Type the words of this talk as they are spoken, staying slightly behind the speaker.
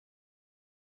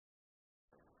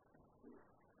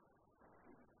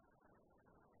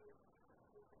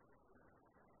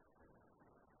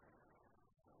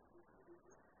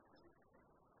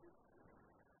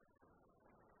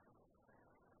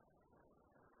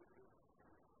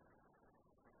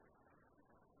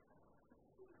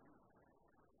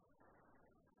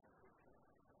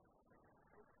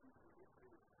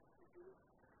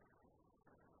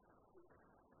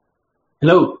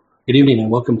Hello, good evening,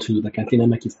 and welcome to the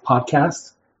CantinaMX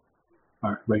Podcast,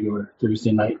 our regular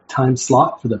Thursday night time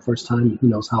slot for the first time in who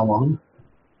knows how long.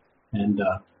 And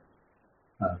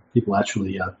people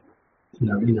actually,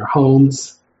 in their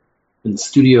homes, in the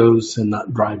studios, and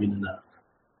not driving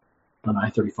on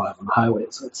I-35 on the highway.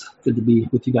 So it's good to be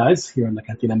with you guys here on the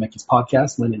CantinaMX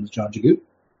Podcast. My name is John Jagut.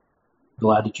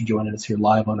 Glad that you're joining us here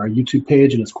live on our YouTube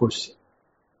page, and of course,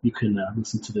 you can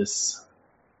listen to this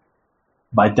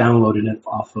by downloading it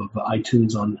off of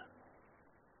iTunes on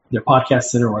their podcast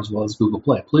center or as well as Google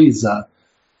Play. Please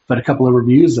put a couple of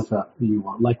reviews if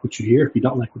you like what you hear. If you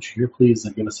don't like what you hear, please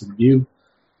give us a review.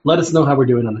 Let us know how we're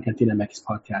doing on the CantinaMX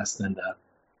Podcast, and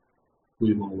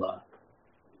we will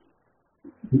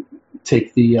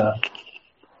take the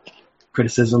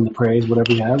criticism, the praise,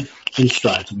 whatever you have, in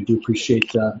stride. So we do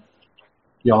appreciate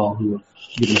y'all who have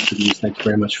given us reviews. Thank you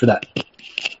very much for that.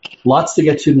 Lots to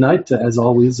get to tonight. As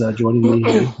always, joining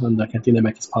me here on the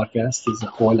CantinaMX Podcast is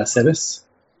Joel Aceves,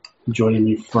 joining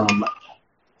me from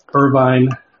Irvine,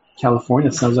 California.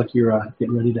 It sounds like you're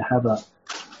getting ready to have a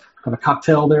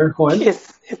cocktail there, Joel.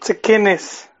 Yes, it's a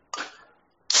Guinness.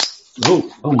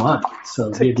 Oh my! So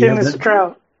it's a Guinness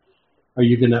Trout. Are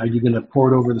you gonna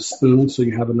pour it over the spoon so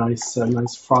you have a nice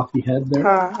frothy head there?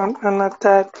 I'm not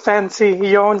that fancy,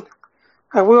 Yon.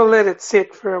 I will let it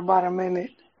sit for about a minute.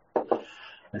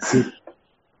 I see.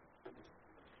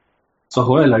 So,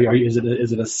 Joel, is it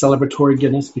a celebratory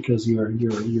Guinness because your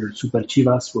Super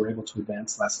Chivas were able to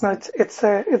advance last night? No, it's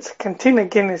a Cantina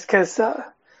Guinness because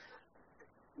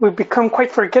we become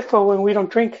quite forgetful when we don't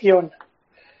drink, Yon.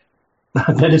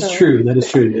 That is true.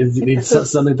 It needs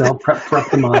something to help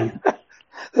prep the mind.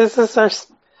 This is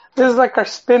like our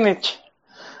spinach.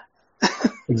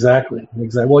 Exactly.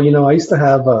 Well, I used to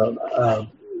have. I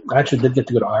actually did get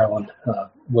to go to Ireland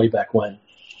way back when.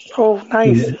 Oh,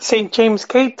 nice. St. James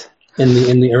Gate.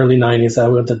 In the early 90s, I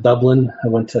went to Dublin. I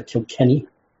went to Kilkenny.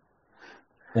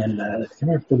 And I can't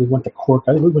remember if we went to Cork.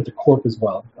 I think we went to Cork as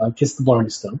well. Kissed the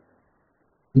Blarney Stone.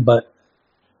 But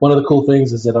one of the cool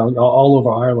things is that all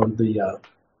over Ireland, the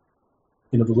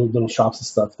little shops and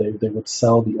stuff, they would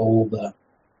sell the old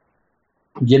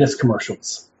Guinness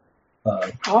commercials,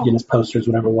 Guinness posters,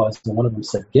 whatever it was. And one of them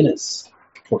said Guinness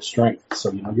for strength.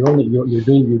 So you're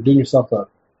doing yourself a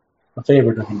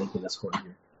favor drinking the Guinness for you.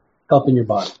 You're helping your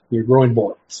body. You're a growing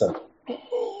boy. So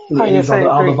yes,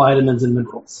 all the vitamins and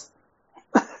minerals.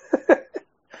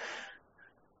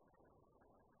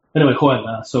 Anyway,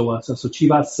 Joel, so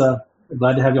Chivas,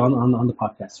 glad to have you on the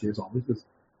podcast here as always.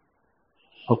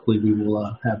 Hopefully we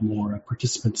will have more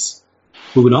participants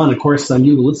moving on. Of course,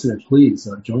 you, the listener, please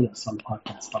join us on the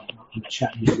podcast, on the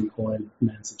chat. Usually Joel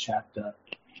mans the chat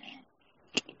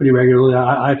pretty regularly.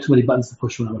 I have too many buttons to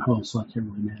push when I'm at home, so I can't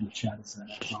really man the chat as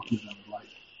often as I would like.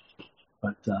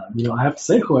 But I have to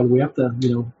say, Joel, we have to.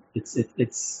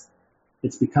 It's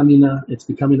becoming a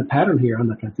pattern here on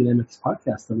the CantinaMX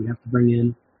Podcast that we have to bring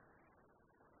in.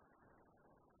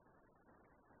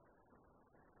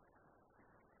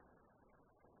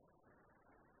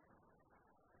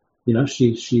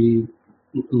 She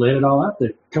laid it all out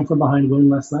there. Come from behind win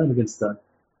last night against an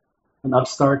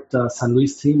upstart San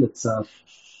Luis team that's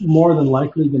more than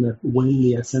likely going to win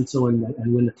the Ascenso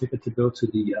and win the ticket to go to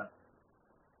the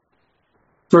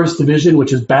first division,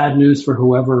 which is bad news for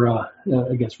whoever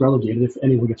gets relegated, if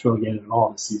anyone gets relegated at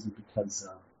all this season, because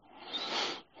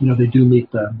they do meet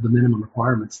the minimum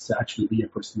requirements to actually be a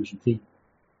first division team.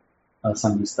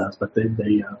 San Luis does, but they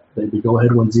go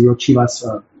ahead 1-0. Chivas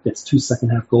gets 2 second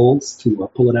half goals to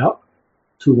pull it out,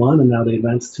 2-1, and now they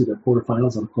advance to the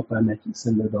quarterfinals of the Copa MX,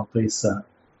 and they'll face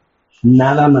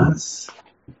nada más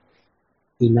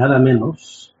y nada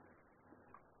menos.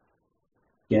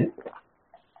 Okay.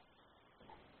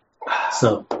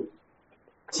 So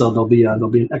there'll be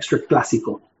an extra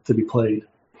clásico to be played,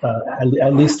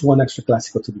 at least one extra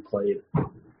clásico to be played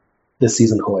this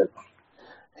season, Joel.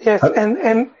 Yes, and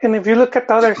if you look at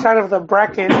the other side of the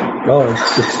bracket. Oh,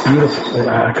 it's beautiful.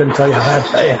 I couldn't tell you how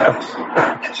happy I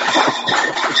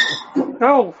am.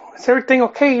 No, is everything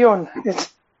okay, Yon?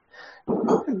 It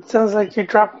sounds like you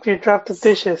dropped the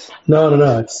dishes. No.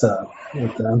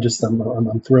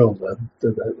 I'm thrilled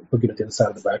looking at the other side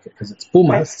of the bracket because it's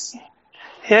Pumas.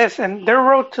 Yes, and their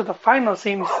road to the final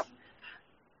seems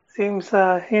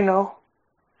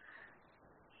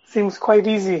quite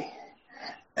easy.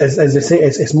 As they say,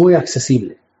 it's muy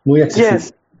accesible. Muy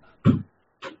accesible. Yes.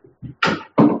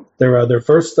 Their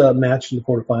first match in the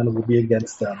quarterfinal will be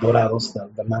against Dorados, the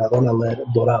Maradona-led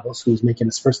Dorados, who's making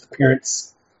his first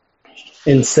appearance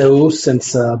in Seoul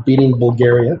since beating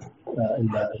Bulgaria in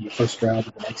the first round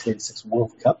of the 1986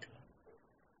 World Cup.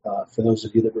 For those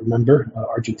of you that remember,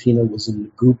 Argentina was in the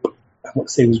group I want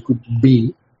to say it was Group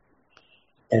B,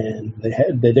 and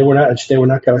they were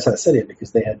not cabeza de serie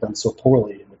because they had done so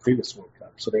poorly in the previous World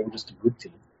Cup, so they were just a group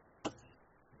team.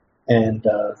 And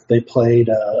they played.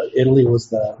 Italy was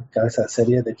the cabeza de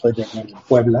serie. They played their games in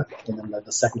Puebla, and then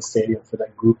the second stadium for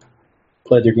that group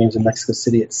played their games in Mexico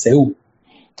City at Seúl,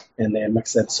 and they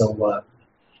so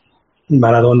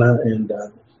Maradona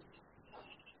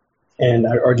and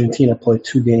Argentina played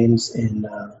 2 games in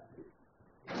the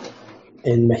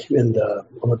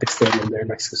Olympic Stadium there in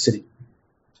Mexico City.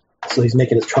 So he's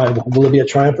making his triumph. Will it be a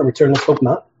triumphant return? Let's hope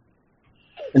not.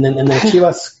 And then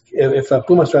Chivas, if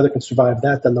Pumas rather can survive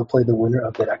that, then they'll play the winner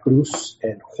of Veracruz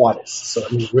and Juarez. So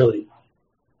I mean, really,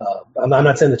 I'm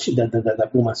not saying that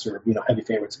Pumas are heavy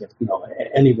favorites against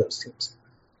any of those teams,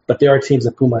 but there are teams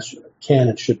that Pumas can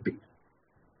and should beat.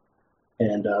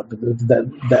 And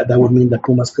that would mean that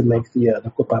Pumas could make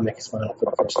the Copa MX final for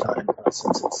the first time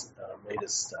since its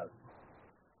latest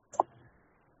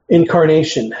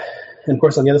incarnation. And of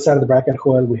course, on the other side of the bracket,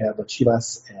 Joel, we have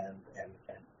Chivas and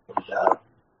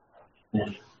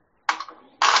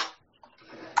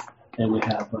we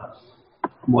have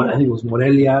what I think it was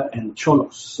Morelia and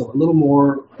Cholos. So a little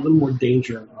more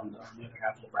danger on the other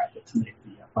half of the bracket to make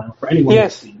the final for any one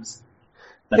of the teams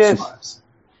that survives.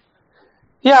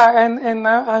 Yeah, and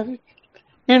I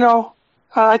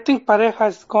think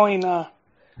Pareja's going. I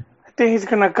think he's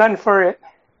going to gun for it.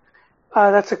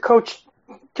 That's a coach,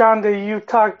 John, that you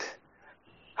talked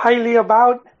highly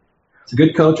about. It's a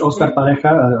good coach, Oscar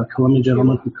Pareja, a Colombian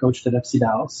gentleman who coached at FC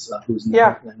Dallas, who's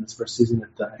now in his first season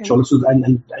at Cholos,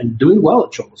 and doing well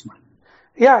at Cholos, man.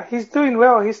 Yeah, he's doing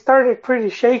well. He started pretty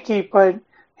shaky, but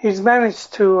he's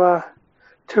managed to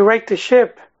right the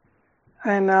ship,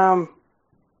 and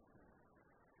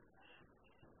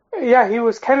he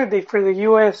was candidate for the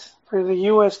U.S.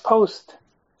 post.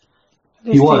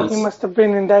 He was. He must have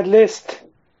been in that list.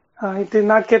 He did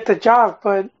not get the job,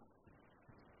 but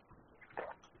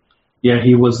yeah,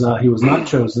 he was not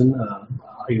chosen.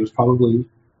 He was probably,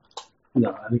 I don't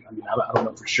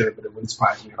know for sure, but it wouldn't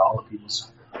surprise me at all if he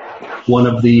was one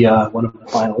of the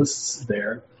finalists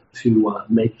there to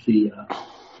make the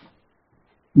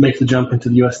jump into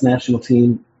the U.S. national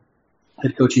team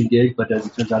head coaching gig. But as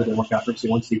it turns out, it didn't work out for him. So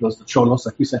once he goes to Cholos,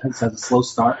 like you said, has a slow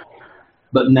start,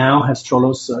 but now has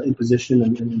Cholos in position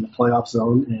and in the playoff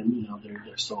zone, and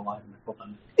they're still alive in the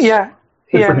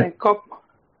Copa.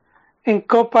 In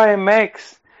Copa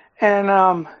MX, and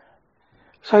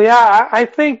I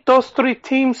think those 3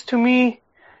 teams to me,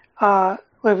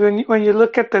 when you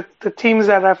look at the teams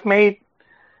that have made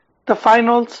the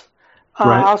finals,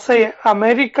 right. I'll say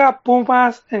America,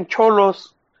 Pumas, and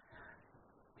Cholos.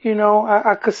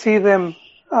 I could see them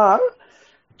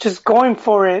just going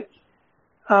for it.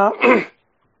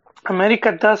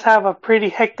 America does have a pretty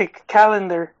hectic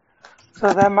calendar,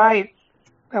 so that might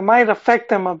affect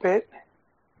them a bit.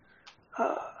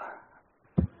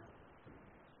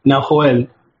 Now, Joel,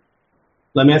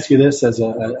 let me ask you this: as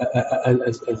a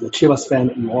Chivas fan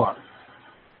that you are,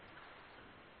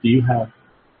 do you have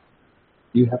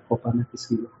Copa MX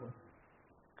fever?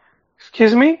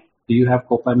 Excuse me? Do you have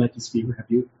Copa MX fever? Have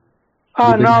you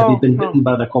been bitten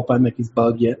by the Copa MX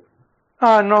bug yet?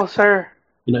 No, sir.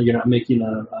 You're not making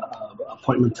a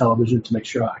appointment television to make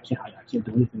sure I can't do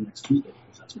anything next Tuesday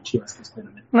because that's what Chivas can spend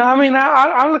in. No, I mean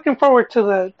I'm looking forward to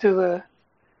the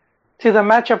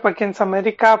matchup against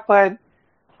America, but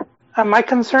my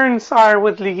concerns are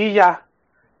with Liguilla,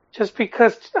 just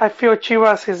because I feel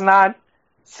Chivas is not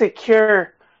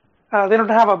secure. They don't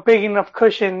have a big enough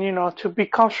cushion, to be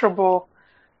comfortable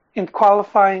in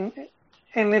qualifying,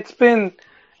 and it's been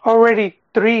already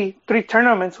three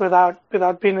tournaments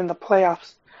without being in the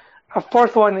playoffs. A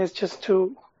 4th one is just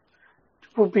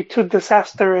would be too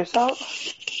disastrous.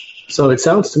 So it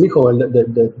sounds to me, Joel,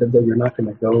 that you're not going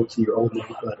to go to your old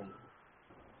neighborhood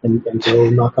and go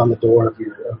knock on the door of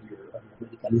your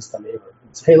Americanista neighbor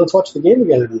and say, hey, let's watch the game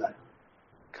together tonight.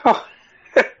 Oh,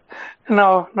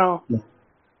 no.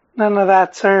 None of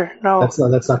that, sir. No. That's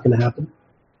not going to happen?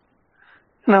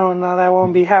 No, that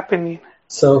won't be happening.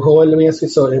 So, Joel, let me ask you,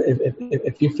 so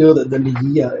if you feel that the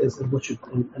Liguilla is what you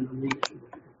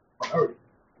priority,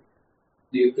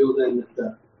 do you feel then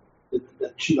that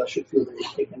Chivas should feel that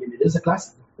it is a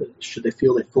classic? Should they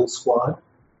feel a full squad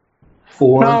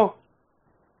for? No.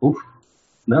 Oof.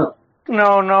 No.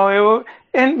 No.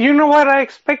 And you know what? I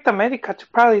expect America to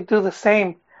probably do the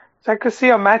same. So I could see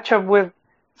a matchup with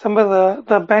some of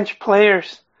the bench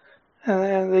players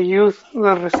and the youth,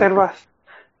 the reservas.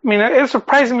 I mean, it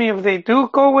surprises me if they do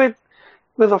go with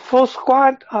a full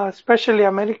squad, especially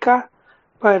America.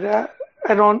 But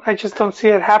I just don't see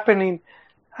it happening.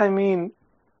 I mean,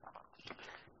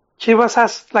 Chivas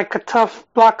has like a tough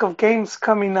block of games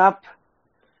coming up.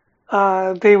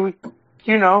 They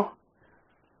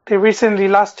recently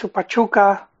lost to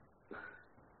Pachuca.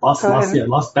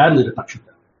 Lost badly to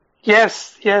Pachuca.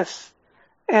 Yes.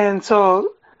 And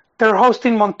so they're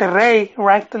hosting Monterrey,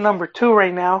 ranked number 2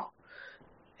 right now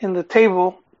in the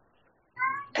table.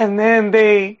 And then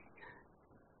they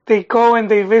go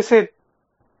and they visit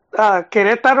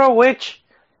Querétaro, which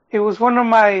it was one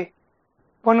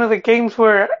of the games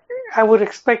where I would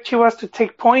expect Chivas to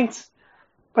take points,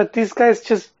 but these guys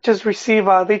just receive.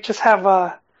 They just have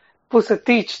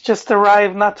Vucetich just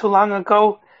arrived not too long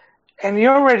ago, and you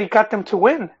already got them to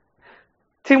win.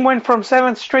 Team went from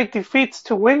 7 straight defeats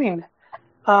to winning,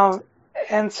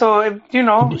 and so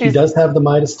he does have the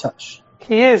Midas touch.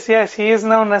 He is, yes, he is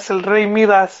known as El Rey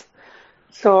Midas.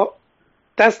 So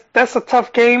that's a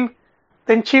tough game.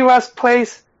 Then Chivas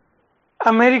plays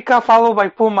America followed by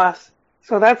Pumas.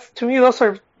 So to me, those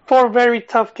are 4 very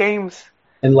tough games.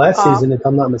 And last season, if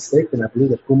I'm not mistaken, I believe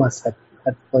that Pumas had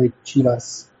played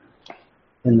Chivas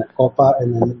in the Copa,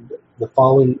 and then the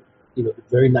following, the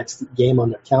very next game on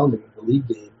their calendar, the league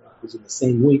game, was in the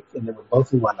same week, and they were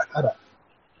both in Guadalajara.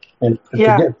 And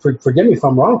forget me if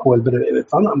I'm wrong, Joel, but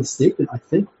if I'm not mistaken, I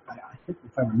think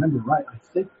if I remember right, I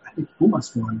think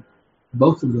Pumas won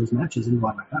both of those matches in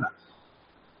Guadalajara.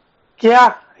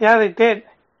 Yeah, they did.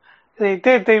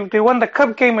 They won the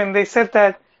cup game, and they said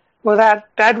that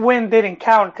that win didn't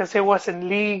count because it wasn't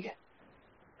league.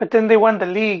 But then they won the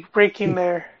league, breaking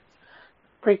their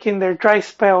dry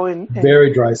spell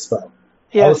very dry spell.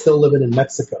 Yes. I was still living in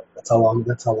Mexico. That's how long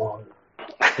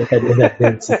it had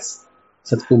been since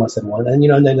Pumas had won. And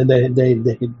and then they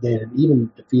had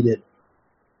even defeated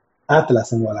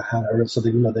Atlas in Guadalajara. So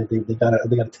they got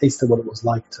a taste of what it was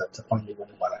like to finally win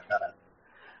in Guadalajara.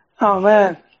 Oh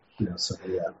man. So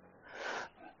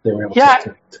they were able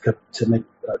to make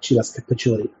Chivas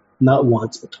capitulate not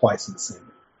once but twice in the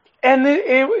same. And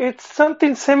it's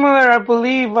something similar, I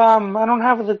believe. I don't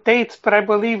have the dates, but I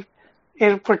believe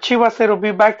for Chivas it'll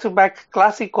be back-to-back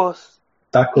clásicos.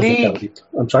 League.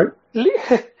 I'm sorry?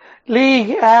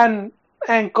 League and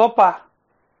Copa.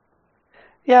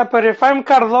 Yeah, but if I'm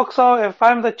Cardoxo, if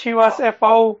I'm the Chivas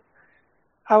FO,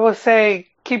 I would say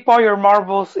keep all your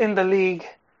marbles in the league.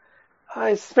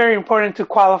 It's very important to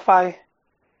qualify.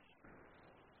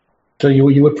 So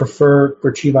you would prefer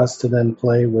for Chivas to then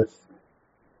play with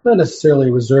not necessarily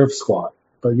a reserve squad,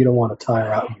 but you don't want to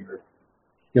tire out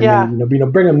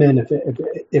bring them in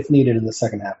if needed in the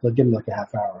second half. Like give them like a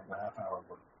half hour.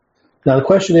 Now the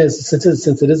question is, since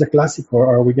it is a clásico,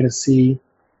 are we going to see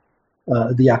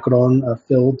the Akron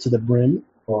filled to the brim,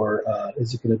 or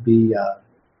is it going to be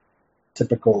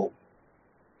typical?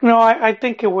 No, I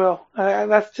think it will.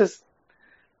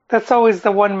 That's always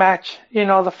the one match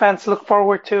the fans look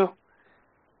forward to.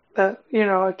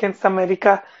 Against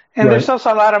America. And There's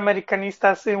also a lot of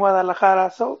Americanistas in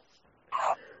Guadalajara, so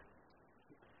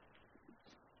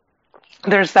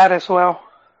there's that as well.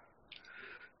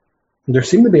 There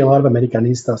seem to be a lot of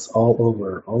Americanistas all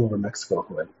over Mexico.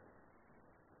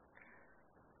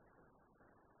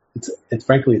 It's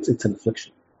frankly an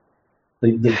affliction.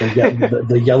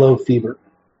 The yellow fever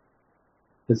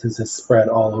has spread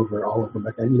all over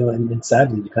Mexico. And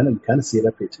sadly you kind of see it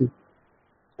up here too.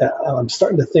 I'm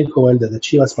starting to think, Joel, that the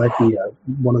Chivas might be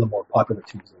one of the more popular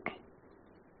teams.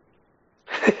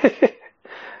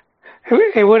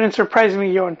 It wouldn't surprise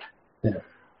me, Jon. Yeah,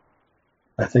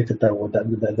 I think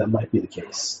that might be the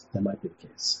case. That might be the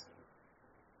case.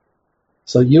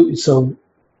 So you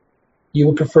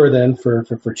would prefer then for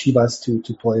Chivas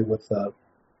to play with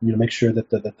make sure that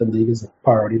the league is a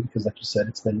priority, because, like you said,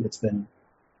 it's been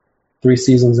 3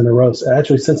 seasons in a row.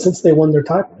 Actually, since they won their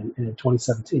title in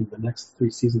 2017, the next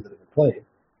 3 seasons that have been played,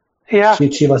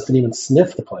 Chivas didn't even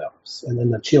sniff the playoffs. And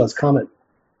then the Chivas Comet,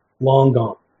 long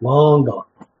gone,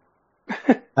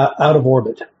 out of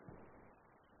orbit.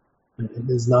 It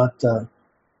is not.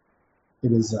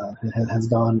 It has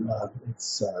gone.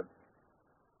 It's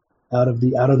out of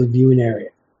the viewing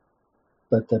area.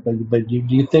 But do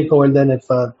you think, or then if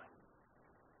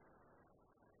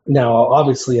now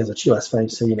obviously as a Chivas fan, you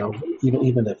say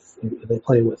even if they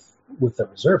play with the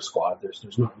reserve squad, there's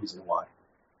no reason why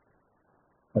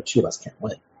Chivas can't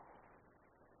win,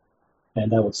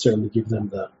 and that would certainly give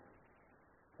them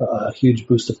a huge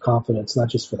boost of confidence, not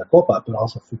just for the Copa, but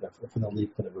also for the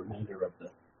league for the remainder of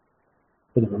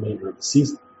the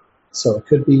season. So it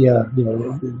could be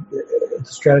it's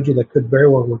a strategy that could very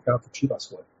well work out for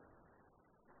Chivas.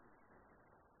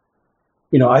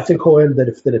 I think, Joel, that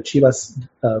if Chivas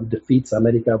defeats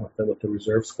America with the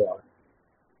reserve squad,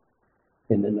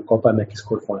 in the Copa MX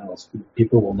quarterfinals,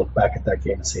 people will look back at that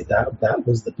game and say that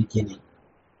was the beginning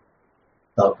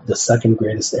of the second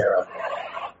greatest era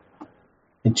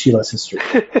in Chile's history.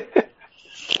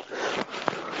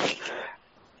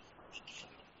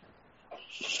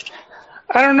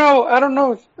 I don't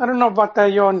know about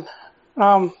that, Yon.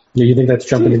 You think that's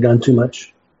jumping the gun too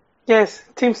much? Yes,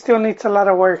 team still needs a lot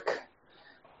of work,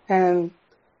 and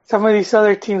some of these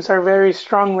other teams are very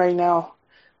strong right now.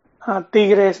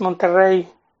 Tigres, Monterrey,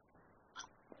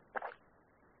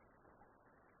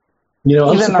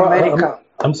 even America.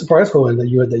 I'm surprised, Joel, that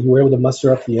you were able to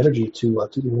muster up the energy to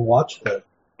watch the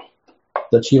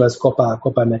Chivas Copa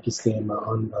MX game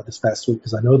on this past week,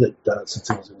 because I know that since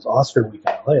it was Oscar week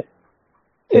in LA,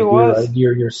 it was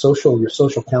your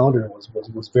social calendar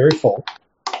was very full.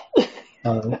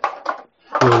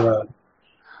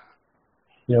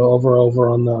 Over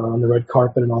on the red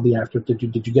carpet and all the after. Did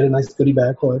you get a nice goodie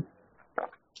bag, Joel?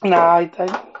 No, I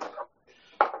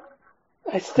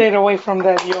stayed away from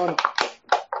that, Yon.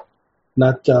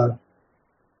 Not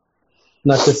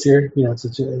this year.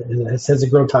 Has it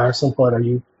grown tiresome? What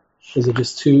is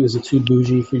it too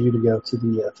bougie for you to go to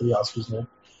the Oscars now?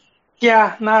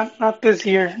 Yeah, not this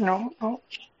year. No.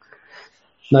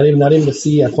 Not even to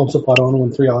see Alfonso Cuarón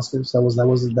win 3 Oscars.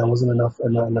 That wasn't enough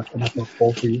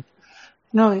goal for you.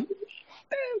 No,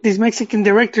 these Mexican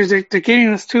directors, they're getting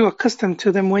us too accustomed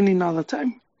to them winning all the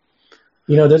time.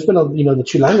 There's been the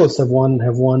Chilangos have won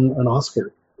an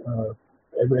Oscar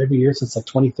every year since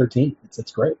 2013.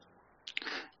 It's great.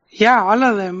 Yeah, all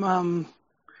of them.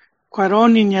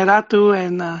 Cuarón, Iñárritu,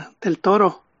 and Del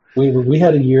Toro. We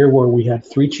had a year where we had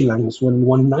 3 Chilangos win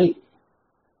one night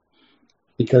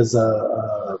because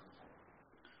I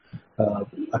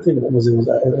think it was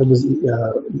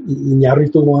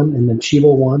Iñárritu won, and then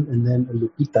Chivo won, and then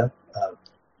Lupita.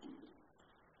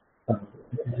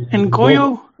 And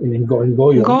Goyo. And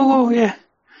Goyo, yeah.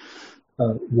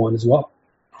 Won as well.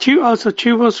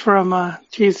 Chivo's from,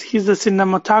 he's the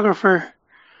cinematographer.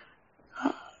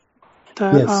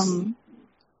 Yes.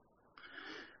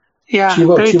 Yeah,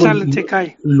 very talented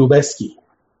guy.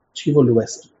 Chivo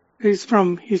Lubeski. He's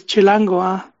Chilango,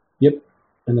 huh? Yep.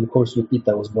 And then, of course,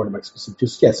 Lupita was born in Mexico City.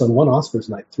 Just, yes, on one Oscars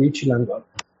night, 3 Chilango.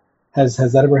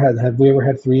 Have we ever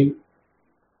had three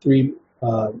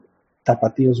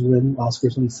Tapatíos win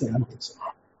Oscars on the same? I don't think so.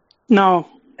 No.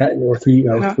 Or three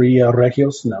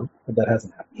Regios? No, that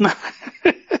hasn't happened.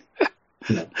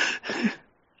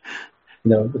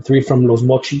 No. 3 from Los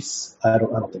Mochis? I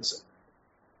don't think so.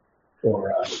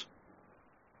 Or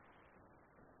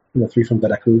 3 from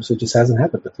Veracruz. It just hasn't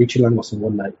happened. But 3 Chilangos in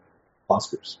one night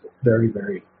Oscars. Very,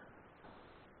 very,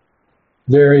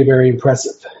 very, very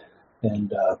impressive.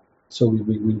 And so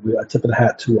we I tip of the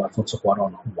hat to Alfonso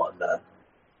Cuarón, who won.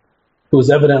 Who was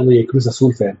evidently a Cruz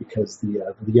Azul fan, because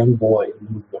the young boy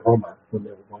in Roma, when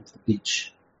they were going to the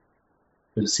beach,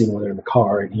 there's a scene where they're in the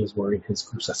car and he was wearing his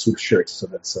Cruz Azul shirt. So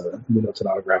that's it's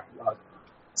an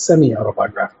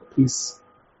semi-autobiographical piece.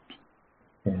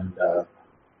 And that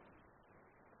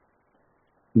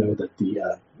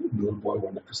the little boy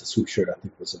wearing the Cruz Azul shirt, I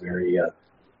think, was a very,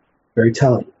 very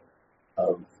telling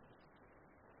of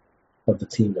the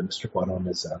team that Mr. Cuarón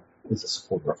is a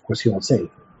supporter. Of course, he won't say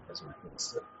anything,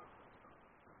 because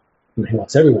he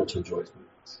wants everyone to enjoy his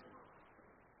movies.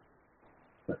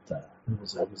 But it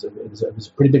was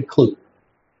a pretty big clue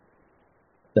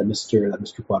that Mr.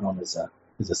 Cuarón is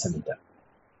a semi-dep.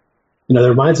 That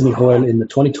reminds me, Joel, in the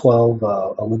 2012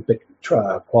 Olympic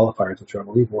qualifiers, which I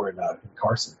believe were in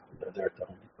Carson. They're at the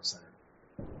Home Depot Center,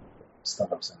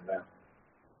 Startup Center now.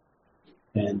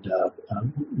 And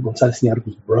González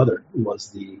Iñárritu's brother was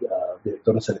the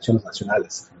director de selecciones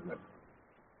nacionales, if you remember.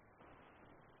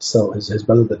 So his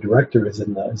brother, the director, is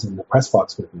in the press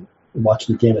box with me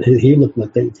watching the game, and he looked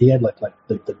like he had like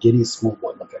the giddiest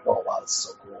schoolboy look, like, oh wow, this is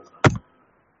so cool.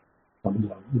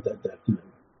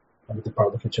 I think they're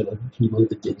probably looking at each other. Can you believe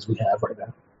the gigs we have right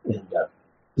now? And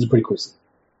it's a pretty cool scene.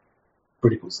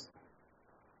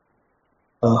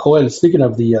 Joel, speaking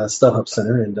of the StubHub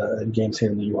Center and games here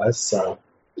in the U.S., over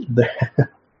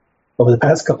the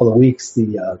past couple of weeks,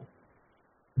 the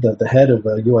head of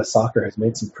U.S. Soccer has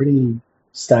made some pretty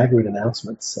staggering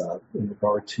announcements in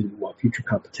regard to future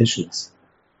competitions.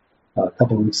 A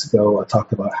couple of weeks ago, I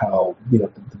talked about how the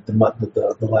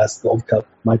last Gold Cup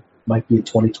might be in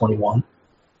 2021.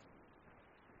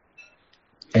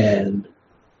 And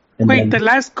wait, the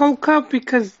last Gold Cup,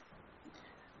 because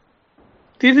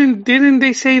didn't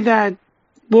they say that?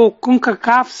 Well,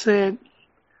 Concacaf said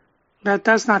that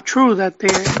that's not true. That they.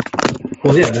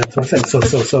 Well, yeah, that's what I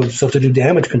said. So to do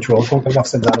damage control, Concacaf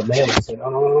sends out a mail and say,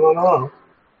 no.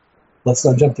 let's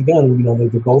not jump the gun. You know,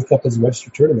 the Gold Cup is a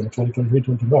registered tournament in 2023,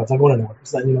 2024. It's not going anywhere.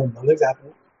 It's not, you know, nothing's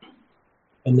happening.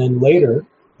 And then later,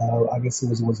 I guess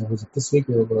was it this week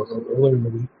or earlier in the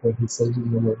week, where he said, you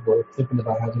know, we're thinking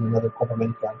about having another Copa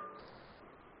America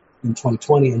in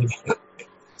 2020, and again,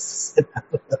 sent out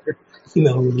another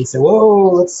email where they say, whoa,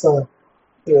 let's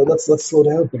slow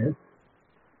down here.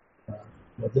 You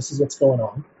know, this is what's going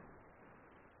on.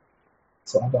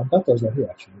 So I've got those right here,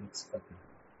 actually. It's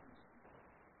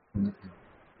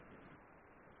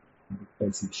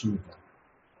fancy machine.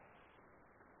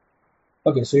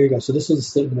 Okay, so here you go. So this is a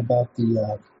statement about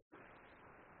the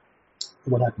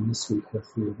what happened this week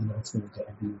with the announcement of the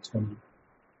NBA 20.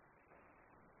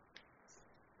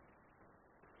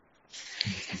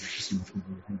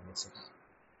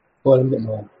 Go ahead and get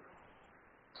my.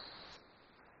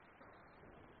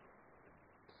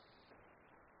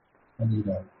 I need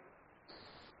a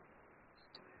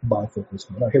bifocus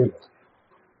one. All right, here we go.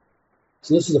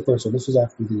 So this is the first one. This was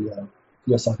after the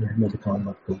U.S. Soccer had made the comment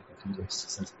about the Gold Cup. It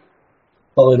says,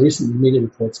 following recent media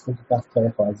reports, Concacaf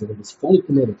clarifies that it is fully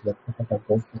committed to the Concacaf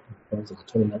Gold Cup plans of the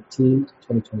 2019,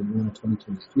 2021, and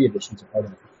 2023 editions of Hard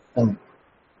Africa.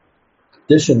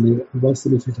 Additionally, once the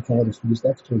new FIFA calendar is released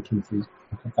after 2023,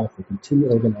 Concacaf will continue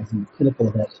organizing the pinnacle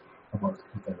event of our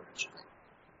confederation.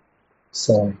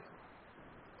 So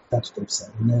that's what they've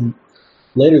said. And then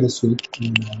later this week,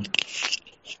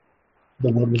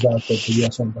 the word was out that the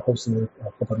U.S. wanted to host the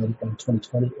Copa America in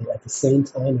 2020 at the same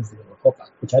time as the Euro Copa,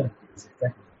 which I think is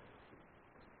effective.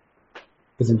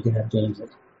 Because then you can have games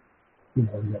that, you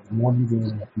know, you have the morning game,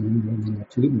 you have the evening game, you have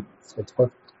 2 evenings. So it's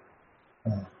perfect.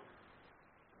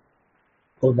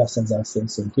 Concacaf sends out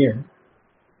something here.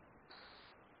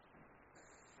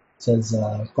 It says,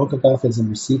 Concacaf is in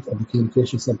receipt of the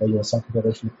communication sent by U.S. Soccer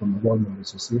Federation from the World Member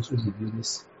Associations. We view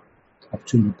this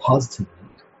opportunity positively,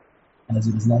 as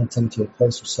it is not intended to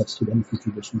replace or substitute any future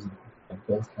editions of the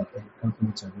Gold Cup, and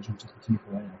complements our vision to continue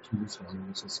providing opportunities for our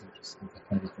member associations in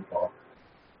competitive football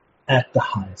at the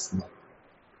highest level.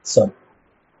 So,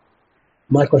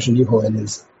 my question to you, Joel,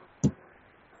 is,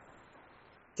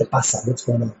 ¿qué pasa? What's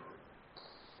going on?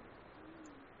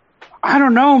 I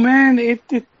don't know, man. It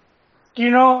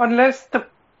you know, unless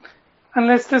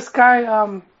this guy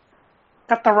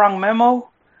got the wrong memo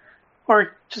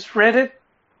or just read it,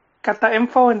 got the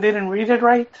info and didn't read it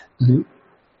right. Mm-hmm.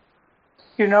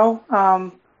 You know,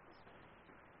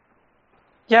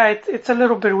 yeah, it's a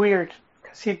little bit weird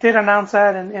because he did announce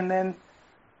that, and then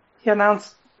he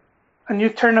announced a new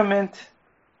tournament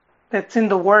that's in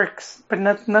the works, but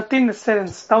nothing is set in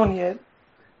stone yet.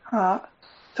 So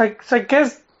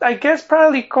I guess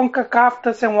probably Concacaf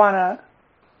doesn't want to.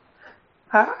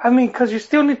 I mean, because you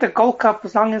still need the Gold Cup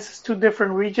as long as it's 2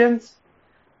 different regions.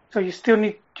 So you still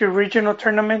need your regional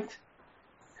tournament,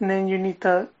 and then you need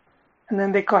and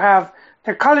then they could have.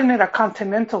 They're calling it a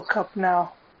Continental Cup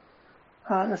now,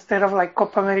 instead of like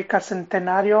Copa America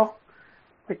Centenario,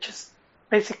 which is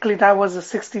basically that was a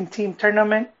 16-team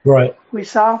tournament. Right. We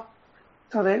saw.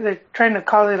 So they're trying to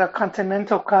call it a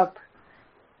Continental Cup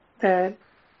that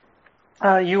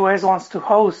U.S. wants to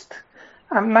host.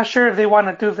 I'm not sure if they want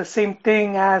to do the same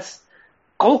thing as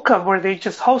Gold Cup, where they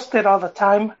just host it all the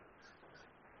time.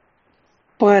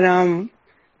 But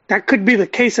that could be the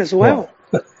case as well.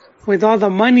 With all the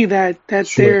money that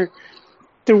sure.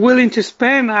 they're willing to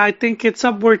spend. I think it's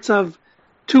upwards of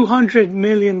 $200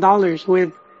 million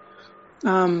with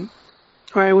or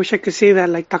I wish I could say that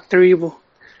like Dr. Evil.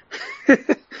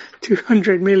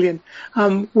 200 million.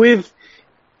 With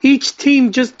each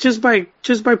team just by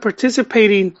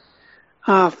participating,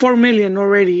 4 million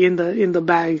already in the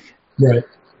bag. Right.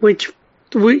 Which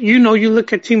you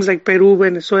look at teams like Peru,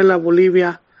 Venezuela,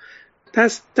 Bolivia.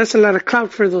 That's a lot of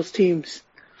clout for those teams.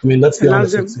 I mean, let's be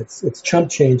honest. It's chump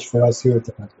change for us here at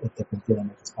the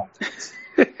CantinaMX Podcast.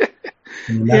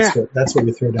 I mean, that's what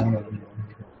we throw down on.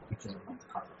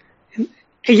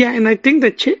 Yeah, and I think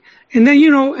and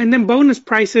then bonus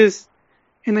prizes,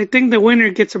 and I think the winner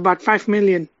gets about 5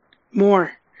 million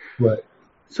more. Right.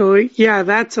 So yeah,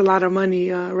 that's a lot of money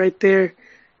right there,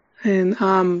 and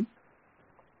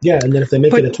yeah, and then if they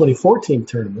make it a 24-team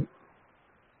tournament,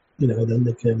 then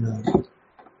they can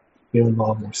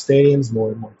involve more stadiums,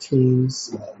 more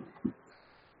teams.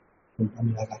 I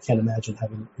mean, I can't imagine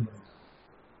having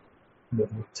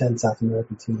 10 South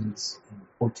American teams and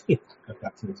 14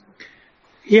 Cup teams.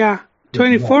 Yeah,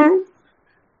 24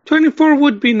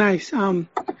 would be nice. But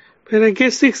I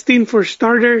guess 16 for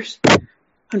starters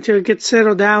until it gets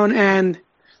settled down.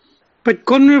 But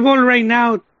CONMEBOL right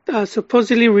now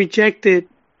supposedly rejected.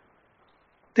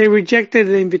 They rejected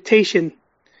the invitation.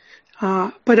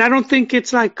 But I don't think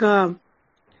it's like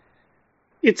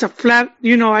it's a flat.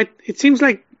 It seems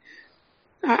like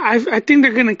I think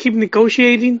they're gonna keep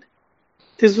negotiating.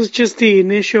 This was just the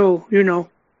initial,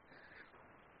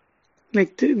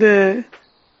 like the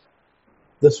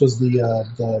This was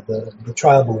the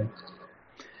trial balloon.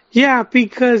 yeah,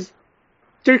 because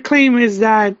their claim is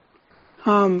that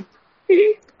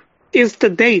it's the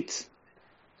dates.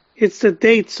 It's the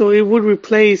dates, so it would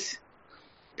replace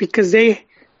because they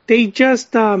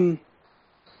just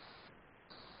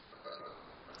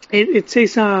it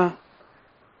says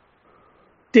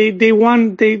they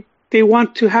want to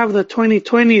have the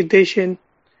 2020 edition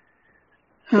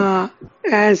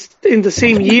as in the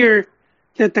same year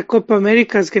that the Copa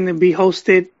America is going to be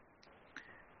hosted.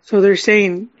 So they're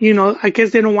saying, I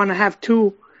guess they don't want to have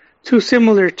two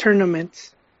similar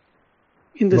tournaments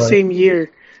in the same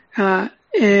year.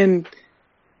 And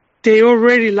they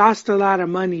already lost a lot of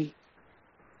money.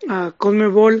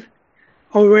 CONMEBOL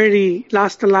already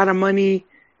lost a lot of money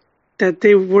that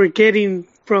they were getting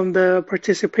from the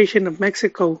participation of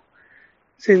Mexico,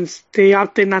 since they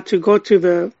opted not to go to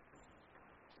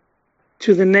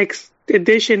the next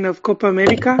edition of Copa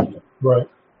America. Right.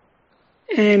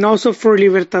 And also for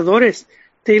Libertadores,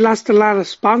 they lost a lot of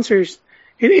sponsors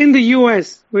in the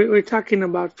U.S. We're talking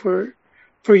about for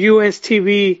U.S.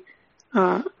 TV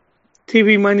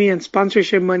money and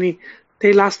sponsorship money.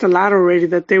 They lost a lot already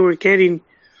that they were getting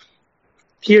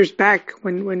years back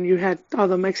when you had all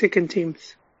the Mexican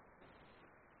teams.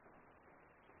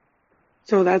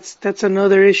 So that's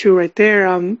another issue right there.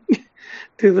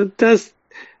 Does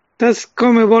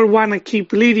CONMEBOL want to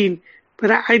keep leading?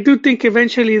 But I do think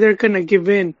eventually they're gonna give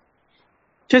in,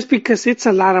 just because it's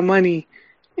a lot of money,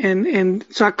 and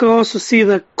so I could also see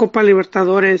the Copa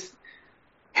Libertadores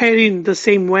heading the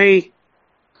same way.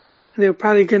 They're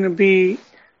probably gonna be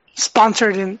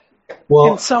sponsored in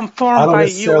some form by you. I don't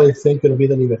necessarily think it'll be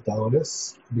the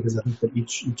Libertadores, because I think that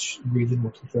each region will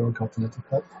keep their own continental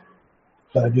cup.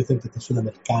 But I do think that the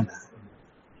Sudamericana,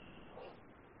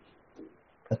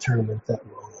 a tournament that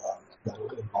will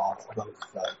involve both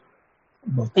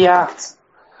countries.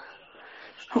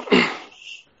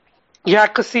 Yeah, I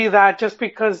could see that, just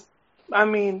because,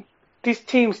 these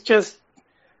teams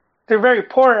they're very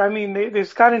poor.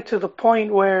 They've gotten to the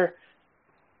point where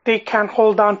they can't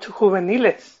hold on to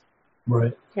juveniles.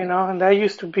 Right. And that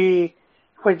used to be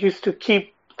what used to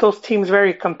keep those teams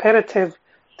very competitive.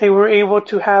 They were able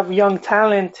to have young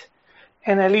talent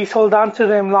and at least hold on to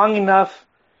them long enough,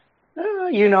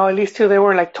 at least till they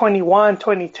were like 21,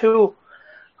 22,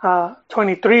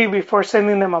 23 before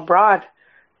sending them abroad.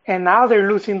 And now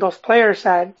they're losing those players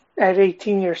at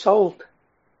 18 years old.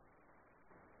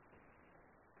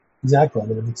 Exactly.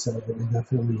 It's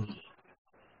definitely.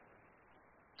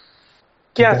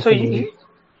 Yeah.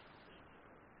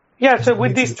 So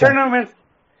with these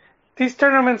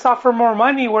tournaments offer more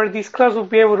money, where these clubs will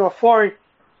be able to afford.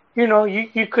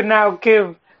 You could now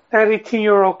give that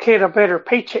 18-year-old kid a better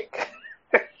paycheck.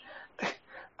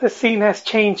 The scene has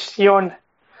changed, Jon.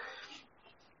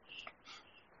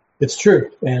 It's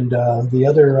true, and the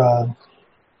other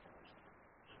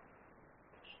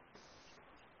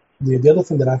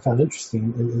thing that I found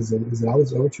interesting is that all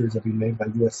these overtures have been made by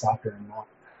U.S. Soccer and not.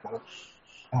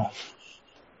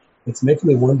 It's making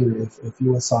me wonder if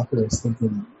U.S. Soccer is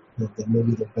thinking that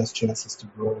maybe their best chances to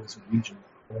grow as a region,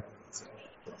 or as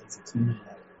a team,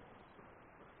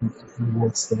 that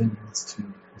worth standing is to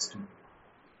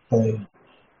play,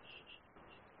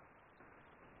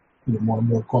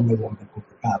 more CONMEBOL than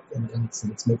Concachampions,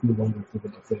 and it's making me wonder if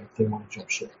they want to jump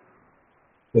ship,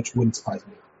 which wouldn't surprise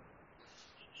me.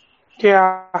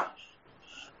 Yeah.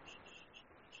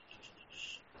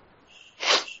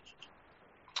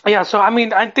 Yeah, so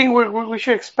I think we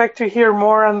should expect to hear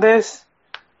more on this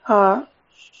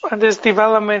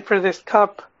development for this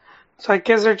cup. So I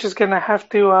guess they're just gonna have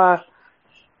to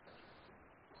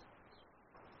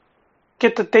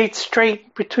get the dates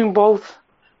straight between both,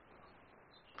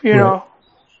 know,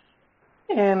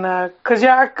 and because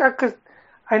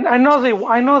I know they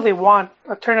want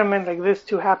a tournament like this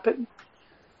to happen,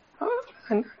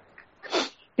 and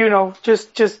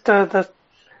just the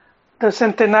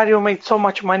Centenario made so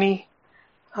much money,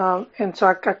 and so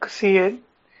I could see it.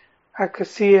 I could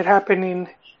see it happening.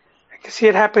 I could see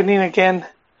it happening again.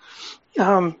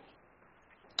 And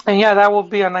yeah, that will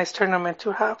be a nice tournament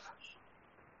to have.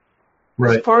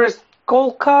 Right. As far as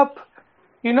Gold Cup,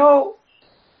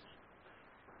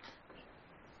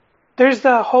 there's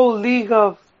the whole league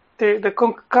of the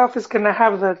CONCACAF is gonna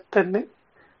have the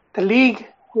league.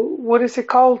 What is it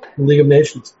called? League of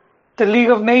Nations. The League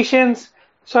of Nations.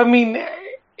 So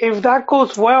if that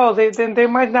goes well, then there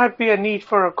might not be a need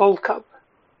for a Gold Cup.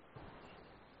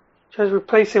 Just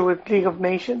replace it with League of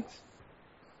Nations.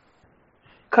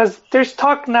 Because there's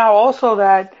talk now also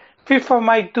that FIFA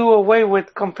might do away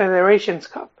with Confederations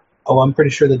Cup. Oh, I'm pretty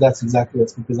sure that that's exactly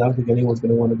what's because I don't think anyone's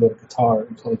going to want to go to Qatar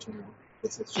in 2021.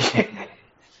 It's just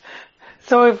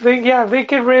So if they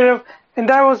get rid of, and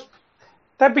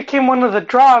that became one of the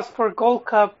draws for Gold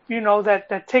Cup,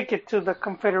 that ticket to the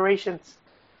Confederations.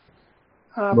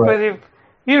 Right. But if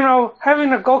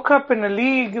having a Gold Cup in the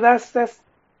league, that's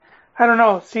I don't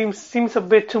know, seems a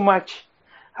bit too much.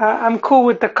 I'm cool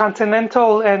with the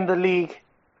Continental and the league.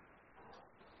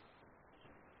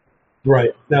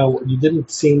 Right. Now, you didn't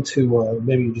seem to,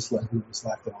 maybe you just lacked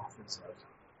it off as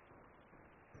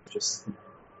just,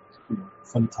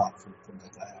 fun talk from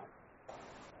the guy out.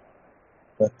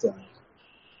 But do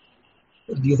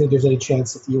you think there's any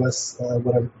chance that the U.S.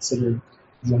 Would ever consider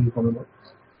joining CONMEBOL?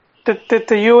 That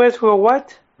the U.S. will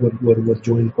what? Would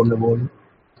join CONMEBOL?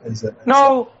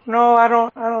 No, I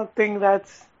don't think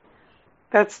that's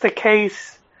the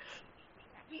case.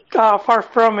 Far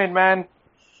from it, man.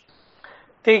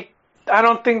 I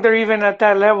don't think they're even at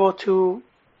that level to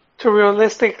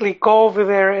realistically go over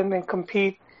there and then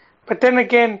compete. But then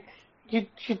again, you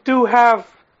do have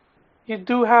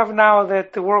now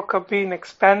that the World Cup being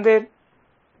expanded,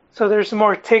 so there's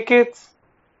more tickets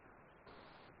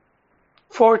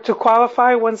to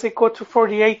qualify once they go to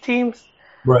 48 teams.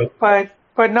 Right. But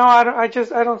no, I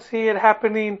don't see it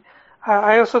happening.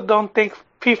 I also don't think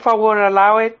FIFA would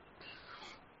allow it.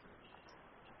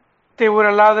 They would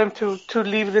allow them to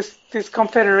leave this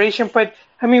confederation. But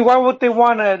I mean, why would they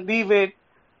want to leave it?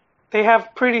 They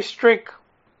have pretty strict,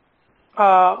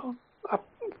 a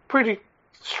pretty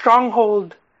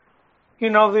stronghold.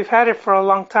 They've had it for a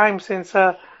long time since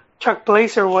Chuck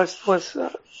Blazer was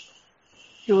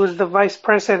he was the vice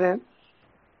president.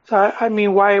 So I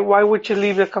mean, why would you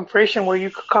leave the confederation where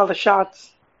you could call the shots?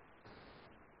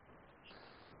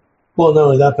 Well, not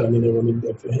only that, but I mean,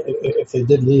 if they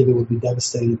did leave, it would be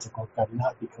devastating to Concachampions,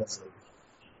 not because of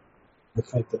the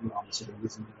fact that obviously they're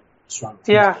losing strong teams.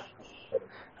 Yeah,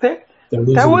 they're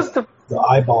losing that was the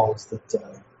eyeballs that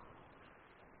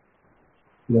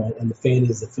and the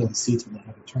fannies that fill the seats when they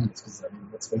have the tournaments. Because I mean,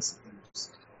 let's face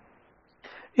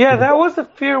it, that was the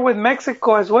fear with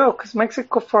Mexico as well. Because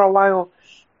Mexico for a while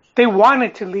they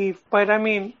wanted to leave, but I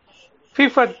mean,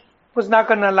 FIFA was not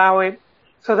going to allow it,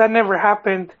 so that never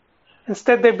happened.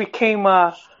 Instead, they became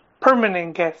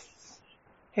permanent guests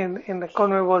in the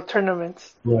CONMEBOL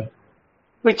tournaments, right?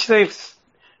 Which they've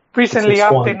recently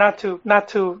opted not to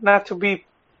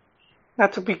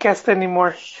be guests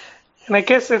anymore. And I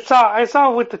guess it's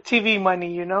all with the TV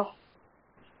money, Well,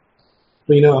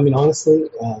 I mean, honestly,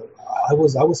 I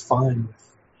was fine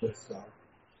with.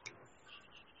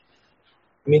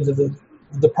 I mean,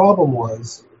 the problem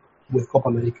was with Copa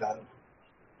America.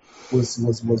 Was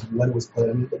when it was played.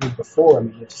 I mean, before,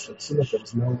 it seemed like there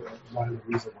was no rhyme or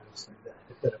reason why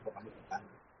they played at Copa America.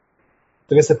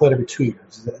 I guess they played every 2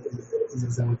 years.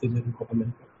 Is that what they did in Copa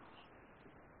America?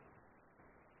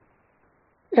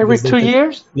 Every 2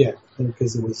 years? Yeah,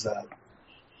 because it was, there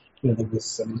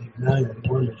was 99,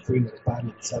 91, 93, 95,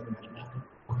 97,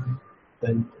 99.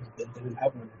 Then they didn't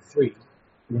have 103. It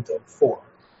went to 04.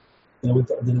 Then it went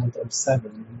to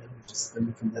 07, and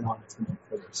then from then on it's been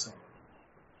 04. So.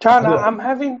 John, I'm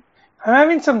having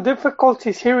some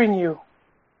difficulties hearing you.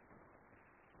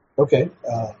 Okay.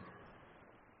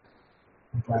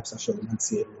 Perhaps I should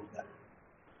enunciate a little better.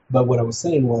 But what I was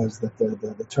saying was that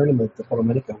the tournament, the Copa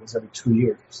America, was every 2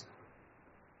 years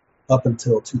up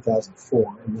until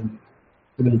 2004, and then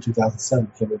even in 2007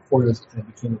 it became every 4 years, and it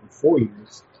became every 4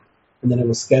 years, and then it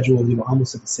was scheduled,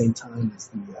 almost at the same time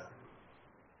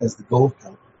as the Gold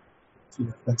Cup.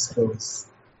 Mexico is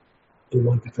in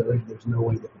one confederation. There's no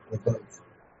way they can play both.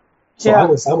 So I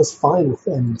was fine with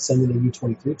them sending a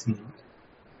U23 team,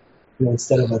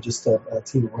 instead of just a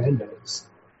team of randos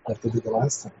like they did the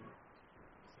last time.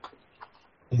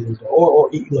 And or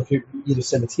look, you either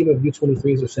send a team of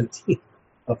U23s or send a team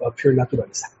of pure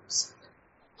naturalizados.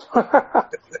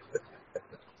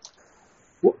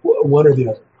 One or the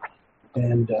other.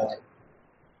 And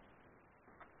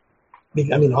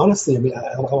I mean, honestly,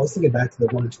 I was thinking back to the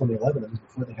one in 2011.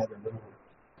 Before they had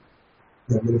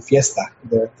their little fiesta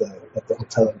there at the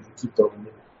hotel in Quito,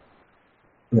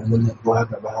 and then they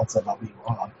blabbed around about being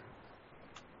robbed.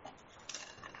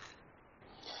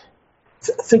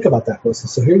 Think about that, Jose.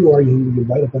 So here you are, you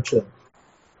write a bunch of,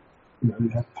 you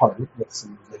have a party with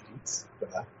some ladies, for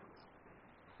that.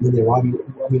 And then they rob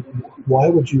you. I mean, why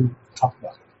would you talk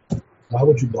about it? Why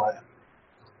would you lie?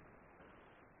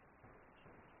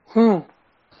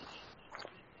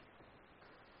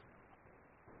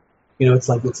 It's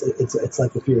like it's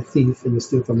like if you're a thief and you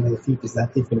steal from another thief, is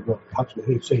that thief going to go talk to you?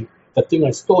 Hey, say that thing I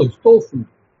stole, you stole from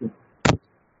me.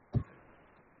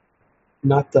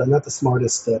 Not the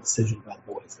smartest decision by the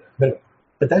boys there.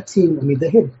 But that team, I mean, they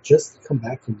had just come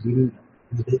back from beating them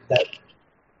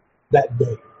that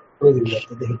day, earlier that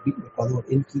day, they had beaten Ecuador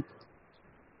in Quito,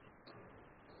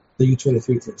 the U23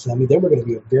 team. So I mean, they were going to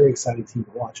be a very exciting team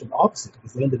to watch, and obviously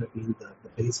because they ended up being the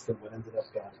base for what ended up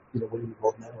winning the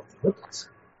gold medal at the Olympics.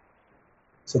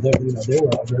 So they were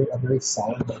a very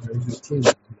solid, a very good team.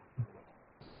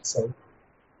 So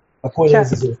my point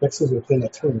is if Mexico's going to play in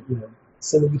that tournament,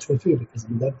 send them U23 because I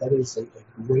mean that is a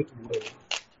great way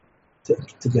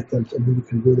to get them to, and you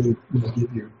can really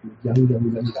give your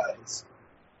young guys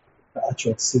a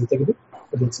chance to see what they can do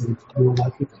against real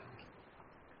live people.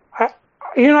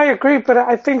 I agree, but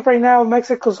I think right now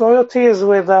Mexico's loyalty is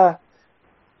with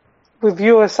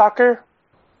U.S. Soccer.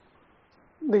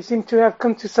 They seem to have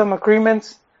come to some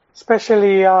agreements,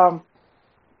 especially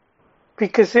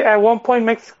because at one point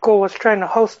Mexico was trying to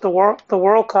host the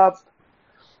World Cup,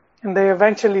 and they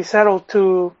eventually settled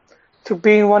to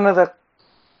being one of the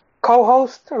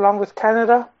co-hosts along with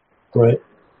Canada. Right.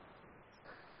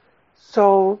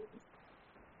 So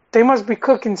they must be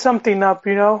cooking something up,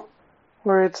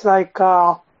 where it's like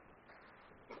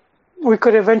we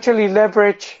could eventually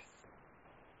leverage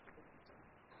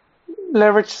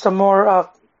some more.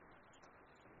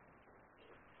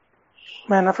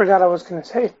 Man, I forgot I was going to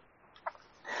say.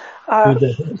 Have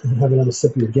another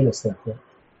sip of your Guinness there. Right?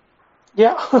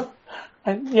 Yeah,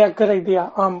 yeah, good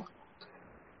idea. I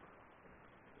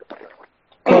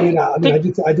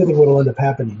do think what will end up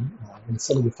happening, and it's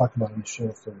something we've talked about on the show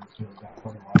for about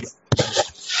 20 months,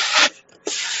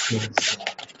 is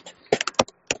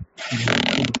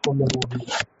the Formula One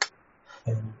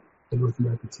and the North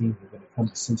American teams are going to come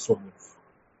to some sort of.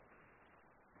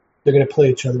 They're going to play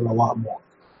each other a lot more.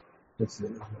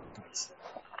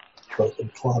 Both in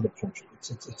club and country.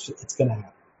 It's going to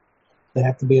happen. They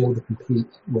have to be able to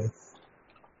compete with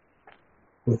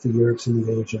the Europes and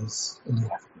the Asians and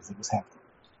the Africans. They just have to.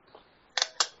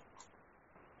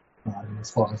 And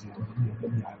as far as the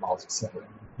eyeballs, etc.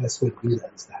 The best way to do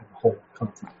that is to have the whole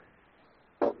continent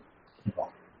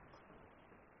involved,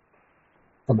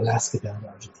 from Alaska down to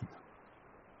Argentina.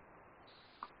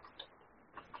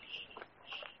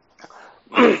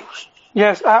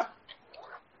 Yes.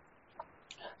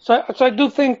 So I do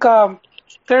think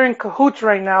they're in cahoots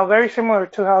right now, very similar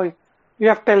to how you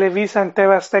have Televisa and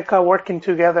TV Azteca working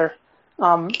together.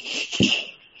 So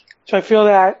I feel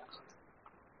that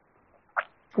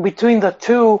between the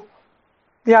two,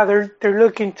 they're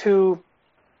looking to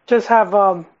just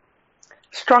have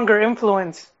stronger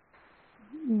influence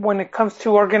when it comes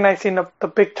to organizing the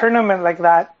big tournament like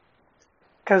that.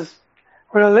 Because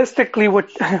realistically,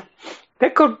 they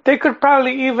could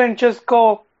probably even just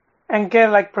go and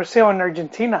get like Brazil and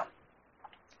Argentina.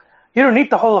 You don't need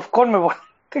the whole of CONMEBOL.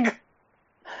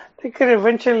 They could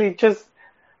eventually just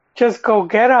go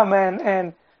get them,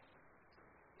 and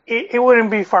it wouldn't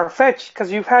be far-fetched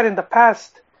because you've had in the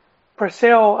past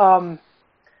Brazil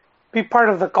be part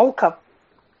of the Gold Cup.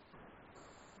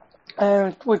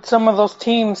 And with some of those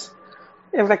teams,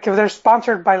 if they're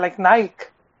sponsored by like Nike,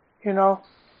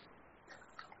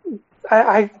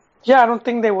 I don't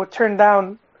think they would turn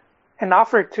down an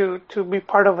offer to be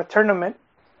part of a tournament.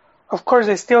 Of course,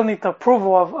 they still need the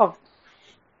approval of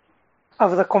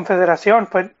the Confederación,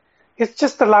 but it's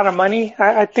just a lot of money.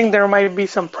 I think there might be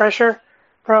some pressure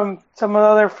from some of the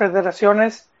other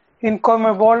federaciones in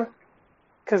CONMEBOL,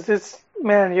 because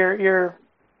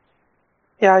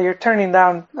you're turning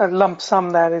down a lump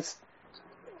sum that is,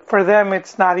 for them,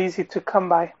 it's not easy to come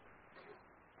by.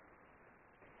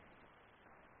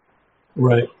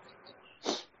 Right.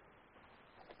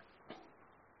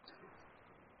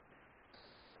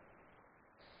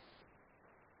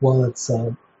 Well, it's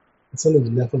something to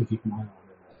definitely keep an eye on.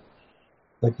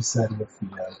 Like you said, with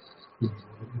the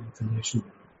nations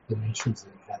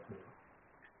that we have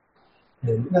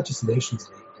here, and not just the Nations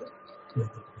League, but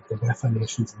the UEFA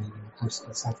Nations League, and of course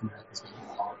South America's going to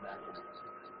have all of that.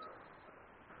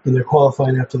 And they're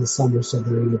qualifying after the summer, so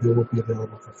they won't be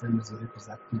available for friendlies either, because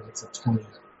it's a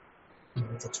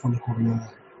 20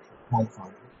 jornada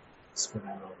qualifying spread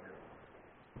out over.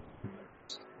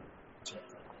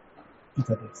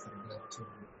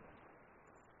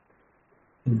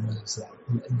 In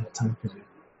that time period,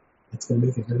 it's going to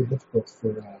make it very difficult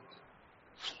for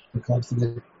clubs to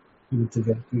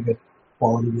get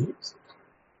quality games.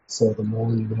 So the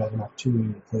more you would have an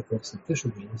opportunity to play some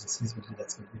official games, it's easier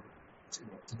that's going to be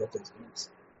to get those games.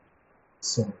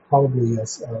 So probably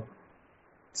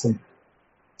some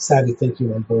savvy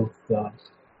thinking on both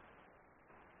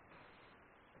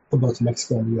both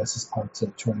Mexico and the U.S.'s part to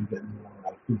try and get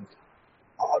more.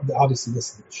 Obviously,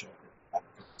 this is the show.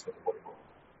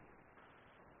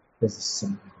 This is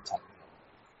some people talking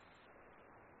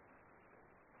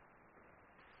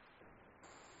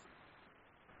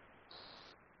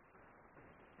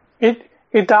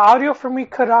It the audio for me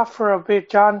cut off for a bit,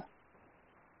 John.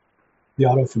 The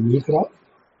audio from me cut off?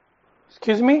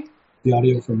 Excuse me? The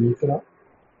audio from me cut off?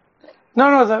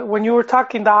 No. When you were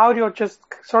talking, the audio just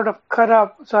sort of cut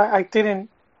up, so I didn't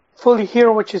fully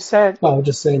hear what you said. No, I was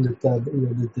just saying that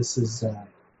that this is the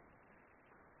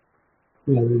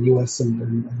U.S.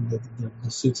 and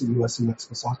the suits of U.S. and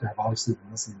Mexico soccer have obviously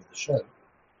been listening to the show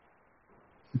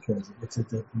because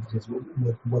because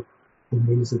what the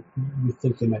moves that you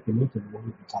think they might be making, what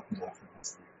we've been talking about for the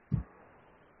last year.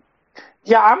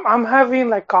 Yeah, I'm having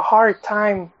like a hard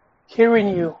time hearing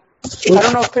you. I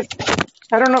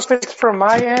don't know if it's from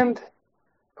my end,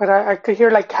 but I could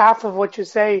hear like half of what you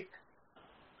say.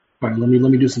 All right, let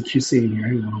me do some QC in here.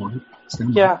 Hang on, hold on.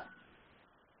 Stand by. Yeah.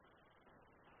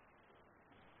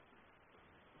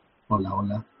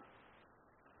 Hola.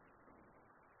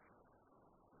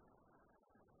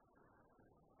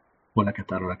 Hola, ¿qué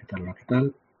tal? Hola, ¿qué tal? Hola, ¿qué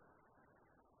tal?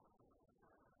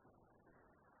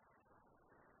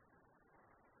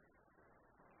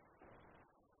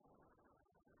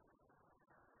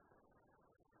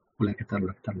 Hola, ¿qué tal?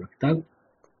 Hola, ¿qué tal? Hola, ¿qué tal?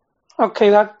 Okay,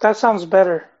 that sounds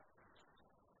better.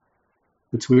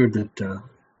 It's weird that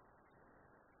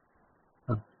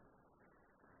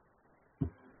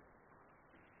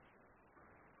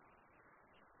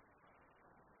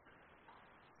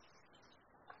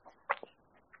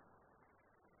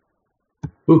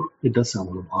it does sound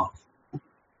a little off.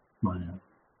 My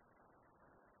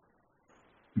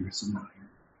here's some out here.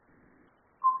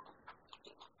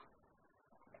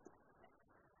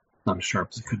 Not as sharp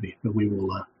as it could be, but we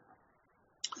will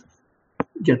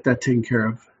get that taken care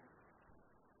of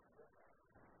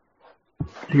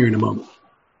here in a moment.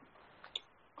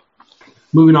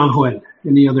 Moving on, Joel.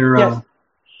 Any other? Yes.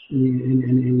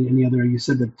 Any other? You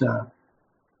said that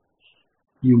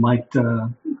you might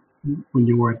when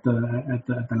you were at the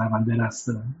lavanderas,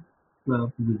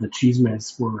 the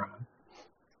chismes were.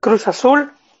 Cruz Azul.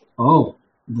 Oh,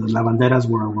 the lavanderas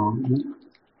were.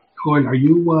 Joel, are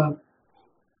you?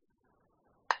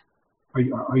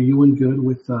 Are you in good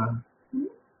with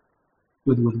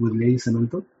Lady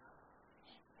Cemento?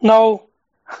 No.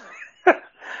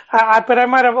 But I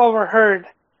might have overheard.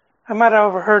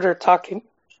 Her talking.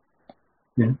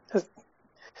 Yeah.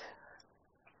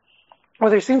 Well,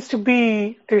 there seems to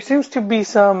be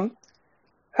some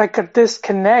like a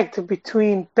disconnect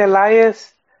between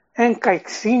Pelaez and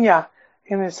Caixinha,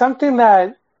 and it's something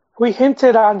that we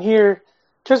hinted on here,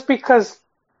 just because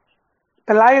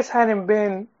Pelaez hadn't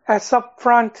been as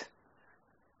upfront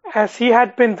as he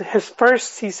had been his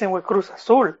first season with Cruz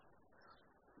Azul.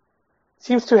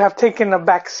 Seems to have taken a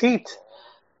back seat,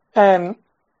 and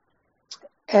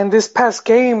this past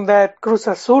game that Cruz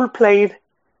Azul played,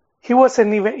 he was in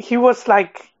the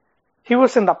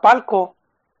palco,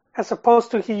 as opposed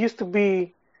to he used to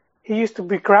be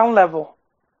ground level.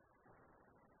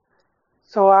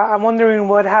 So I'm wondering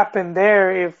what happened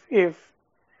there. If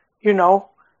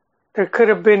there could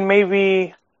have been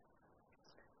maybe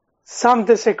some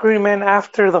disagreement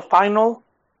after the final,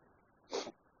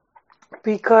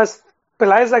 because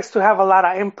Pelaez likes to have a lot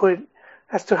of input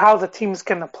as to how the team's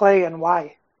going to play and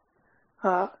why.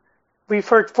 We've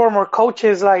heard former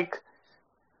coaches like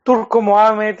Turco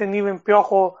Mohamed and even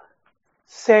Piojo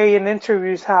say in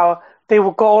interviews how they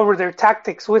will go over their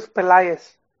tactics with Pelaez.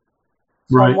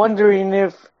 So Right. I'm wondering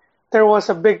if there was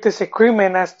a big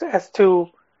disagreement as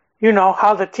to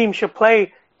how the team should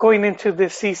play going into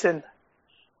this season.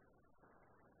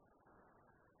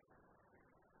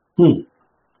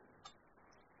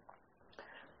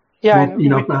 Yeah,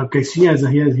 Well,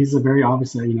 Caixinha he's a very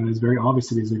obviously he's very obvious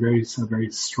that he's a very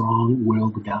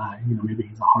strong-willed guy. Maybe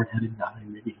he's a hard-headed guy.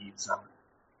 Maybe he's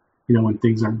when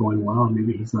things aren't going well,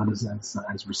 maybe he's not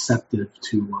as receptive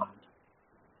to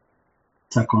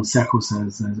consejos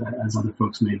as other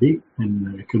folks may be,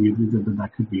 and it could be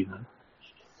that could be the.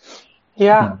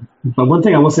 Yeah. But one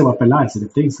thing I will say about Pelaez is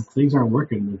if things aren't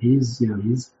working, he's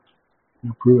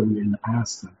proven in the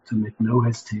past to make no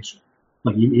hesitation.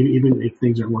 Like even if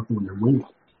things aren't working when they're winning,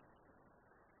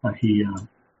 he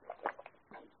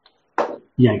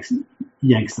yanks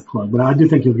the plug. But I do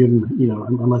think he'll give him,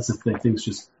 unless if things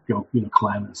just go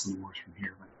calamitously worse from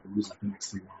here, like they lose like the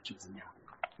next 3 matches, and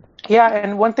Yeah,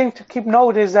 and one thing to keep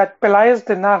note is that Pelaez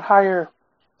did not hire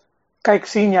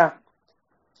Caixinha.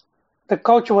 The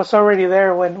coach was already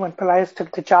there when Pelaez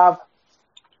took the job.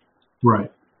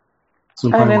 Right. So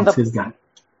he probably wants his guy.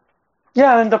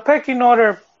 Yeah, in the pecking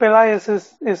order, Pelaez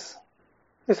is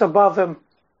above him.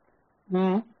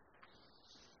 Mm.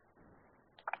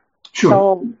 Sure.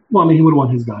 So Well, I mean, he would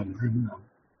want his guy there.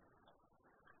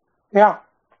 yeah.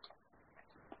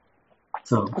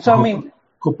 So So I mean,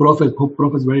 hope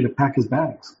Profe's ready to pack his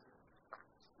bags.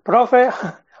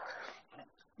 Profe,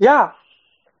 yeah,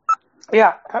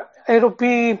 it'll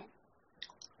be.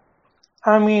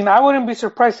 I mean, I wouldn't be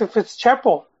surprised if it's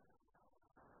Chepo.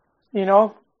 You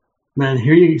know,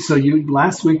 Man, so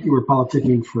last week you were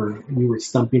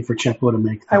stumping for Chepo to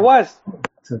make I was.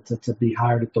 to be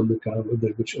hired at Toluca,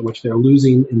 which they're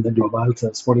losing in the Global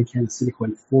to Sporting Kansas City,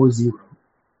 going 4-0.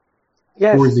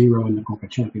 Yes. 4-0 in the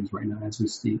Concachampions right now as we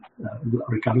speak.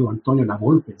 Ricardo Antonio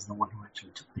Lavolpe is the one who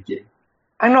actually took the game.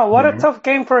 I know. What a tough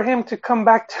game for him to come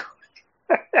back to.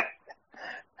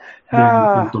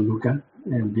 In Toluca,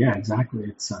 and yeah, exactly.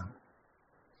 It's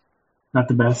not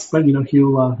the best, but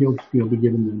he'll be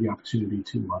given the opportunity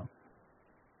to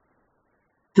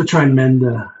try and mend.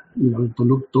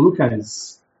 Toluca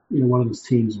is one of those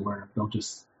teams where they'll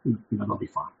just they'll be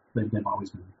fine. They've always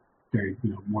been very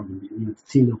more than it's a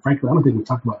team that frankly I don't think we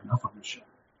talked about enough on this show.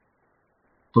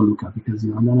 Toluca, because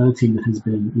another team that has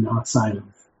been outside of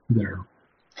their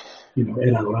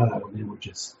era dorada where they were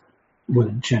just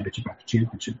winning championship after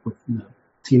championship with the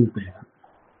team that they have.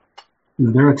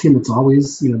 They're a team that's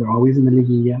always they're always in the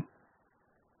Liguilla.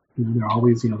 They're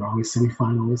always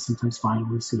semifinalists, sometimes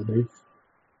finalists.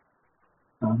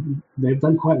 They've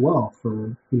done quite well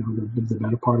for the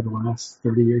better part of the last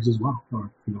 30 years as well,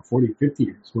 or 40, 50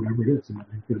 years, whatever it is. And I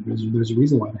think there's a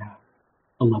reason why they have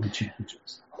 11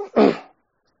 championships.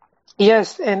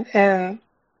 Yes, and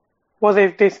well,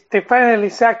 they finally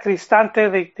sacked Cristante.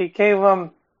 They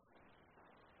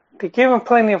gave him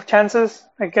plenty of chances.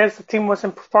 I guess the team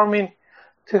wasn't performing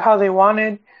to how they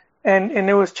wanted, and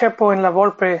it was Chepo and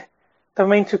Lavolpe, the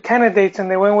main two candidates, and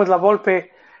they went with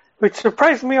Lavolpe, which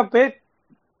surprised me a bit.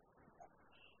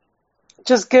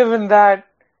 Just given that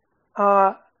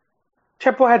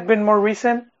Chepo had been more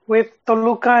recent with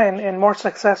Toluca and more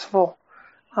successful,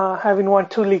 having won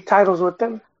 2 league titles with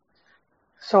them.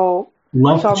 So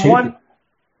Left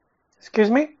excuse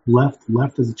me?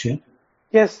 Left as a champion.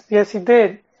 Yes, he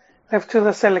did. Left to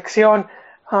the selección.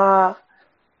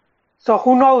 So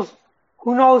who knows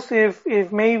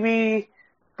if maybe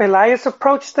Pelaez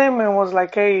approached them and was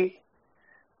like, hey,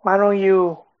 why don't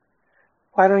you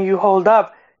hold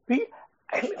up?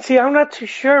 See, I'm not too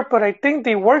sure, but I think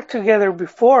they worked together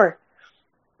before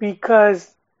because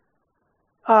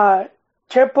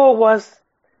Chepo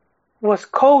was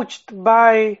coached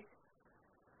by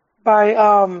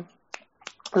La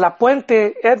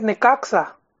Puente at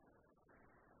Necaxa.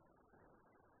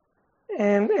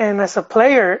 And as a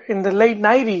player in the late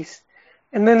 90s.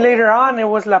 And then later on, it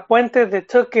was La Puente that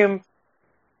took him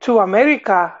to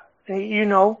America,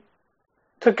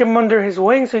 took him under his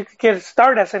wing so he could get a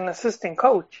start as an assistant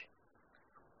coach.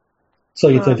 So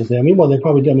you think that, well, they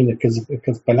probably did, because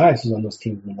Pelaez was on those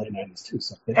teams in the late 90s too.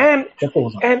 So Chepo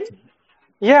was on that team.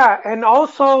 Yeah, and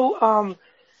also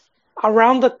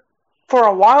for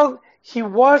a while, he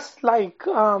was like,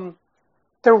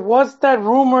 there was that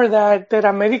rumor that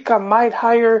America might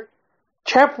hire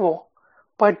Chepo,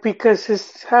 but because he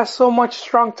has so much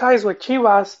strong ties with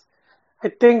Chivas, I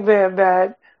think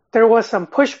that there was some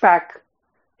pushback,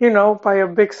 by a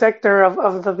big sector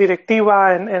of the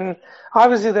directiva, and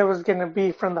obviously there was going to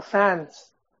be from the fans.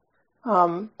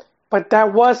 But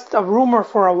that was a rumor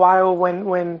for a while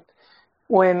when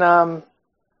Pelaez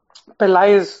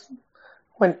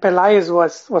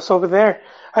was over there.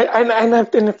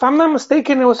 And if I'm not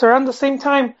mistaken, it was around the same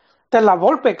time that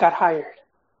Lavolpe got hired,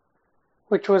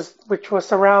 which was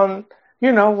around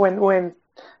when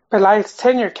Pelaez's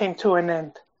tenure came to an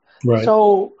end. Right.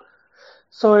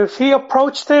 So if he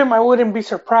approached him, I wouldn't be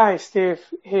surprised if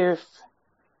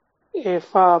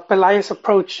Pelaez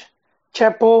approached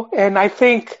Chepo, and I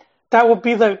think that would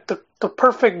be the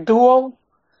perfect duo,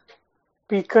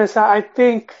 because I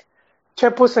think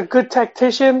Chepo's a good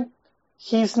tactician.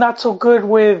 He's not so good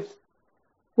with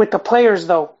the players,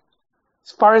 though.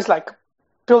 As far as like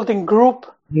building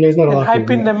group and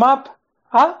hyping them up.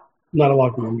 Huh? Not a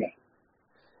locker room guy.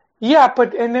 Yeah,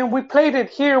 and then we played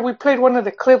it here. We played one of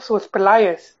the clips with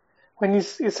Pelaez when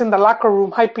he's in the locker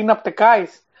room hyping up the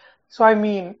guys. So, I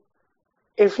mean,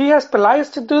 if he has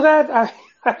Pelaez to do that,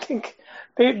 I think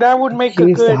that would make he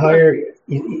needs to hire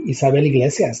Isabel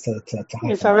Iglesias to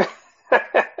hype Isabel.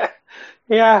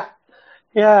 Yeah.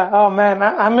 Oh, man.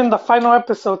 I'm in the final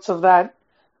episodes of that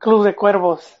Club de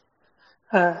Cuervos.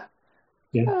 I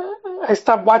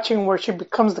stopped watching where she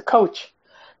becomes the coach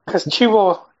because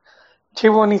Chivo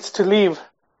needs to leave.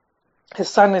 his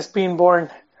son is being born.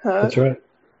 That's right.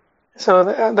 So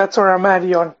that's where I'm at,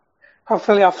 Yon.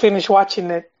 Hopefully I'll finish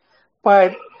watching it.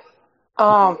 But,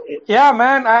 yeah,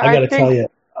 man, I got to think... tell you,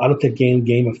 I don't think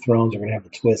Game of Thrones are going to have the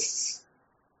twists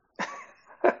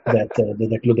that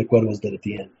the Club de Cuervos did at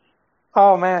the end.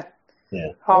 Oh, man.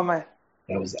 Yeah. Oh, man.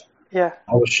 That was that. Yeah.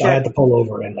 I had to pull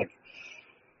over and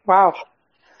wow.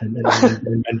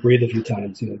 And breathe a few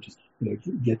times, just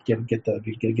get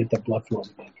the blood flowing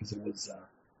again, because it was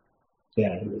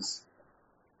it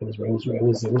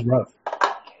was rough.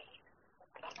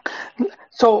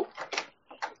 So,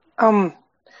 yeah,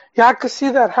 I could see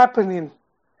that happening.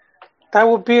 That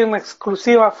would be an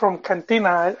exclusiva from Cantina.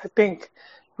 I think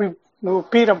we will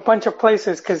beat a bunch of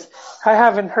places, because I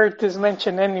haven't heard this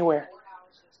mentioned anywhere.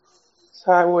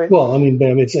 So I would. Well, I mean,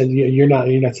 but it's you're not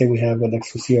saying we have an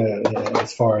exclusiva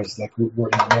as far as we're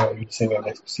you're saying we have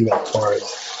an exclusiva as far as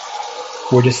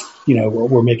we're just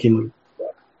we're making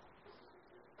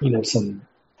some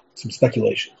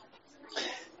speculation.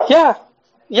 Yeah,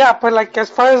 but as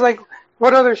far as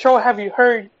what other show have you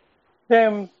heard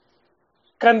them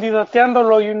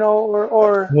candidateándolo,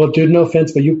 or Well, dude, no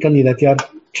offense, but you candidatear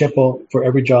Chepo for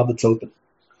every job that's open.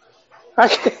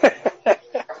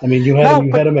 I mean, you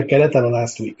had him at Querétaro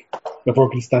last week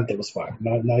before Cristante was fired.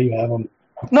 Now you have him.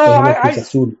 No,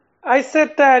 I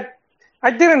said that I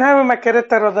didn't have him at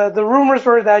Querétaro. The rumors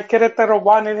were that Querétaro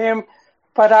wanted him,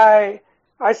 but I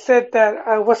said that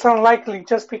it was unlikely,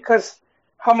 just because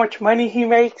how much money he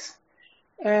makes,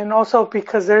 and also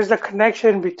because there's a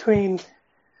connection between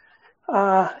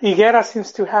Higuera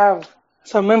seems to have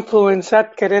some influence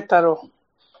at Querétaro.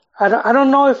 I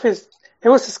don't know if it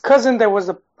was his cousin that was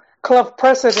a club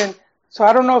president, so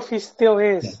I don't know if he still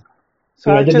is. Yeah.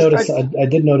 So I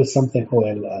did notice something,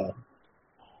 Joel.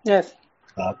 Yes.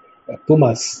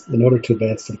 Pumas, in order to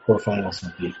advance to the quarterfinals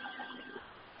of the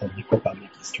Copa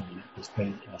MX tournament, was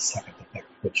playing Zacatepec,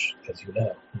 which, as you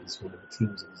know, is one of the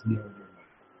teams that is near and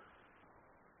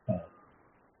dear.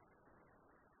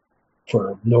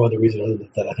 For no other reason other than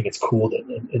that I think it's cool that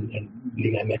in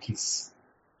Liga MX,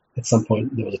 at some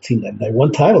point, there was a team that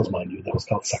won titles, mind you, that was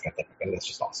called Zacatepec, and that's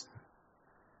just awesome.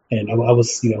 And I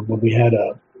was, when we had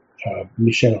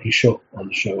Michel Richaud on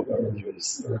the show earlier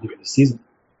this season,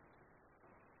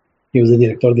 he was the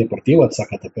director deportivo at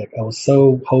Zacatepec. I was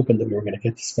so hoping that we were going to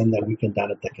get to spend that weekend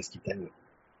down at Tequesquitengo,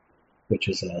 which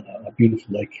is a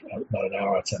beautiful lake about an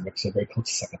hour outside Mexico, very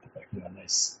close to Zacatepec.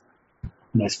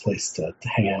 Nice place to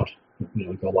hang out.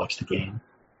 Go watch the game.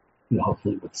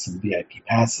 Hopefully with some VIP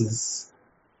passes.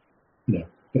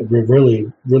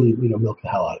 Really, milk the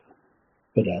hell out of it.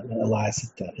 But alas,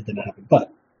 it didn't happen.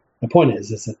 But my point is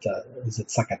that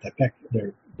Zacatepec,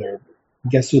 they're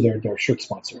guess who their shirt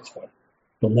sponsor is for?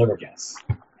 You'll never guess.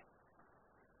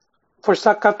 For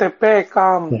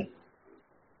Zacatepec,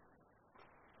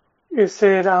 is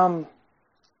it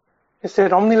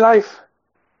OmniLife?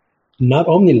 Not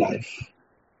OmniLife,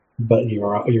 but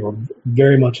you're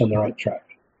very much on the right track.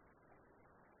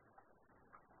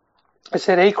 Is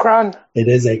it Akron? It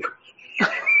is Akron.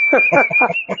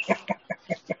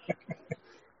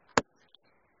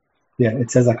 Yeah,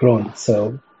 it says Akron.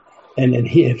 So, and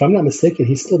he, if I'm not mistaken,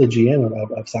 he's still the GM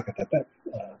of Zacatepec.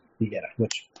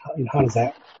 Which how does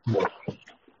that work?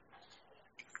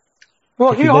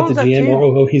 Well, he owns the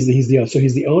GM. He's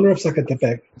the owner of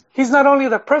Zacatepec. He's not only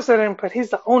the president, but he's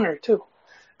the owner too.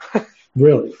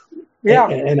 Really? Yeah.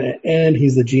 And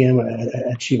he's the GM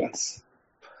at Chivas.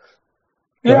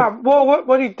 Right? Yeah. Well,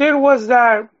 what he did was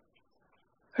that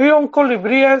he owned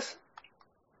Colibríes.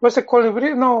 Was it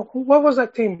Colibríes? No. What was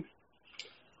that team?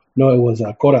 No, it was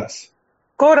Coras.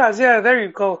 Coras. Yeah, there you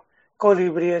go.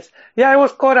 Colibríes. Yeah, it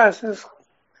was Coras.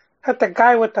 Had the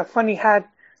guy with the funny hat.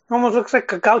 Almost looks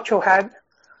like a gaucho hat.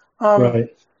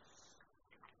 Right.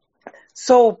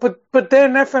 So, but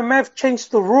then FMF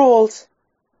changed the rules,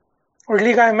 or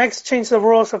Liga MX changed the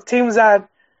rules of teams that,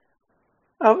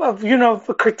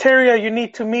 the criteria you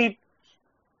need to meet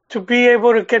to be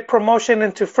able to get promotion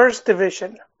into first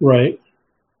division. Right.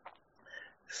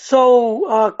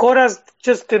 So, Coras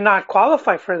just did not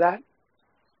qualify for that.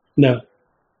 No.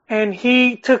 And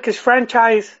he took his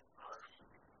franchise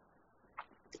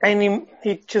and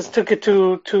he just took it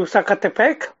to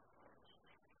Zacatepec.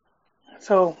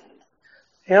 So,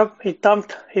 yep, he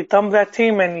dumped that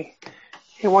team and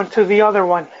he went to the other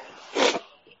one.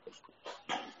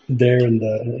 There in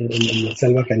the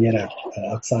Selva Cañera,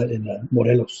 outside in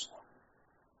Morelos.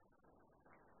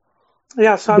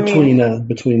 Yeah, so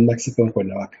between Mexico and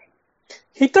Cuernavaca.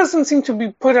 He doesn't seem to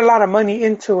be put a lot of money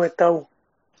into it though.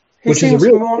 Which is a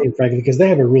real shame, frankly, because they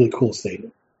have a really cool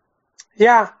stadium.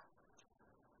 Yeah.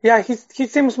 Yeah, he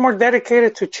seems more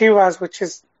dedicated to Chivas, which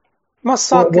is Must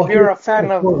suck if you're a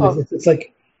fan of. It's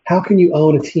like, how can you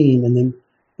own a team and then,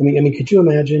 I mean, could you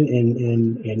imagine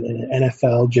in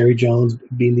NFL, Jerry Jones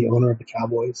being the owner of the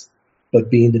Cowboys, but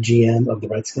being the GM of the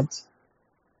Redskins?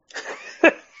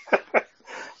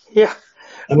 Yeah.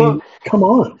 I mean, come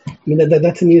on. I mean,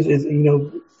 that to me is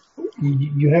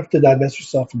you have to divest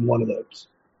yourself from one of those.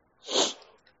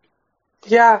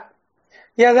 Yeah.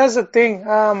 Yeah, that's the thing.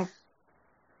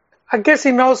 I guess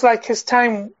he knows like his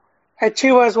time at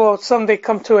Chivas will someday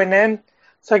come to an end.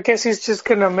 So I guess he's just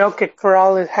going to milk it for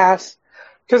all it has.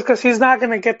 Just because he's not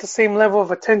going to get the same level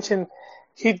of attention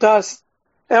he does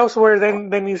elsewhere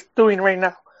than he's doing right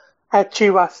now at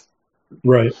Chivas.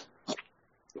 Right.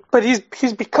 But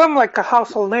he's become like a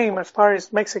household name as far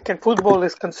as Mexican football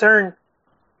is concerned.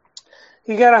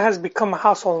 Higuera has become a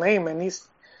household name, and he's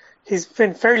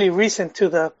been fairly recent to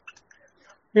the,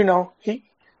 he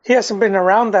hasn't been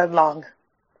around that long.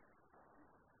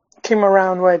 Came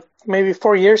around maybe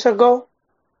 4 years ago.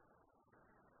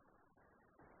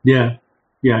 Yeah,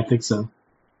 I think so.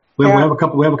 We have a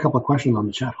couple of questions on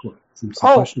the chat. Some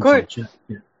questions good. On the chat.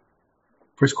 Yeah.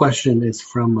 First question is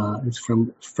from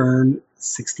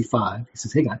Fern65. He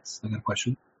says, "Hey guys, I got a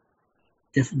question.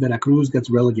 If Veracruz gets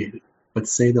relegated, but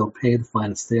say they'll pay the fine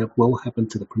and stay up, what will happen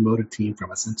to the promoted team from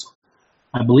Ascenso?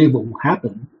 I believe what will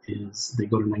happen is they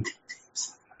go to 19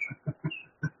 teams.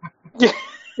 Yeah.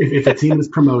 If a team is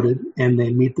promoted and they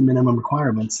meet the minimum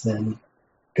requirements, then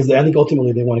because I think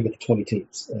ultimately they want to get to 20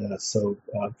 teams. So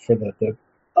for the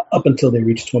up until they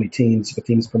reach 20 teams, if a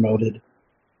team is promoted,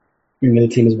 the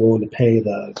team is willing to pay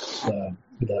the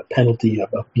penalty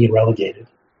of being relegated,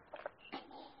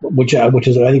 which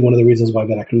is I think one of the reasons why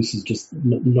Veracruz is just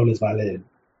known as Vale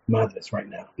Madres right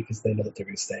now, because they know that they're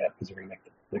going to stay up because they're going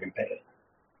to pay it,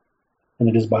 and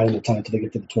they're just buying the time until they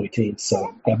get to the 20 teams.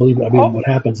 So I believe what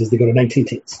happens is they go to 19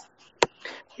 teams.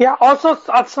 Yeah. Also,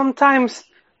 sometimes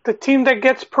the team that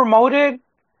gets promoted,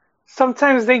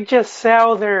 sometimes they just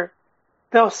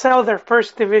they'll sell their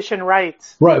first division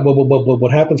rights. Right. Well,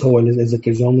 what happens, Juan, is that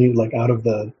there's only like out of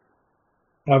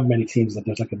however many teams, that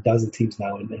there's like a dozen teams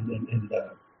now in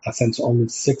the Ascenso, only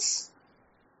 6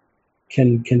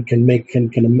 can make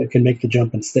the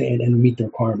jump and stay and meet the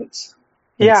requirements.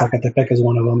 Yeah. Zacatepec is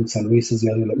one of them. San Luis is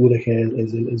the other. Like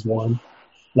UDG is one.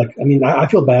 Like, I mean, I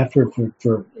feel bad for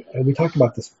we talked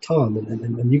about this with Tom,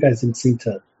 and you guys didn't seem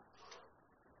to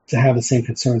have the same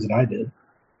concerns that I did.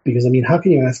 Because, I mean, how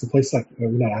can you ask a place like, or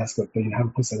not ask it, but you have a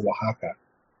place like Oaxaca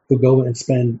who go and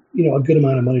spend, a good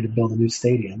amount of money to build a new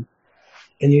stadium.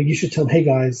 And you should tell them, hey,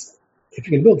 guys, if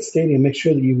you're going to build a stadium, make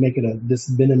sure that you make it this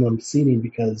minimum seating,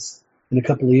 because in a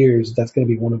couple of years, that's going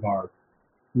to be one of our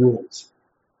rules.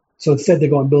 So instead, they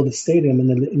go and build a stadium, and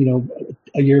then,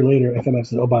 a year later, FMF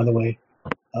says, oh, by the way,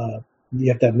 you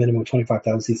have to have minimum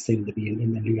 25,000 seat stadium to be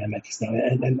in the new MX now.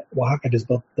 And Oaxaca just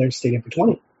built their stadium for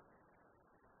 20.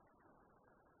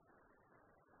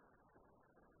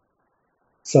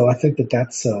 So I think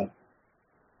that's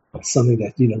something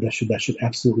that that should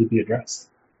absolutely be addressed.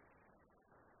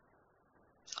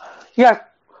 Yeah.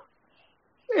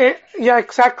 Yeah,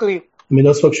 exactly. I mean,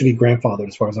 those folks should be grandfathered,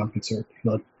 as far as I'm concerned.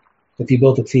 If you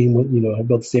built a team,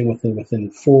 built a stadium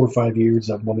within 4 or 5 years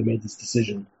of when we made this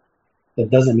decision, that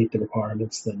doesn't meet the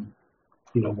requirements, then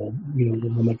we'll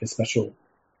make a special.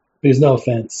 There's no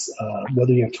offense,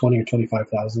 whether you have 20 or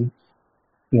 25,000.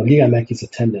 Liga MX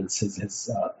attendance is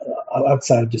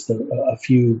outside of just a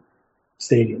few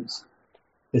stadiums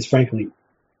is frankly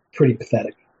pretty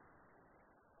pathetic.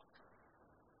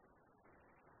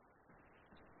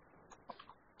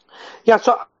 Yeah.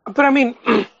 So, but I mean,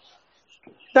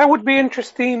 that would be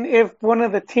interesting if one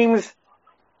of the teams,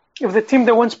 if the team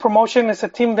that wins promotion is a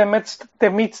team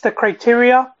that meets the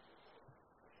criteria.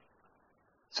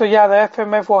 So yeah, the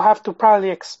FMF will have to probably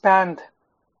expand.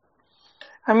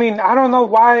 I mean, I don't know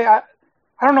why. I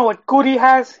don't know what Curi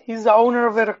has. He's the owner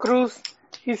of Veracruz.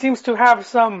 He seems to have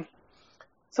some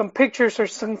pictures or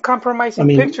some compromising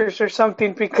pictures or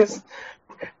something, because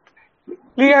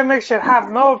Liga MX should have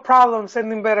no problem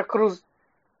sending Veracruz.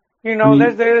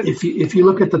 If you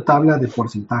look at the tabla de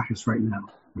porcentajes right now,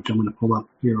 which I'm going to pull up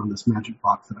here on this magic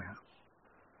box that I have,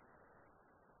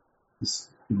 there's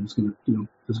going to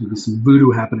be some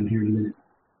voodoo happening here in a minute.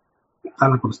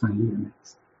 Tabla por estar en Liga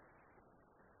MX.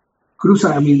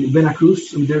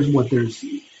 Veracruz, there's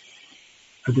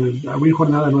are we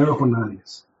jornada 9 or jornada 10?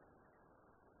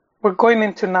 We're going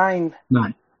into 9.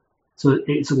 9. So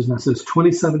there's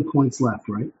 27 points left,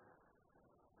 right?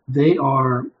 They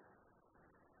are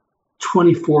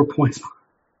 24 points.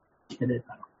 Get it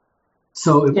out.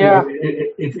 So if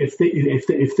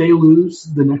they lose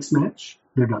the next match,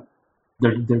 they're done.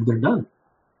 They're done.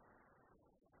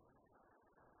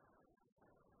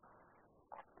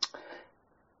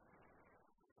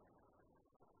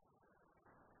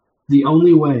 the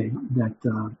only way that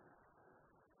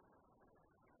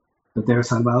they're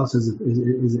salvados is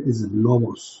if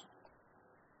Lobos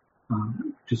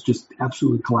just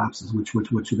absolutely collapses, which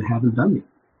they haven't done yet.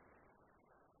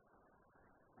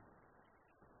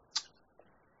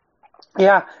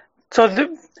 Yeah. So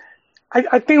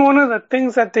I think one of the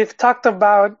things that they've talked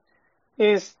about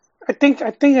is I think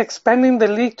expanding the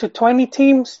league to 20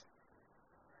 teams,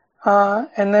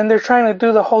 and then they're trying to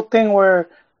do the whole thing where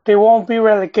there won't be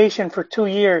relegation for 2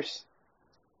 years,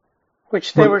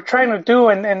 which they were trying to do,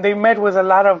 and they met with a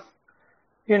lot of,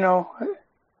 a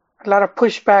lot of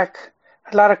pushback,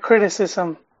 a lot of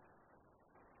criticism.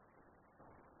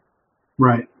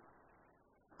 Right.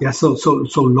 Yeah. So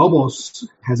Lobos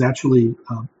has actually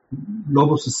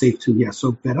Lobos is safe too. Yeah.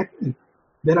 So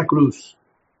Veracruz,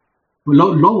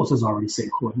 Lobos is already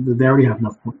safe. They already have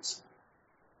enough points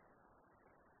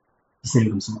to save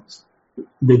themselves.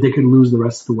 They could lose the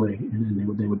rest of the way,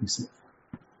 and they would be safe.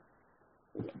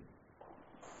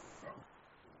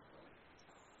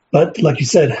 But like you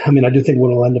said, I mean, I do think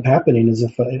what will end up happening is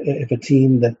if a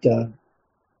team that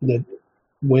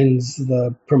wins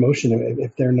the promotion,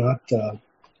 if they're not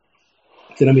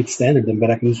if they don't meet the standard, then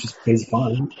Veracruz just pays a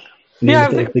fine.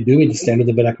 If they do meet the standard,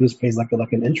 then Veracruz pays like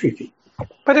an entry fee.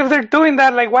 But if they're doing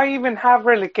that, like, why even have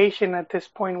relegation at this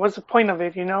point? What's the point of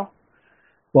it?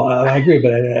 Well, I agree,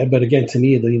 but again, to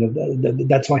me,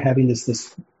 that's why having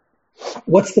this.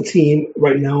 What's the team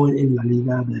right now in La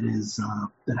Liga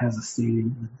that has a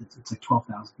stadium? It's like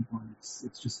 12,000 people, and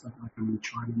it's just like a really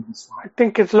charming little spot. I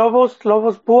think it's Lobos.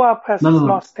 Lobos Buap has a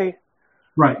small stadium.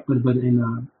 Right, but they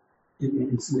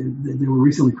were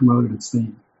recently promoted in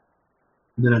Spain.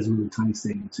 That has a really tiny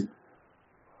stadium too.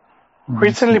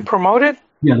 Recently promoted?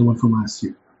 Yeah, the one from last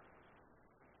year.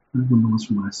 The one was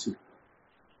from last year.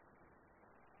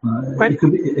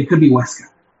 It could be Huesca,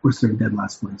 which they're dead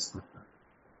last place, but.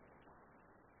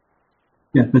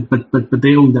 Yeah, but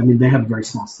they don't. I mean, they have very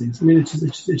small stadiums. I mean, it's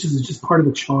just part of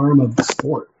the charm of the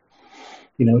sport.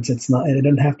 It's not. It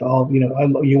doesn't have to all.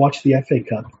 You watch the FA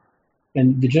Cup,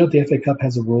 and did you know the FA Cup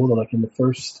has a rule that, like, in the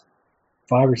first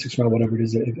 5 or 6 rounds, whatever it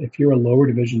is, if you're a lower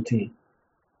division team,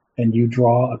 and you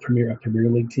draw a Premier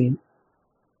League team,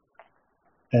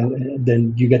 and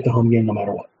then you get the home game no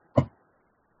matter what.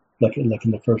 Like in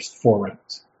the first 4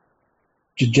 rounds,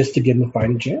 just to give them a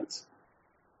fighting chance.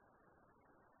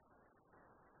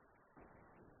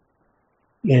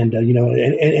 And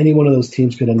any one of those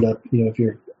teams could end up, if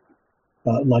you're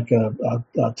like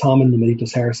Tom and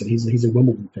Numeritos Harrison, he's a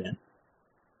Wimbledon fan,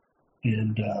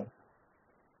 and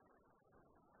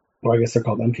or I guess they're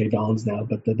called MK Dons now,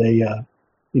 but they've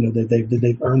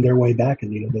earned their way back,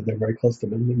 and they're very close to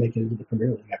making it into the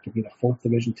Premier League after being a 4th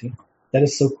division team. That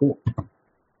is so cool, and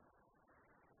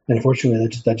unfortunately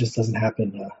that just doesn't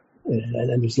happen,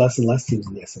 and there's less and less teams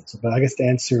in the SN. But I guess to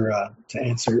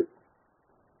answer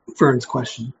Fern's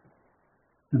question,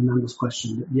 Fernando's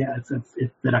question, yeah,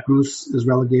 if Veracruz is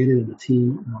relegated and the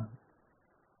team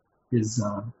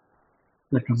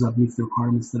that comes up meets the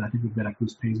requirements, then I think if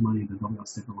Veracruz pays money, then they'll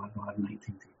step away. They'll have 19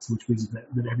 teams, which means that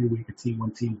every week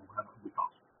one team will have a week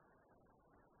off.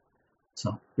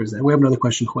 So there's that. We have another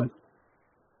question, Juan.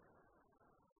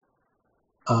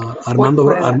 Armando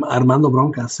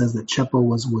Bronca says that Chepo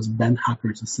was Ben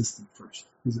Hacker's assistant first.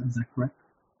 Is that correct?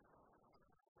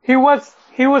 He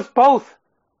was both.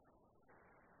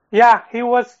 Yeah, he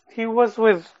was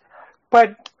with,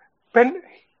 but Ben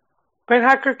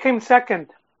Hacker came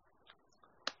second.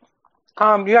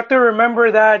 You have to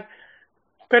remember that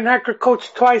Ben Hacker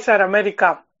coached twice at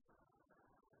America.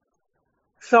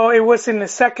 So it was in the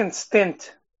second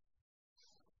stint.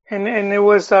 And it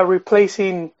was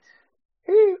replacing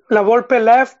La Volpe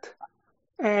left,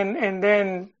 and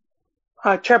then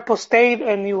Chepo stayed,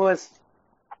 and he was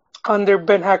under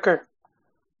Ben Hacker.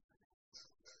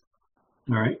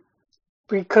 All right.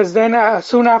 Because then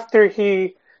soon after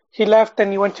he left,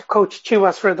 and he went to coach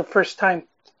Chivas for the first time.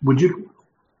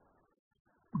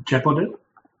 Chepo did?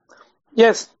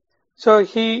 Yes. So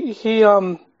he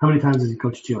How many times did he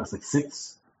coach Chivas? Like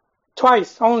 6?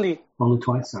 Twice only. Only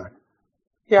twice, sorry.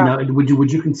 Yeah. Now,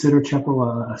 would you consider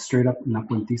Chepo a straight up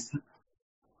Napolitista?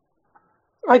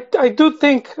 I do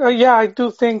think I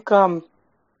do think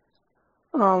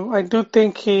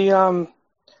he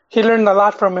learned a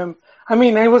lot from him. I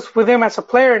mean, I was with him as a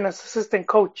player and as assistant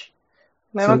coach.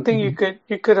 And I don't think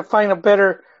you could find a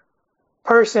better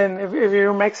person if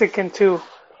you're Mexican to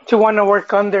want to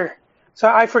work under. So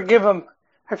I forgive him.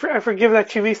 I forgive that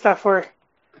Chivista for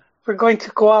going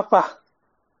to Coapa.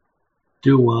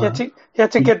 You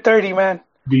have to get dirty, man.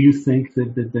 Do you think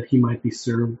that he might be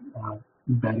served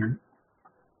better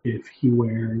if he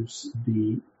wears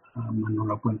the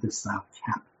Manuel Puente style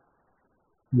cap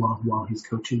while he's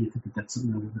coaching? You think that's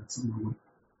something that would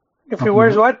If he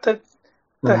wears what? The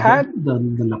hat? The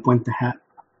La Puente hat.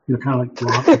 Kind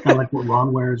of like what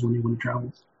Ron wears when he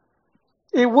travels.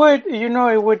 It would,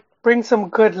 it would bring some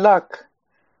good luck.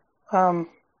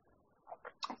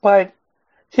 But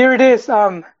here it is.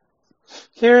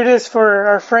 Here it is for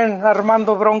our friend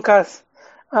Armando Broncas.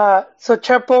 So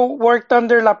Chepo worked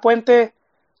under La Puente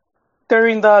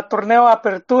during the Torneo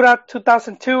Apertura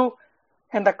 2002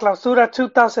 and the Clausura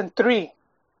 2003.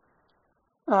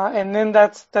 And then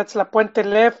that's La Puente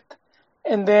left.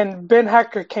 And then Ben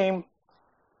Hacker came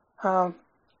for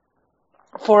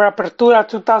Apertura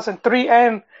 2003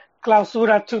 and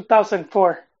Clausura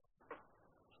 2004.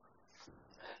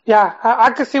 Yeah,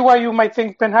 I could see why you might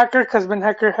think Ben Hacker, because Ben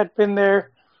Hacker had been there,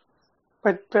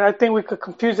 but I think we could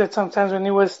confuse it sometimes when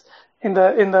he was in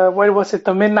the what was it,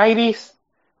 the mid-90s,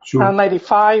 sure. Around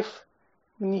 95,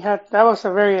 when that was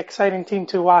a very exciting team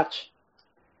to watch.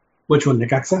 Which one,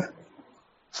 Necaxa?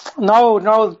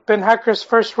 No, Ben Hacker's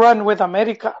first run with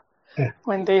America,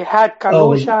 when they had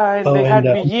Kalusha and they had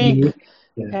Villic.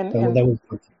 That was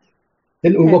perfect.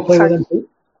 Didn't Hugo play with them too?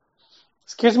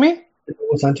 Excuse me? Did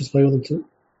Hugo Sanchez play with them too?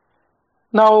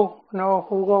 No,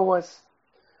 Hugo was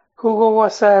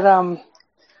at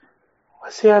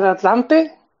was he at Atlante?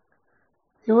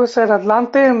 He was at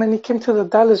Atlante, and then he came to the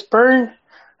Dallas Burn,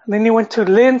 and then he went to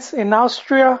Linz in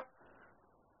Austria.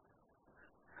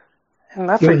 And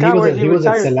I forgot where he was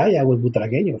retired. At Celaya with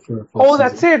Butragueño for oh,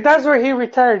 that's it. That's where he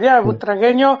retired. Yeah,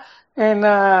 Butragueño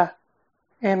and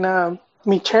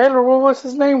Michel, or what was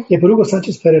his name? Yeah, but Hugo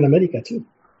Sanchez played in America too.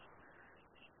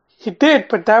 He did,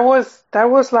 but that was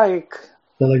like.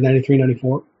 Like 93,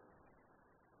 94?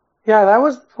 Yeah, that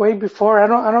was way before. I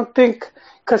don't think,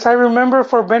 because I remember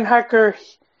for Ben Hacker,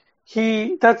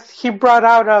 he brought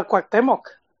out Cuauhtemoc,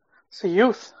 it's a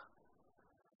youth.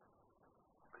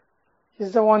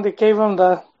 He's the one that gave him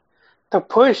the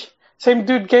push. Same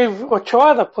dude gave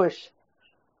Ochoa the push.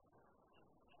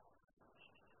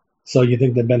 So you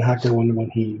think that Ben Hacker, when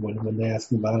they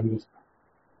asked him about him, he goes,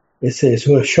 ese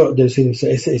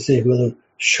jugador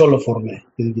solo formé.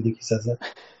 You think he says that?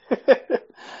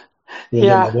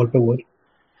 Yeah. Volpe would.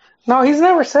 No, he's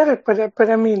never said it, but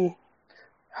I mean,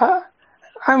 I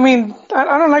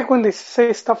don't like when they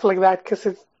say stuff like that, because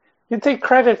you take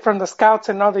credit from the scouts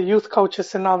and all the youth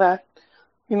coaches and all that.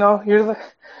 You're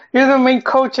the main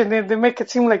coach, and they make it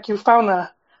seem like you found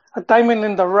a diamond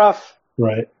in the rough.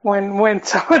 Right. When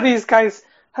some of these guys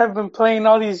have been playing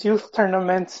all these youth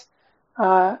tournaments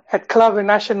at club and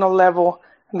national level,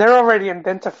 and they're already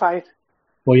identified.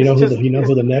 Well, you know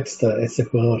who the next ese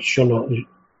jugador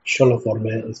Cholo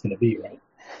Formé is going to be, right?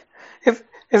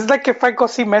 It's like if I go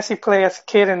see Messi play as a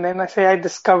kid, and then I say I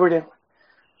discovered him.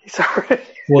 He's already.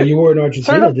 Well, you were in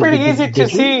Argentina. Sort of pretty easy to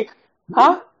see,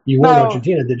 huh? You were in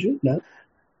Argentina, did you? No.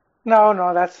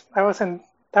 No, that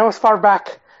was far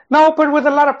back. No, but with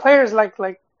a lot of players like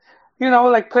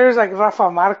players like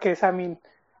Rafa Marquez. I mean,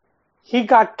 he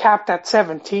got capped at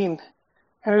 17,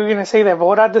 and we're gonna say that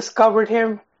Bora discovered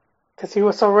him because he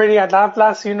was already at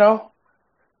Atlas.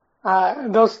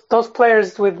 Those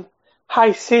players with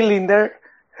high ceiling, they're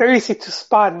easy to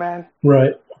spot, man.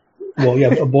 Right. Well,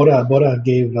 yeah, Bora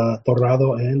gave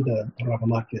Torrado and Rafa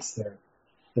Marquez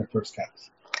their first caps.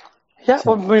 Yeah,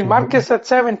 so, Marquez at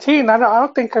 17. I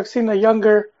don't think I've seen a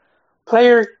younger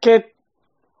player get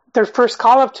their first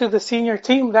call-up to the senior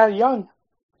team that young.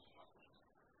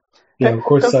 Yeah, of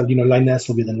course, Lainez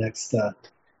will be the next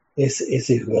ese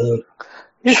jugador.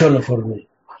 Cholo for me.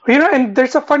 And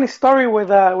there's a funny story with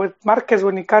Marquez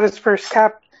when he got his first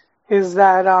cap, is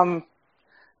that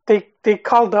they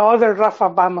called the other Rafa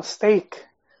by mistake,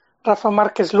 Rafa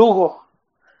Marquez Lugo.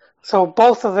 So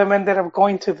both of them ended up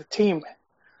going to the team.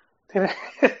 They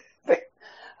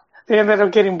ended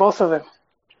up getting both of them.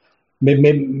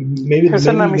 Maybe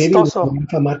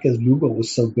Rafa Marquez Lugo was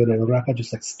so good, and Rafa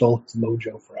just stole his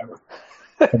mojo forever.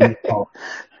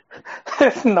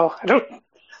 No, I don't.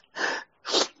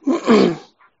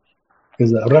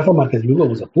 Because Rafa Marquez Lugo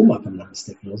was a Puma, if I'm not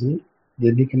mistaken, wasn't he?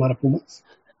 Did he come out of Pumas?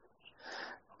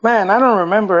 Man, I don't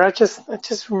remember. I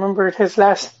just remembered his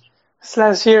last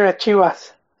year at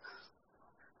Chivas.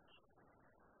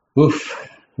 Oof.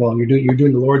 Well, you're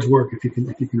doing the Lord's work if you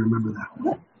can remember that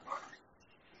one.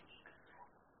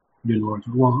 You're doing the Lord's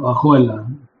work. Well, Joel.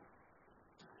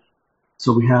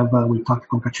 So we've talked to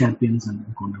Concachampions and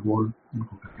Conmebol and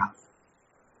Concacaf.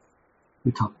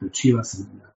 We talked to Chivas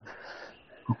and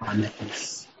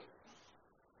CantinaMX.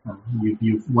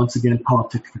 You've once again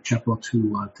politicked for Chepo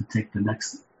to take the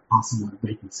next possible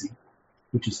vacancy,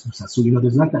 which is so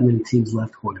there's not that many teams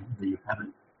left, Jorge, that you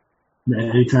haven't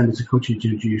Anytime there's a coaching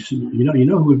change, you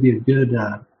know who would be a good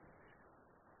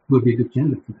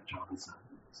candidate for that job is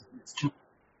Chip.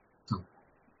 So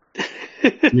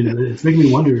it's making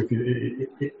me wonder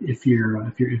if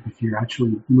you're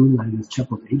actually moonlighting as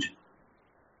Chip's agent.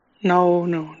 No.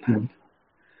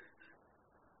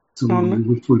 So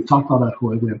we've talked about that.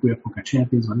 We have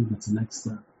Concachampions. I think that's the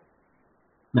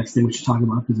next thing we should talk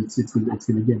about, because it's going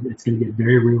to get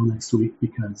very real next week,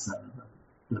 because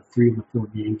the 3 of the 4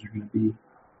 games are going to be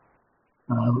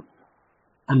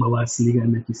MLS Liga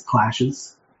MX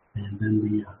clashes, and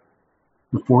then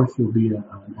the 4th will be an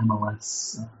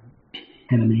MLS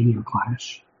Panamanian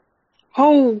clash.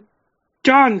 Oh,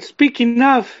 John, speaking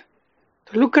of,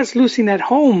 Toluca's losing at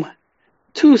home,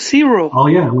 2-0. Oh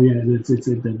yeah, well, yeah, they've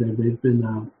been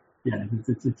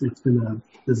it's been a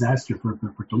disaster for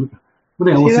Toluca.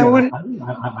 But I will say,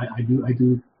 I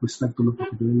do respect Toluca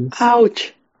for doing this.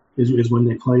 Ouch. Is when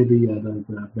they play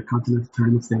the continental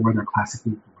tournaments, they wear their classic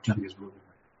uniform, which I think is really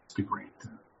great.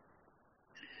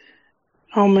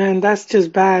 Oh man, that's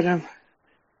just bad.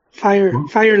 Fire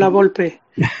La Volpe.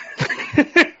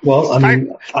 Well, I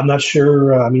mean, I'm not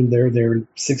sure. I mean, they're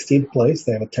 16th place.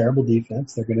 They have a terrible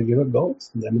defense. They're going to give up goals.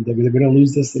 I mean, they're going to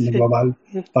lose this in the Global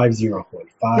 5-0. 5-0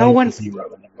 in the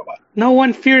Global. No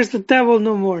one fears the devil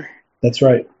no more. That's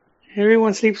right.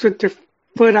 Everyone sleeps with their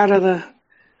foot out of the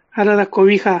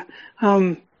cobija.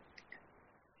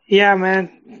 Yeah,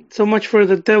 man. So much for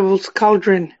the devil's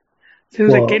cauldron.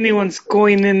 Seems like anyone's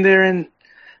going in there, and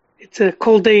it's a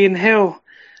cold day in hell.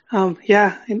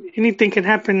 Yeah, anything can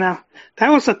happen now. That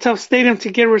was a tough stadium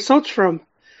to get results from.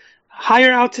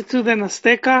 Higher altitude than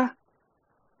Azteca.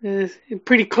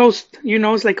 Pretty close,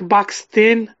 it's like boxed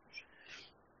in.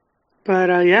 But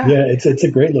yeah. Yeah, it's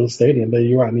a great little stadium. But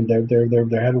you're right. I mean, they're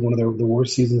having one of the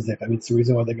worst seasons. I mean, it's the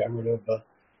reason why they got rid of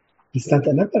Vicente.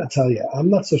 And I've got to tell you, I'm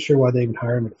not so sure why they even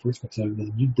hired him in the first place.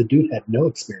 The dude had no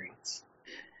experience.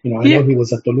 I know he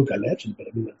was a Toluca legend, but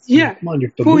I mean, come on,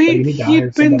 you're Toluca. You need to hire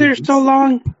he'd been there so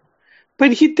long,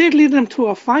 but he did lead them to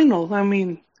a final. I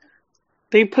mean,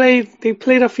 they played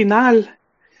a final,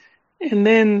 and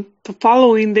then the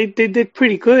following they did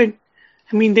pretty good.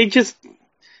 I mean, they just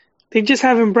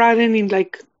haven't brought any,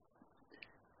 like,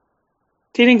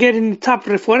 they didn't get any top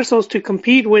refuerzos to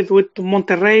compete with the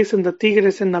Monterreys and the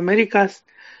Tigres and the Americas.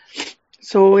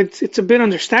 So it's a bit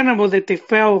understandable that they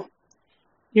fell.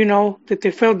 That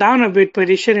they fell down a bit, but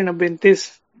it shouldn't have been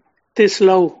this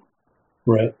low.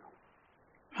 Right.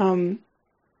 Wow.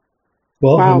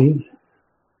 I mean,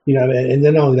 and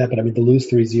then not only that, but I mean, to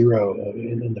lose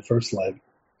 3-0 in the first leg,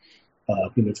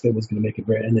 it was going to make it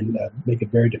make it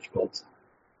very difficult.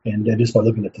 And just by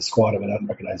looking at the squad, I mean, I don't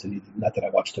recognize any. Not that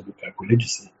I watched Toluca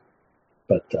religiously,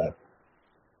 but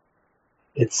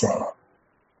it's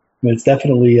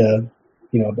definitely to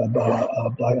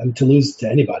lose to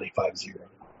anybody 5-0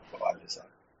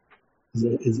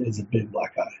 is a big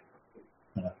black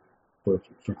eye for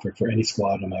any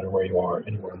squad, no matter where you are,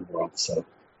 anywhere in the world. So,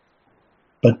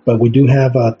 but we do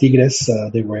have Tigres.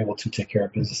 They were able to take care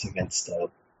of business against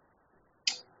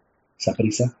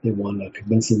Saprissa. They won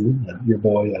convincingly. Your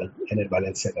boy Ener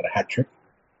Valencia got a hat trick.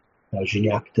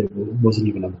 Gignac wasn't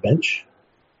even on the bench,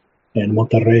 and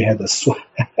Monterrey had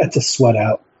to sweat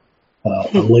out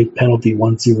a late penalty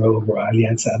 1-0 over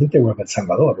Alianza. I think they were up at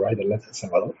Salvador, right? Alianza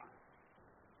Salvador.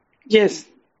 Yes.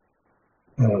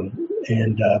 And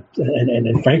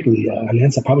frankly,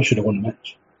 Alianza probably should have won the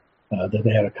match.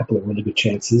 They had a couple of really good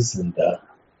chances, and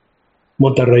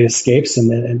Monterrey escapes,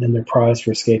 and then their prize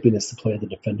for escaping is to play the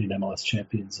defending MLS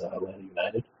champions, Atlanta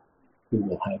United, who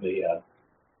will have a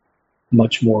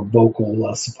much more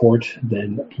vocal support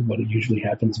than what it usually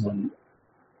happens when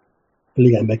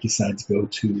Liga MX sides go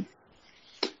to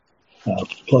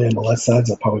play MLS sides.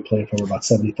 They'll probably play in front of about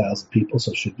 70,000 people,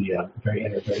 so it should be a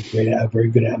very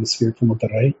good atmosphere for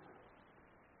Monterrey.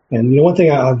 And one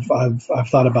thing I've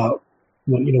thought about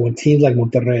when teams like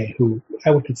Monterrey, who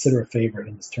I would consider a favorite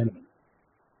in this tournament,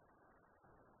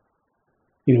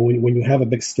 when you have a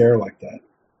big scare like that,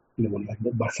 when like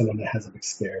Barcelona has a big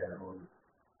scare, or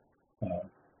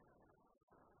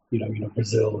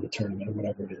Brazil in the tournament or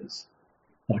whatever it is.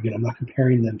 Now, again, I'm not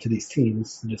comparing them to these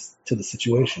teams, just to the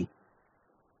situation.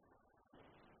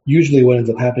 Usually what ends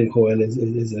up happening, Joel,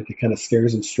 is like it kind of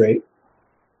scares them straight,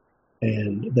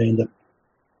 and they end up,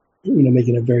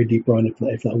 making a very deep run,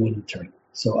 if not winning the tournament.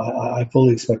 So I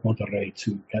fully expect Monterrey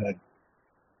to kind of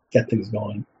get things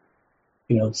going.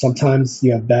 Sometimes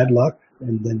you have bad luck,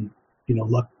 and then,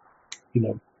 luck,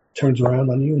 turns around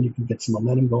on you, and you can get some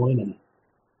momentum going. And,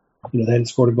 they hadn't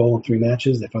scored a goal in 3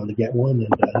 matches. They finally get one,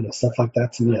 and stuff like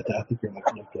that. To me, I think you're like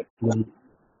little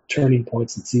turning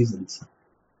points in seasons.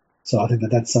 So I think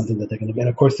that's something that they're going to be. And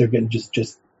of course, they're getting just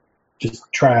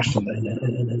trashed in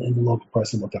the local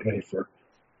press in Monterrey for,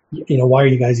 why are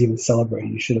you guys even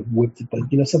celebrating? You should have whipped it. But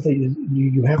something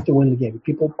you have to win the game.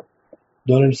 People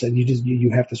don't understand.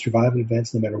 You have to survive in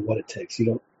advance no matter what it takes. You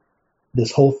don't.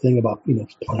 This whole thing about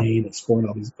playing and scoring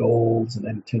all these goals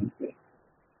and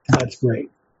that's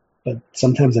great. But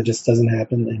sometimes that just doesn't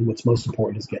happen. And what's most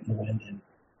important is getting the win. And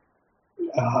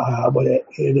but it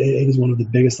is one of the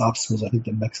biggest obstacles I think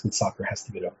that Mexican soccer has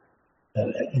to get over,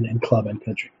 in club and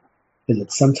country, is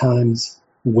that sometimes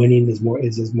winning is more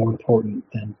important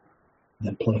than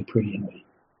playing pretty and winning.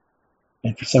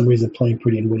 And for some reason, playing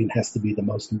pretty and winning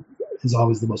is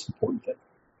always the most important thing.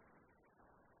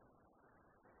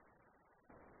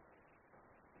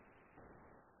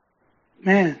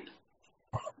 Man.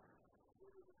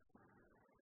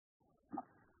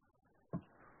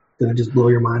 Did I just blow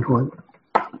your mind, Juan?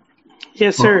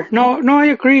 Yes, sir. No, I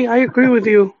agree. I agree with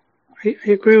you. I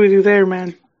agree with you there,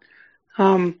 man.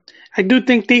 I do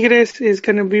think Tigres is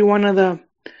going to be one of the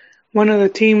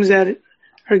teams that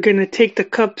are going to take the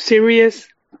cup serious.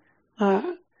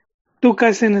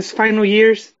 Tuca's in his final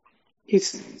years.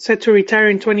 He's set to retire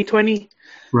in 2020.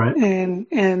 Right.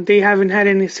 And they haven't had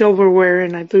any silverware,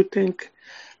 and I think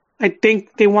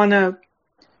they want to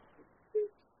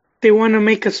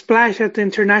make a splash at the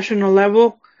international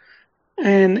level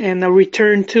and a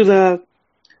return to the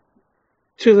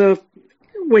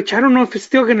which I don't know if it's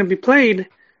still going to be played,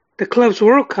 the Clubs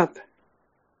World Cup.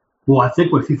 Well, I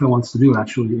think what FIFA wants to do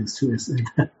actually is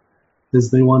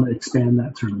they want to expand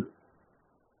that tournament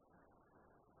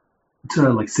to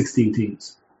like 16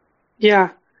 teams.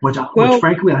 Yeah. Which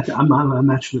frankly, I think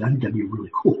that'd be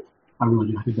really cool. I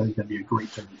really do. I think that'd be a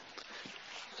great tournament.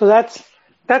 So that's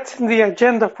the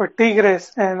agenda for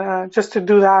Tigres, and just to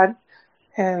do that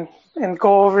and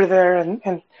go over there,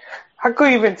 and I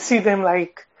could even see them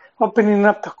like opening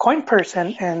up the coin purse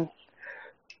and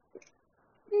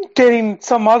getting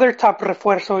some other top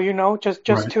refuerzo, just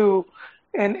right. To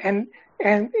and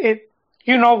it,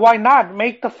 why not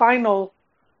make the final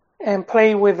and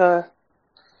play with a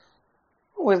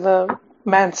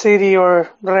Man City or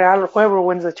Real or whoever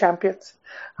wins the Champions.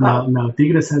 Now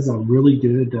Tigres has a really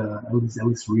good, at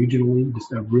least regionally,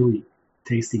 just a really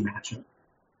tasty matchup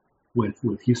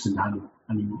with Houston Dynamo.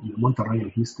 I mean, Monterrey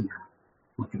and Houston are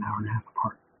like an hour and a half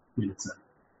apart. I mean, it's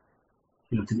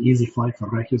an easy flight for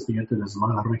Regios to get there. There's a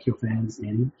lot of Regio fans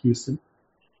in Houston.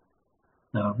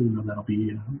 That'll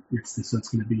be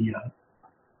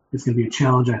it's going to be a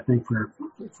challenge, I think, for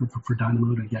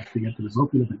Dynamo to get the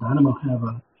result. But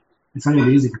Dynamo it's not going to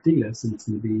be easy for Tigres, and it's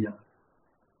going to be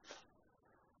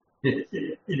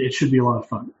it should be a lot of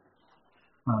fun.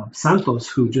 Santos,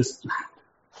 who just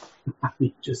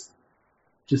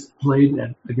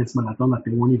played against Maratona,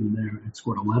 they weren't even there and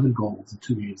scored 11 goals in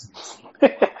 2 games against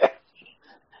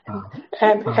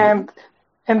them.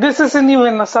 And this isn't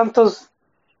even a Santos,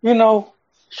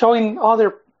 showing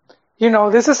other,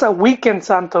 this is a weekend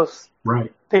Santos.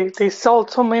 Right. They sold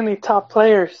so many top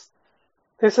players.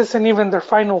 This isn't even their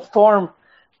final form.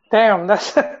 Damn,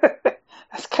 that's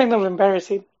kind of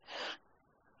embarrassing.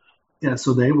 Yeah,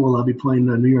 so they will be playing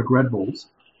the New York Red Bulls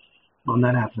on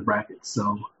that half of the bracket.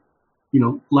 So,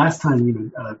 last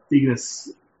time,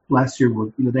 Tigres last year,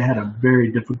 they had a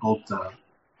very difficult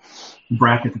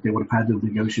bracket that they would have had to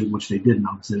negotiate, which they didn't.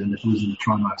 Obviously, they ended up losing to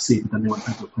Toronto FC, but then they would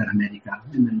have had to play America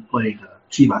and then played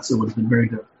Chivas. So it would have been very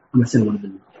good. I'm not saying it would have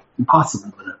been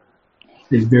impossible, but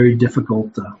a very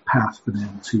difficult path for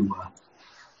them to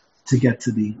get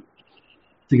to the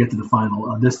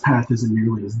final. This path isn't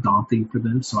nearly as daunting for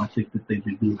them, so I think that they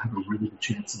do have a really good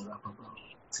chance of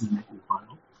making the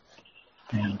final.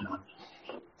 And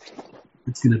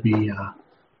it's going to be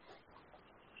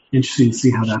interesting to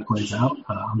see how that plays out.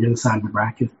 On the other side of the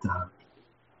bracket,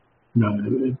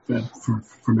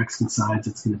 for Mexican sides,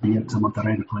 it's going to be up to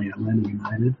Monterrey to play Atlanta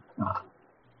United.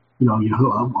 In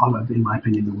my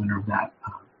opinion, the winner of that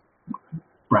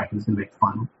bracket is going to make the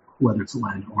final, whether it's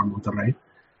Atlanta or Monterrey.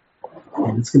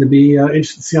 And it's going to be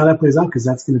interesting to see how that plays out, because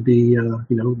that's going to be,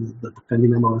 the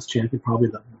defending MLS champion, probably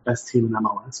the best team in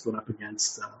MLS, going up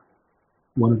against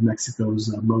one of Mexico's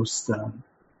most,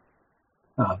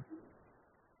 what's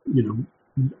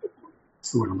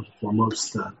the word I'm looking for?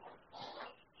 Most,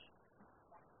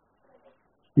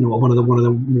 one of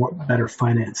the more better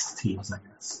financed teams, I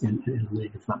guess, in the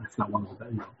league, if not one of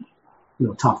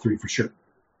the top three for sure.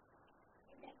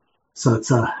 So it's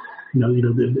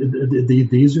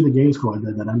these are the games, Corey,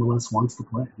 that MLS wants to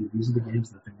play. These are the games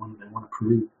that they want to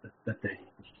prove that they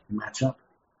match up.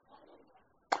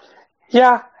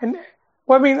 Yeah, and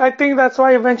I think that's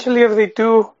why eventually if they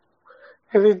do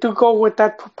go with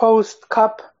that proposed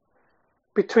cup,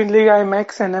 between Liga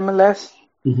MX and MLS.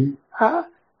 Mm-hmm.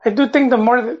 I do think the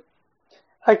more that,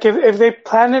 like if they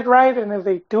plan it right and if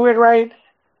they do it right,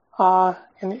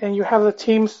 and you have the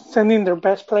teams sending their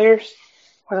best players,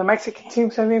 or the Mexican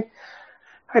team sending,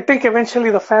 I think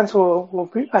eventually the fans will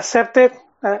accept it.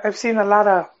 I've seen a lot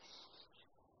of,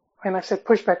 and I've said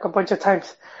pushback a bunch of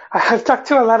times. I've talked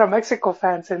to a lot of Mexico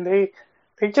fans, and they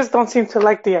just don't seem to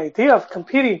like the idea of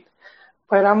competing.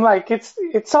 But I'm like,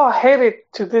 it's all headed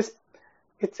to this.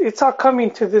 It's all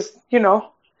coming to this.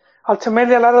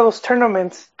 Ultimately, a lot of those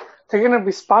tournaments, they're gonna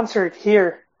be sponsored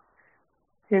here.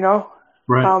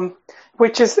 Right.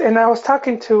 Which is, and I was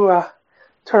talking to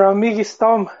our amigo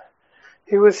Stom.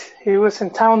 He was in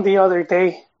town the other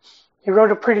day. He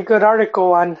wrote a pretty good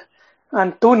article on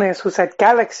Tunes, who's at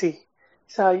Galaxy.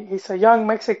 He's a young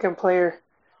Mexican player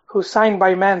who's signed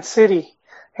by Man City,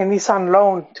 and he's on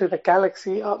loan to the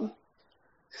Galaxy.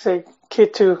 He's a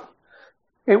kid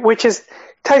which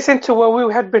ties into what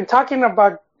we had been talking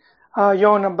about,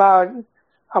 Yon, about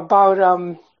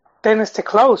Dennis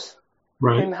Teclos,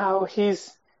 Right. and how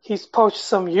he's poached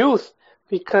some youth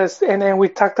and then we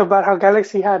talked about how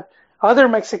Galaxy had other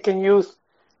Mexican youth.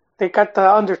 They got the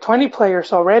under 20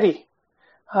 players already.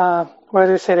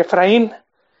 Whether it's Efrain,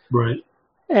 Right.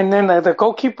 and then the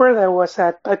goalkeeper that was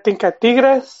at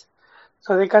Tigres.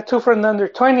 So they got two from the under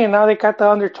 20, and now they got the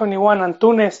under 21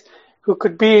 Antunes, who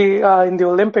could be in the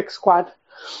Olympic squad.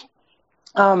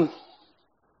 I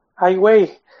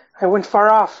went far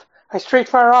off. I strayed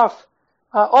far off.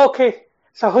 Okay,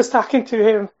 so I was talking to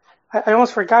him. I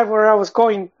almost forgot where I was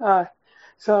going. But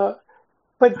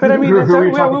I mean, who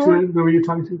were you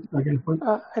talking to again?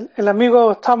 El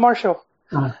amigo Tom Marshall.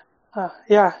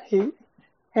 Yeah,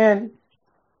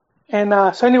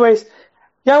 so anyways,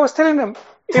 I was telling him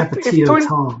if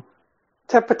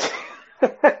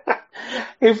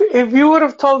you would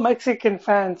have told Mexican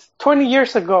fans 20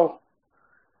 years ago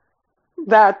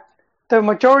that the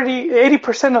majority,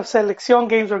 80% of selección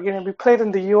games were going to be played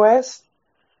in the U.S.,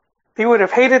 they would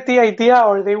have hated the idea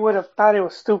or they would have thought it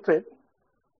was stupid.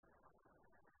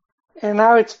 And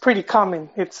now it's pretty common.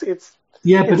 It's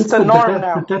the norm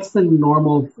now. But that's the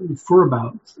normal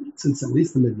since at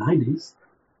least the mid-90s.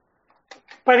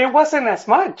 But it wasn't as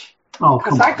much. Oh,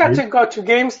 because I got to go to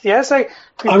games. Yes, I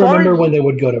remember when they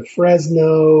would go to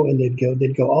Fresno and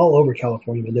they'd go all over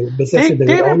California. They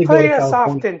didn't play as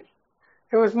often.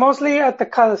 It was mostly at the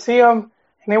Coliseum,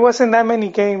 and it wasn't that many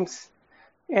games.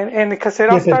 And because it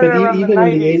all started around the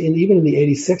 90s. Even in the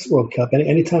 '86 World Cup,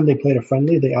 anytime they played a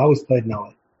friendly, they always played in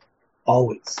LA.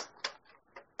 Always.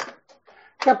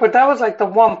 Yeah, but that was like the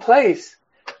one place.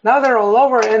 Now they're all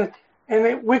over, and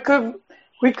we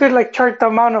could like chart the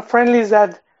amount of friendlies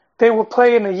that they will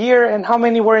play in a year and how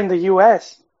many were in the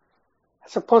U.S.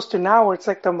 as opposed to now where it's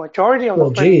like the majority of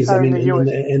the friendlies are in the U.S.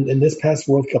 In this past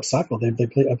World Cup cycle, they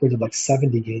played upwards of like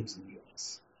 70 games in the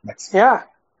U.S. Mexico. Yeah,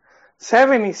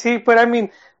 70. See, but I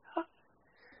mean,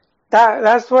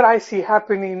 that's what I see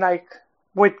happening like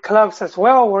with clubs as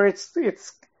well, where it's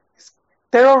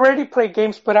they already play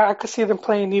games, but I could see them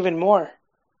playing even more.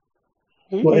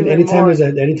 Well, and anytime there's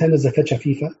a fecha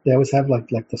FIFA, they always have like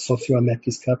the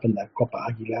CantinaMX Cup and the Copa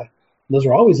Aguilar. Those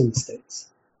are always in the States.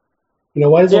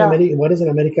 Why doesn't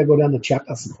America go down to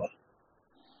Chiapas and play,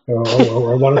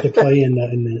 or why don't they play in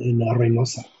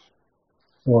Reynosa,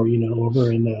 or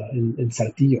over in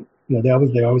Saltillo? They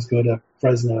always go to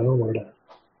Fresno or to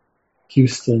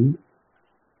Houston.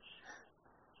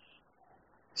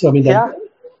 So I mean,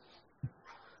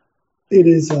 it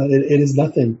is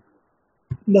nothing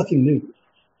new.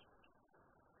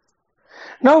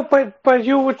 No, but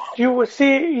you would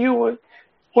see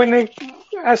when it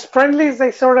as friendlies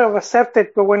they sort of accept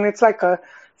it, but when it's like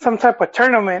some type of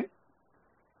tournament,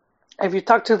 if you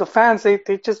talk to the fans, they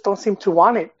just don't seem to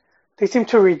want it. They seem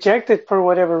to reject it for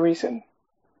whatever reason.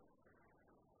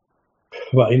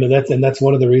 Well, that's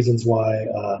one of the reasons why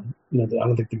I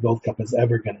don't think the Gold Cup is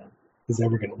ever gonna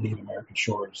leave American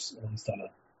shores, at least on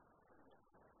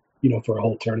for a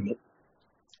whole tournament.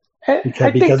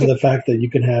 Because of the fact that you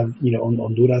can have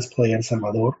Honduras play in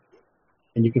Salvador,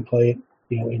 and you can play it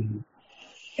in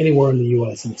anywhere in the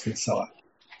U.S. and it's going to sell out.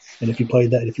 And if you play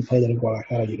that in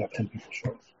Guadalajara, you'd have 10 people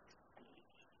show.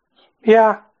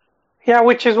 Yeah,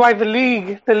 which is why the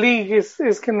league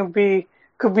is could be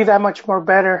that much more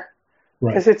better,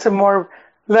 because it's a more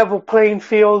level playing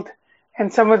field,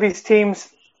 and some of these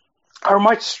teams are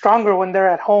much stronger when they're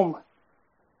at home.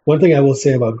 One thing I will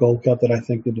say about Gold Cup that I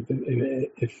think that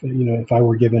if I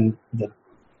were given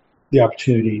the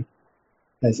opportunity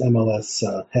as MLS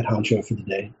head honcho for the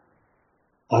day,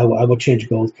 I will change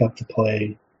Gold Cup to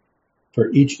play for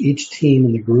each team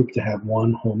in the group to have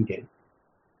one home game.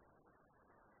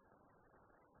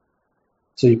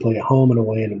 So you play a home and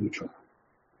away and a neutral.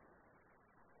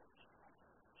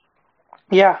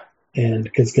 Yeah. And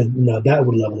because that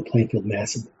would level the playing field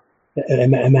massively.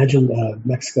 Imagine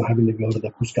Mexico having to go to the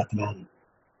Cuscatlán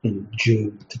in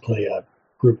June to play a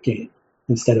group game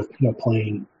instead of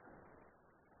playing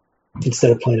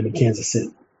them in Kansas City.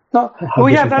 No, How well,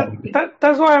 yeah, different that would be.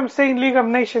 that's why I'm saying League of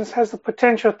Nations has the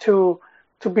potential to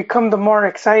become the more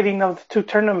exciting of the two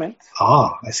tournaments.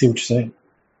 Ah, I see what you're saying.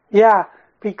 Yeah,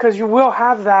 because you will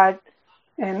have that,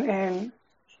 and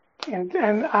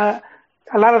a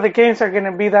lot of the games are going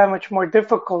to be that much more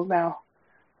difficult now.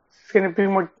 It's going to be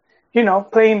more,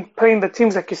 playing the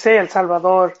teams like you say, El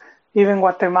Salvador, even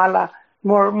Guatemala,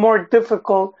 more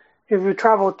difficult if you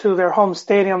travel to their home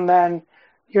stadium than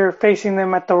you're facing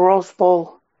them at the Rose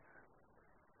Bowl.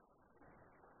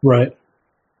 Right.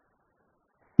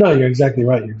 No, you're exactly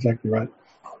right.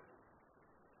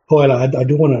 Joel, I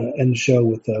do want to end the show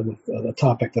with a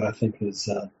topic that I think is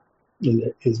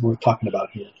worth talking about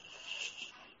here.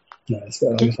 I just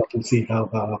want to see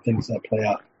how things play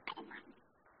out.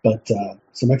 But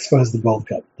so Mexico has the Gold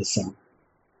Cup this summer,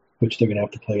 which they're going to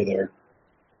have to play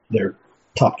their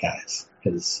top guys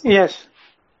because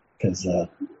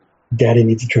Daddy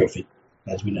needs a trophy,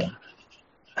 as we know.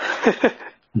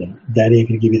 Daddy ain't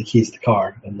going to give you the keys to the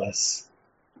car unless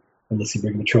you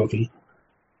bring him a trophy.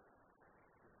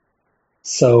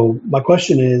 So my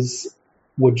question is,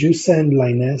 would you send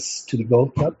Lainez to the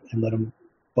Gold Cup and let him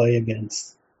play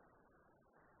against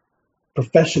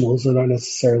professionals that aren't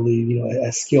necessarily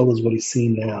as skilled as what he's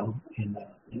seen now in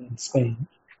Spain,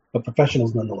 but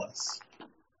professionals nonetheless?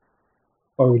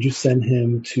 Or would you send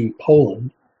him to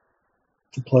Poland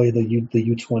to play the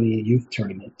U20 youth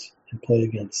tournament and play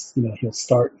against, he'll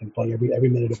start and play every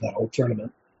minute of that whole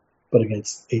tournament, but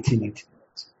against 18,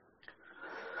 19-year-olds?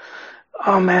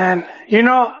 Oh, man.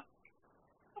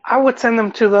 I would send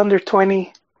them to the under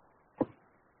 20.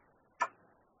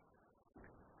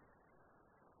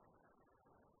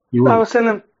 I would send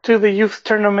them to the youth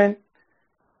tournament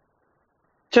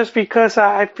just because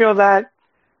I feel that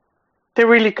they're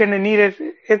really going to need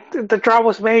it. The draw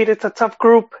was made. It's a tough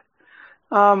group.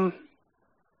 They're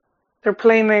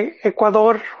playing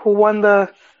Ecuador, who won the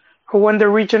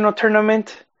regional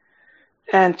tournament,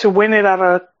 and to win it out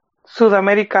of South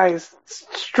America is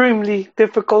extremely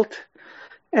difficult.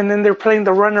 And then they're playing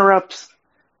the runner-ups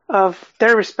of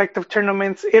their respective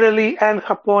tournaments, Italy and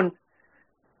Japan.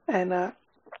 And I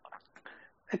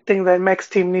think that Mex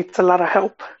team needs a lot of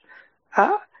help.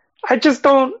 I just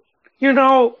don't,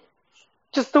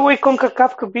 just the way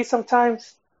CONCACAF could be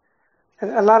sometimes,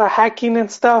 a lot of hacking and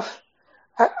stuff.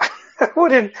 I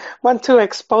wouldn't want to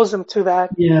expose them to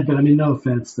that. Yeah, but no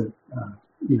offense that,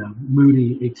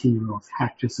 moody 18-year-olds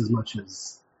hack just as much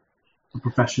as a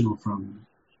professional from...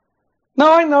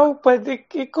 No, I know, but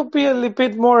it could be a little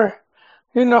bit more,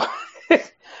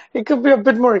 it could be a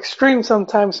bit more extreme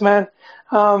sometimes, man.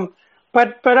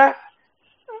 But I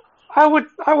would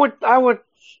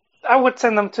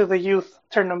send them to the youth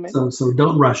tournament. So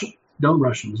don't rush him. Don't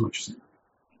rush him is what you're saying.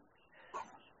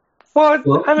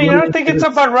 Well, I don't think it's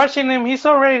about rushing him. He's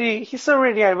already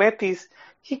at Betis.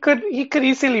 He could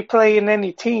easily play in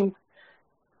any team.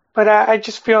 But I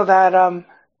just feel that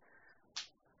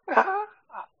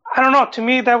I don't know. To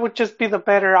me, that would just be the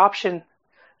better option.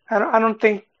 I don't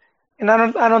think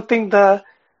the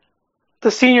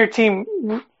senior team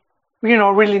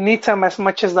really needs him as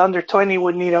much as the under 20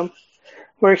 would need him,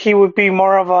 where he would be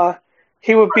the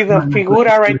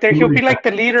figura right there. He'll be like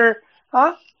the leader,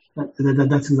 huh?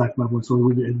 That's exactly my point. So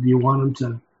do you want him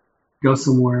to go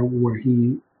somewhere where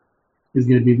he is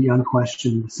going to be the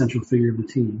unquestioned central figure of the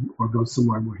team, or go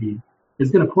somewhere where he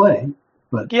is going to play,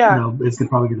 but it's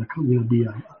probably going to be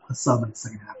a sub in the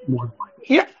second half more than likely.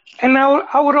 Yeah, and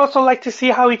I would also like to see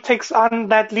how he takes on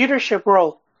that leadership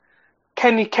role.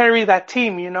 Can he carry that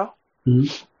team? Mm-hmm.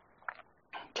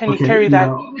 Can he carry that?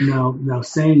 Now,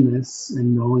 saying this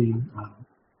and knowing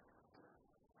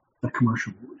the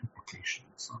commercial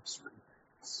implications of certain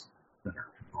things that are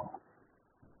involved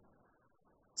in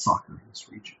soccer in this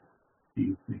region, do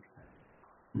you think that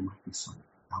there might be some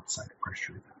outside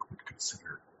pressure that would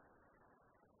consider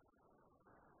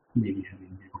maybe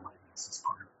having Diego Lainez as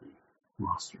part of the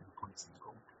roster in place as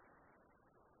goal?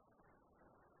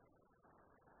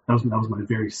 That was my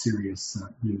very serious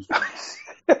news release.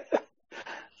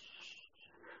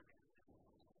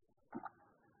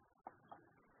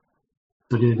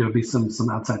 So there'll be some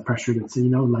outside pressure that say,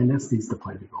 Lainez needs to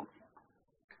play the goal.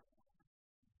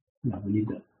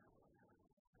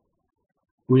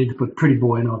 We need to put Pretty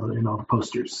Boy in all the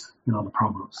posters, in all the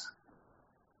promos.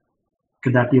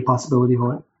 Could that be a possibility,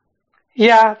 Hoyt?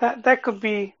 Yeah, that could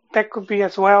be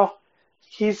as well.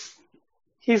 he's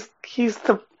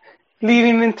the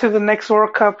leading into the next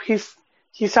World Cup. He's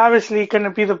obviously going to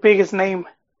be the biggest name.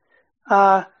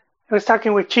 I was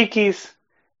talking with Chiquis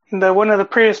in one of the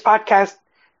previous podcasts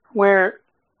where,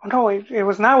 oh no, it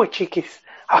was not with Chiquis.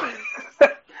 I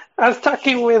was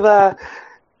talking with our,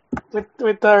 I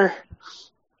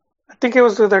think it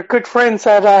was with our good friends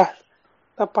at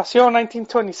La Pasión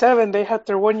 1927. They had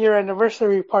their 1-year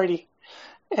anniversary party,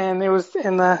 and it was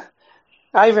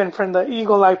Ivan from the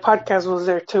Eagle Eye podcast was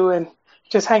there too, and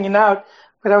just hanging out.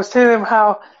 But I was telling him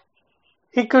how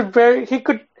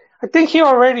I think he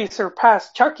already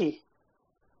surpassed Chucky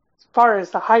as far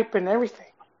as the hype and everything.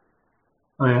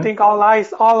 Oh, yeah? I think all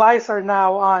eyes are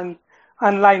now on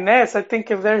Lainez. I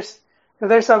think if there's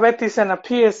a Betis and a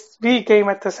PSV game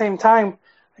at the same time,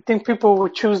 I think people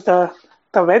would choose the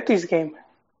Betis game.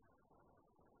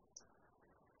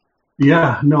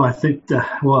 Yeah, no, I think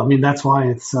that's why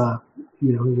it's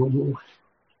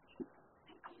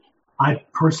I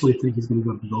personally think he's going to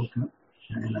go to the Gold Cup,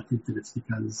 and I think that it's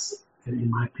because,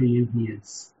 in my opinion,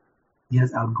 he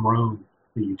has outgrown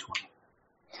the U20.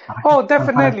 Oh,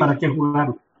 definitely. ¿Para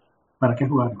qué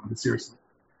jugarlo? Seriously.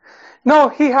 No,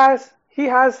 he has.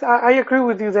 I agree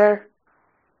with you there.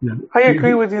 Yeah. I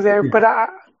agree with you there, but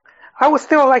I would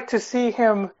still like to see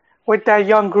him with that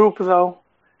young group though,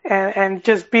 and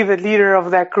just be the leader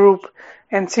of that group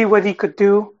and see what he could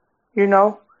do,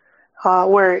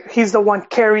 where he's the one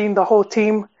carrying the whole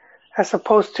team, as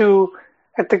opposed to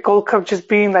at the Gold Cup just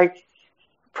being like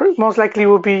most likely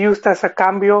will be used as a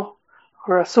cambio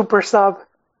or a super sub.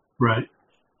 Right.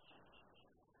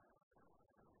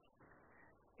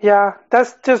 Yeah,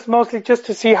 that's just mostly just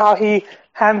to see how he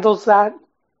handles that.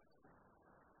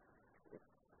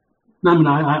 No, I mean,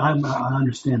 I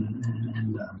understand,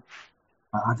 and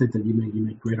I think that you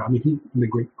make great. I mean,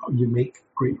 you make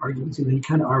great arguments. He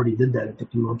kind of already did that at the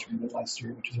Blue tournament last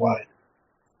year, which is why,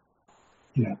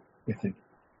 I think,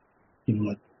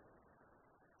 let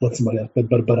somebody else.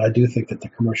 But I do think that the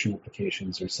commercial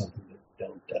implications are something that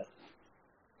don't.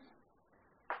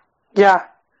 Yeah.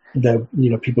 That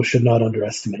people should not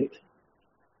underestimate,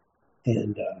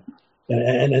 and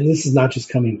this is not just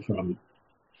coming from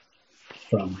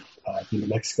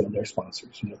Mexico and their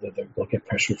sponsors. They'll get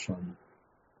pressure from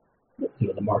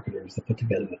the marketers that put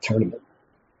together the tournament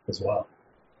as well.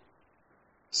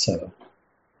 So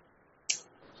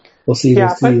we'll see.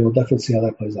 Yeah, We'll definitely see how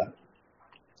that plays out.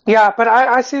 Yeah, but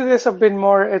I see this a bit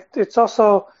more. It's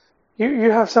also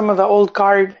you have some of the old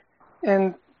guard,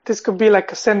 and this could be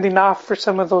like a sending off for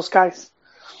some of those guys.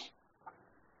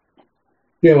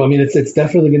 Yeah, well, I mean, it's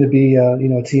definitely going to be a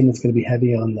team that's going to be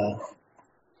heavy on the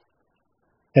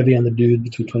dude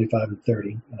between 25 and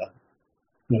 30.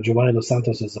 Giovanni Dos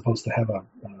Santos is supposed to have a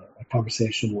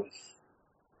conversation with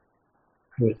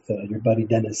your buddy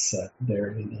Dennis there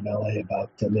in LA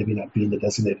about maybe not being the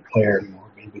designated player anymore.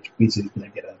 I mean, which means he's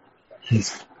going to get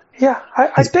his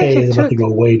pay is about to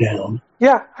go way down.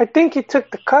 Yeah, I think he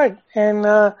took the cut, and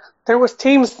there was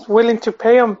teams willing to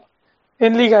pay him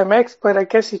in Liga MX, but I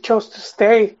guess he chose to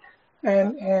stay.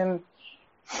 But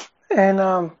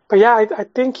yeah, I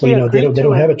think he agreed they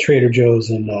don't have a Trader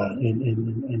Joe's in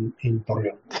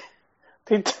Torreon.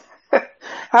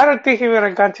 I don't think he would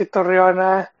have gone to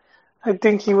Torreon. I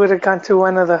think he would have gone to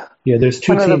one of the there's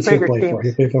two teams he'll play for.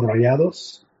 He'll play for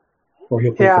Rayados, or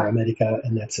he'll play for America,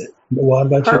 and that's it. Well,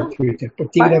 about three teams.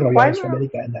 Tigre, Rayados, for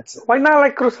America, and that's it. Why not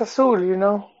like Cruz Azul,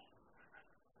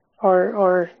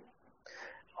 Or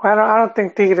I don't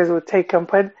think Tigres would take him,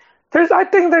 but I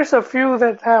think there's a few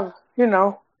that have,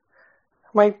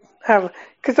 might have,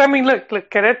 because I mean, look,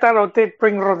 Querétaro did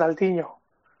bring Ronaldinho,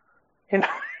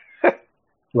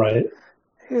 Right.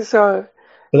 So.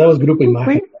 But that was Grupo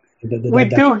Imagen.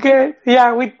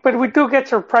 We do get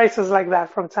surprises like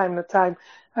that from time to time.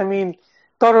 I mean,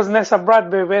 Toros Nesa brought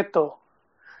Bebeto,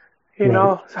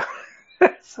 know.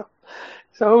 So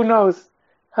who knows?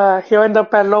 He'll end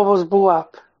up at Lobos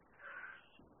Buap.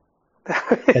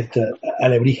 At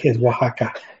Alebrijes,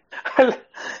 Oaxaca.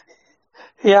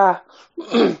 Yeah.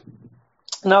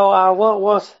 No, what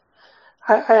was?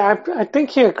 I think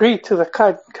he agreed to the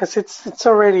cut because it's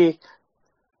already,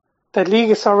 the league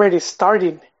is already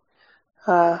starting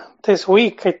this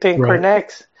week, I think, or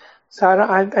next. So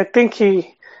I think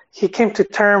he came to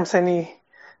terms and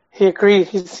he agreed.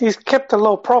 He's kept a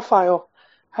low profile.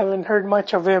 Haven't heard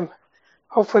much of him.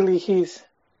 Hopefully he's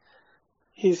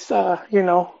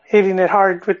hitting it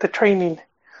hard with the training.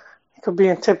 He could be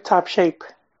in tip-top shape.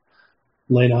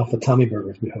 Laying off the tummy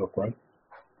burgers, we hope, right?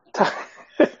 I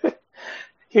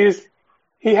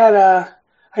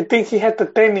think he had the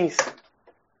tennis.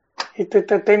 He did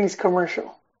the tennis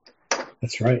commercial.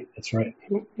 That's right. That's right.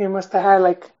 He must have had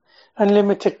like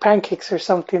unlimited pancakes or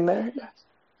something there.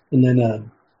 And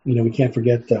then, we can't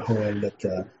forget that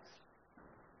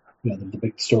the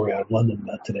big story out of London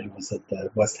today was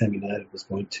that West Ham United was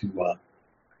going to.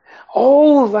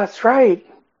 Oh, that's right.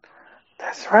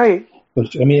 That's right.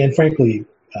 Which, I mean, and frankly,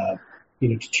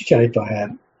 Chicharito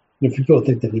had. People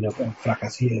think that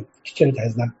Chicharito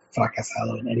has not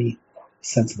fracasado in any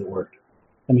sense of the word.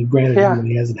 I mean, granted,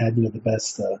 he hasn't had the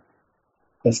best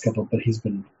couple, but he's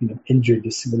been injured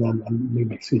this season.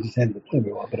 Maybe he's had to play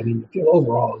very well, but I mean,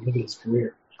 overall, look at his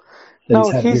career.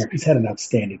 He's had an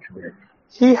outstanding career.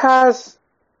 He has.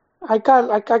 I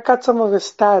got some of his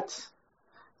stats,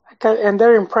 and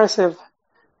they're impressive.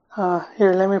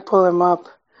 Here, let me pull them up,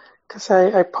 because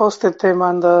I posted them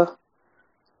on our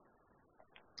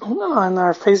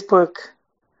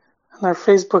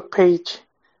Facebook page.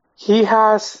 He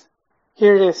has.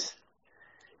 Here it is.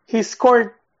 He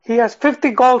has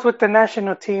 50 goals with the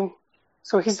national team,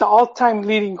 so he's the all-time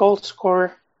leading goal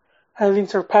scorer, having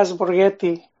surpassed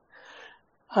Borghetti.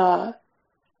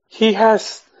 He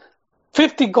has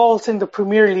 50 goals in the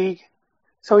Premier League,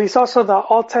 so he's also the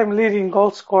all-time leading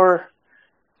goal scorer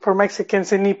for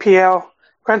Mexicans in EPL.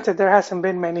 Granted, there hasn't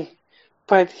been many,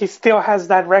 but he still has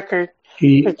that record,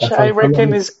 which I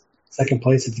reckon is... Second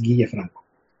place, it's Guille Franco.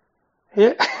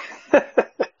 Yeah.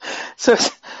 So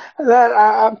that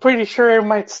I'm pretty sure it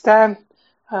might stand.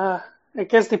 I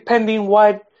guess depending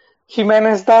what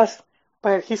Jimenez does,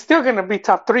 but he's still going to be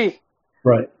top 3.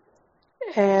 Right.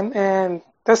 And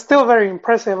that's still very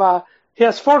impressive. He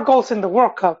has 4 goals in the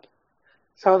World Cup,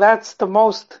 so that's the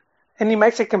most any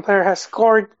Mexican player has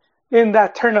scored in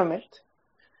that tournament.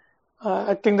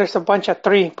 I think there's a bunch of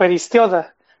 3, but he's still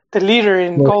the leader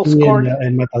in goals scored.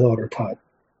 And Matador are tied.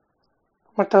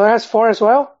 Matador has 4 as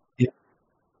well? Yeah.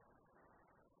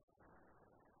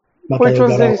 Matador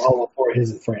got all 4 of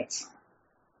his in France.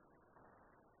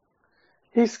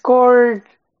 He scored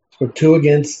 2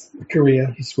 against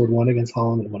Korea. He scored 1 against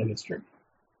Holland and 1 against Germany.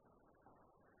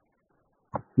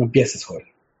 No empiezas, Jorge.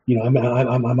 I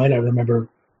might not remember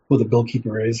who the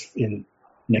goalkeeper is in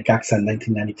Necaxa in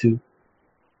 1992,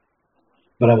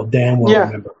 but I will damn well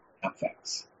remember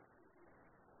facts.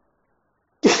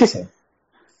 So.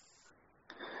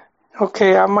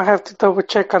 Okay, I might have to double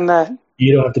check on that.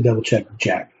 You don't have to double check,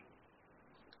 Jack.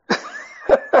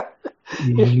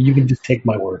 You can just take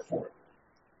my word for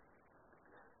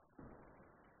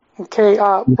it. Okay.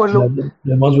 The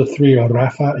ones with 3 are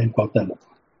Rafa and Cuauhtemoc.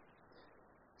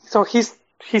 So he's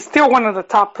still one of the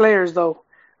top players, though,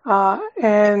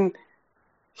 and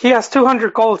he has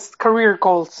 200 goals, career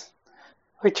goals,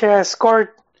 which he has scored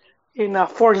in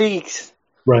 4 leagues.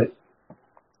 Right.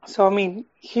 So I mean,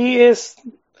 he is,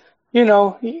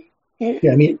 Yeah,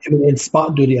 I mean, in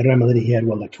spot duty at Real Madrid, he had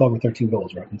 12 or 13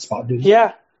 goals, right? In spot duty.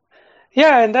 Yeah,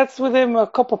 and that's with him a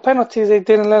couple penalties they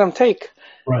didn't let him take.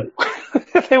 Right.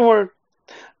 They were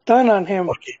done on him.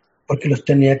 Porque los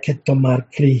tenía que tomar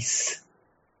Chris.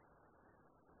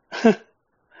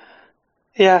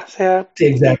 Yeah,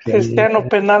 exactly. Cristiano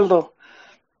Penaldo.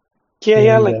 Yeah, he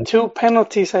had like 2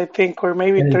 penalties, I think, or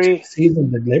maybe 3.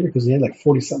 Season at Leverkusen, he had like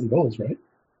 40-something goals, right?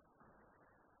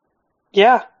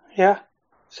 Yeah.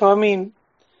 So I mean,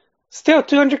 still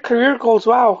 200 career goals.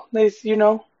 Wow, I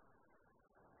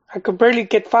could barely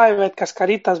get 5 at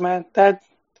Cascaritas, man.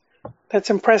 That's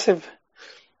impressive.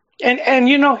 And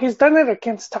he's done it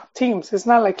against top teams. It's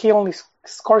not like he only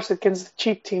scores against the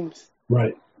cheap teams.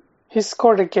 Right. He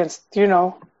scored against, he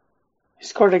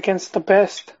scored against the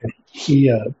best.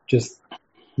 He just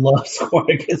loves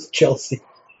scoring against Chelsea.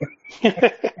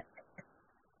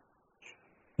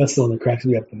 That's the one that cracks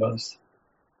me up the most.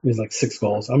 He was like 6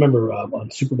 goals. I remember on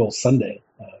Super Bowl Sunday,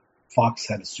 Fox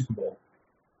had a Super Bowl,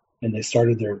 and they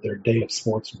started their day of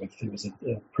sports with, it was a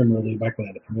Premier League, back when I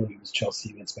had the Premier League, it was Chelsea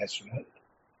against Manchester United.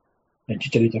 And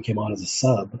Chicharito came on as a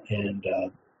sub and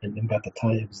then got the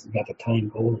tying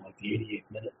goal in like the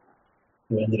 88th minute.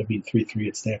 It ended up being 3-3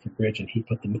 at Stamford Bridge, and he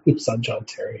put the moves on John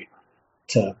Terry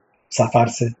to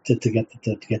zafarse to get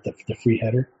the free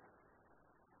header.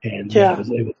 And it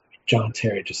was John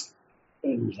Terry it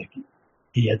was like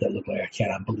he had that look like, I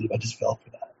cannot believe I just fell for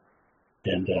that.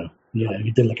 And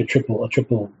he did like a triple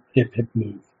hip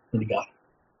move, and he got it.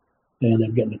 And ended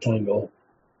up getting the tying goal.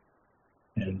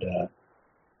 And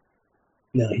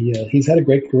he's had a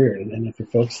great career, and if for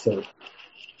folks to,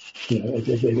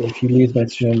 if he leaves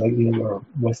Manchester United, or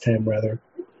West Ham rather,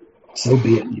 so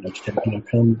be it. Just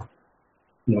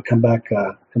come back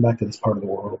to this part of the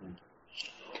world. And,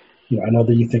 I know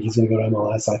that you think he's going to go to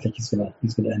MLS. I think he's going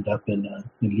to end up in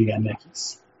Liga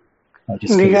MX. Liga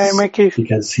MX,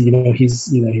 because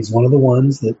he's one of the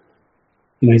ones that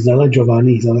He's not like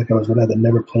Giovanni. He's not like Carlos Vela that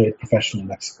never played professionally in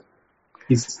Mexico.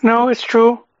 No, it's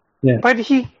true. Yeah. But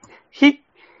he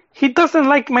doesn't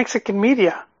like Mexican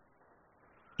media.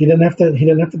 He doesn't have to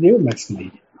deal with Mexican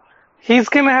media. He's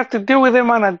gonna have to deal with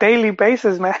them on a daily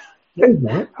basis, man. No, he's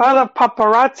not. All the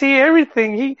paparazzi,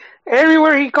 everything.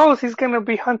 Everywhere he goes, he's gonna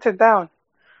be hunted down.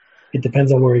 It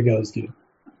depends on where he goes, dude.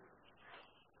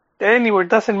 Anywhere,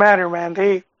 doesn't matter,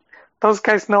 man. Those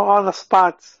guys know all the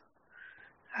spots.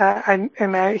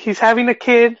 He's having a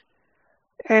kid,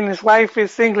 and his wife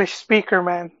is English speaker,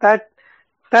 man. That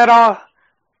all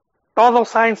those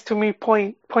signs to me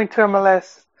point to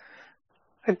MLS.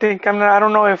 I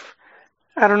don't know if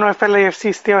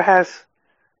LAFC still has.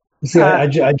 See, I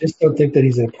just don't think that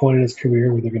he's at a point in his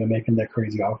career where they're going to make him that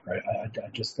crazy offer. I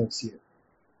just don't see it.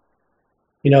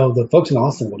 The folks in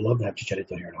Austin would love to have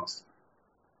Chicharito here in Austin.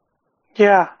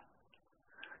 Yeah.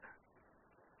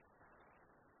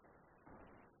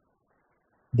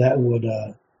 That would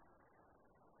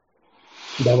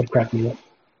crack me up.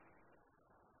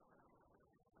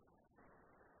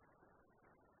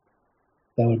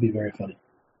 That would be very funny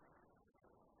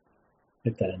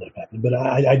if that ended up happening. But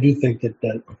I do think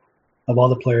that of all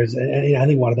the players, and I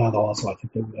think Guardado also.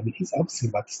 He's obviously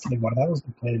about this time. Guardado's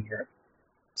been playing in Europe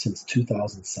since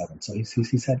 2007, so he's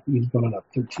gone on a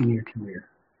 13-year career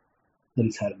that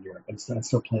he's had in Europe, and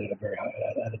still playing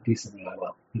at a decently high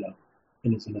level.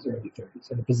 In his early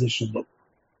 30s, in a position that,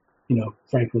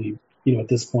 frankly, at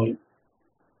this point,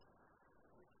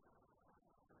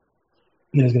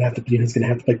 he's going to have to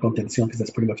play contención because that's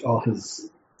pretty much all because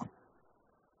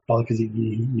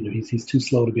he's too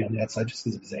slow to be on the outside just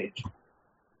because of his age.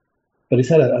 But he's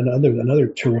had another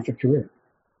terrific career.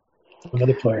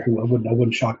 Another player who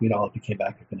wouldn't shock me at all if he came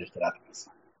back and finished it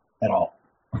at all.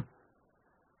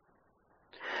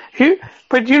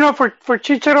 But for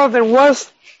Chicharo, there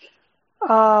was.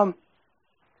 I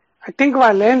think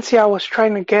Valencia was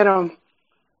trying to get him,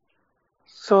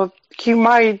 so he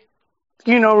might,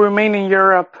 remain in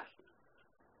Europe.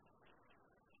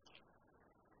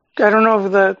 I don't know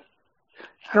if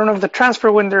the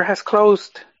transfer window has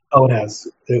closed. Oh, it has.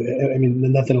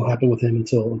 Nothing will happen with him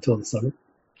until the summer.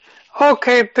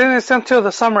 Okay, then it's until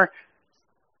the summer.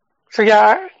 So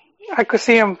yeah, I could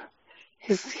see him.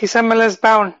 He's MLS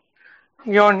bound.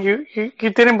 Yon, you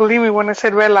didn't believe me when I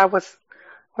said Vela was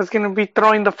going to be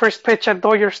throwing the first pitch at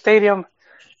Dodger Stadium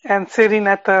and sitting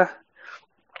right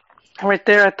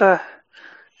there at the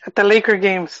Laker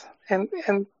games, and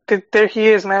there he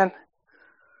is, man.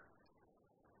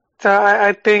 So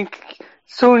I think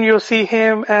soon you'll see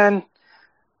him and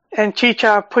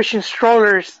Chicha pushing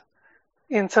strollers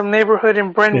in some neighborhood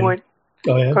in Brentwood.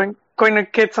 Yeah. Oh yeah. Going to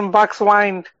get some box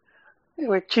wine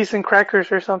with cheese and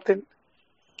crackers or something.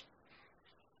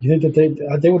 You think that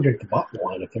they would drink the bottled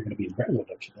wine if they're going to be in Brentwood,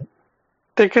 don't you think?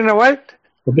 They're going to what?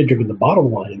 They'll be drinking the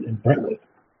bottled wine in Brentwood.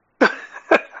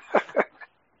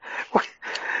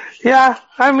 Yeah,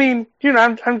 I'm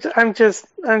just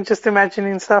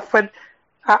imagining stuff, but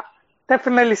I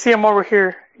definitely see him over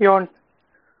here, Yon.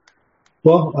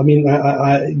 Well,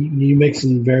 you make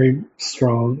some very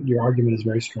strong. Your argument is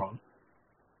very strong.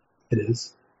 It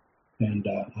is, and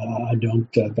I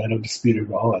don't dispute it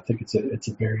at all. I think it's a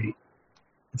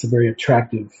very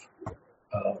attractive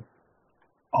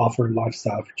offer and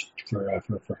lifestyle for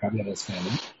Javier and his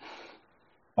family.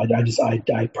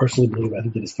 I personally believe I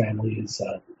think that his family is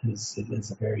a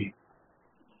very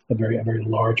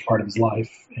large part of his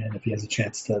life, and if he has a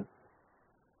chance to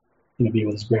be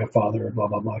with his grandfather, blah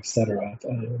blah blah, etc.,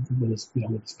 with his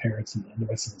parents and the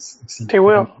rest of his extended they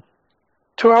will. family.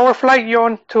 2-hour flight,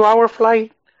 Yon. 2-hour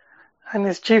flight, and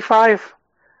his G5.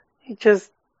 He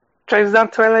just drives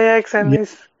down to LAX, and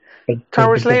he's 2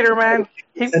 hours later, man.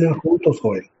 He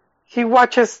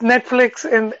watches Netflix,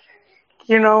 and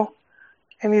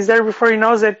and he's there before he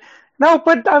knows it. No,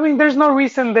 but there's no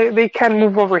reason they can't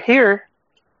move over here.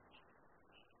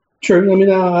 Sure.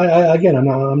 I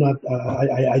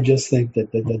just think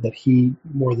that he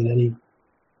more than any.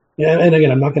 Yeah, and again,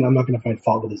 I'm not gonna find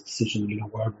fault with his decision.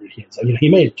 Wherever he is, he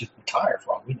may just retire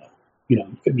for all we know. He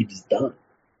could be just done.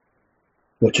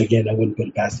 Which again, I wouldn't put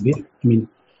it past him either.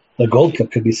 The Gold Cup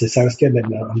could be "Sabes qué?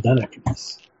 I'm done after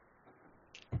this."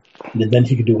 And then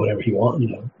he could do whatever he wants.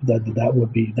 That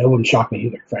wouldn't shock me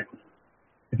either, frankly,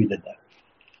 if he did that.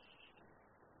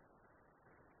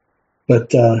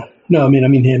 But no,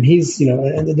 him. He's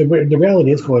and the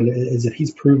reality is that he's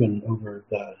proven over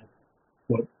the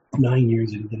 9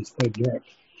 years that he's played in Europe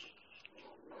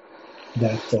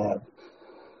that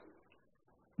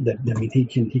he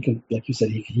can like you said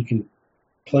he can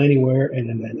play anywhere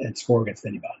and score against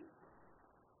anybody.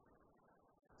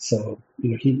 So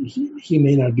he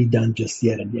may not be done just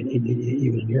yet,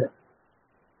 even in Europe.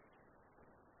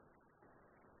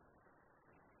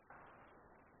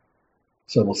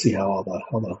 So we'll see how all the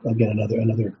again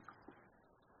another.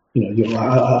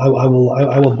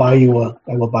 I will buy you a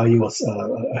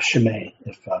Chimay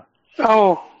if.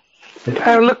 I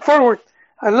look forward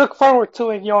to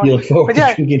it, Yon. You look forward But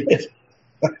yeah, to drinking it.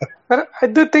 but I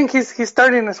do think he's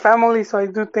starting his family, so I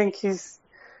do think he's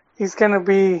gonna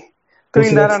be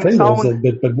doing that on his own.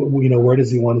 But where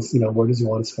does he want his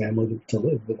family to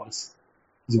live? Does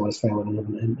he want his family to live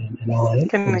in LA? Or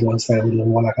does he want his family to live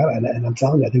in Guadalajara? And I'm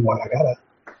telling you, I think Guadalajara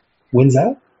wins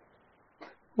out.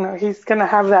 No, he's gonna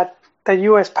have that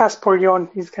U.S. passport, Yon.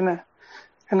 He's gonna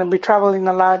be traveling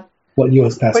a lot. What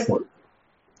U.S. passport?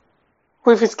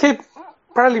 With his kid,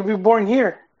 probably be born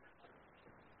here.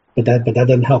 But that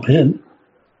doesn't help him.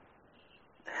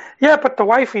 Yeah, but the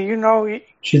wifey,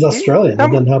 she's Australian.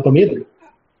 That doesn't help him either.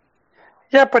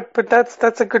 Yeah, but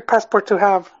that's a good passport to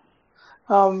have.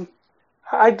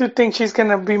 I do think she's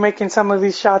gonna be making some of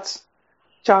these shots,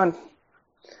 John.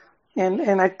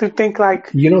 And I do think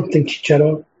you don't think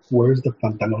Chichero wears the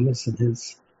pantalones in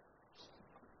his?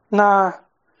 Nah,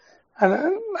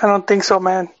 I don't think so,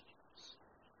 man.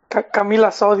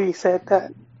 Camila Sodi said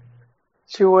that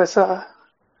she was what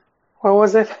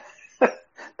was it?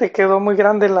 Te quedó muy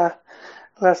grande la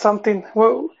something.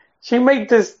 Well, she made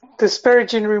this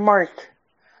disparaging remark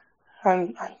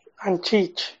on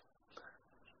Cheech.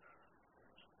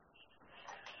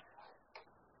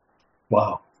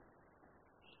 Wow.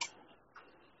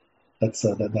 That's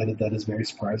that is very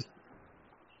surprising.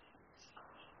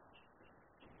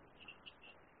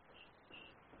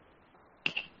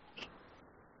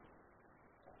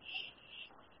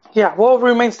 Yeah, well, it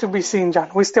remains to be seen, John.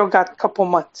 We still got a couple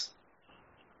months.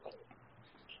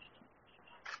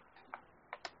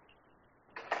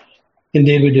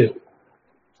 Indeed, we do.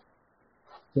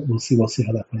 But we'll see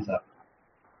how that plays out.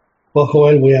 Well,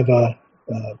 Joel, we have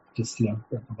just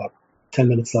about 10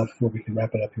 minutes left before we can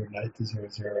wrap it up here tonight. Is there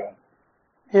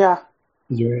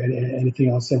anything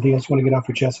else? Anything else you want to get off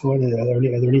your chest, Joel?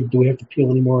 Do we have to peel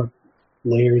any more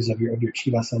layers of your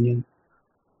Chivas onion?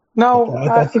 No,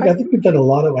 I think we've done a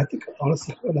lot of. I think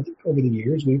honestly, over the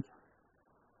years we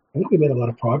made a lot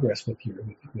of progress with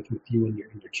you and your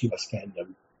Chivas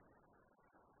fandom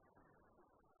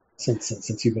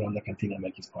since you've been on the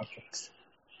CantinaMX Podcast.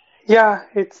 Yeah,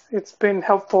 it's been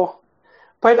helpful,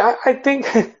 but I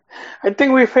think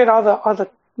we've hit all the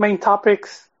main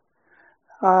topics,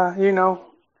 for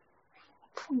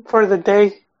the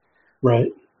day.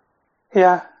 Right.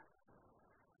 Yeah.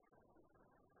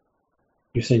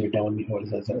 You're saying you're done with me, Joel?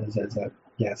 Is that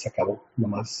se acabó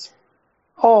nomás?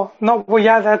 Oh no, well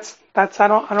yeah, that's I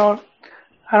don't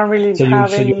really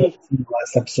have any. You're the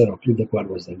last episode of Club de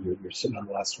Cuervos, then you're sitting on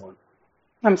the last one.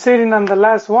 I'm sitting on the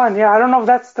last one. Yeah, I don't know if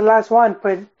that's the last one,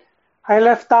 but I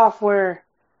left off where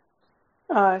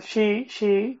the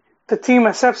team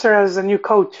accepts her as a new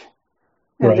coach,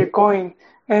 and they're going,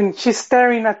 and she's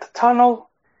staring at the tunnel,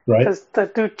 right? Because the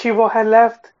dude Chivo had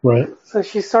left, right? So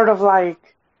she's sort of like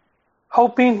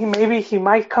hoping maybe he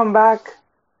might come back,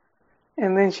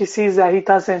 and then she sees that he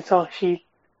doesn't, so she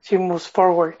moves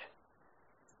forward.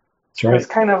 That's right. It's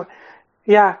kind of,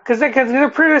 yeah, because the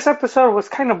previous episode was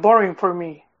kind of boring for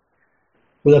me.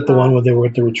 Was that the one where they were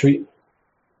at the retreat?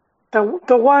 The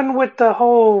one with their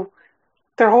whole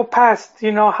past,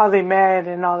 how they met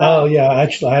and all that. Oh yeah, I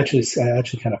actually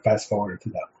kind of fast forwarded to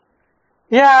that.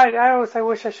 Yeah, I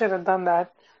wish I should have done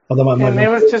that. Although it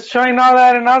was just showing all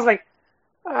that, and I was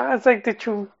like, did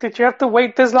you have to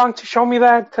wait this long to show me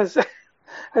that? Because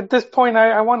at this point,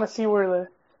 I want to see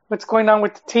what's going on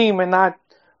with the team and not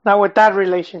with that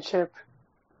relationship.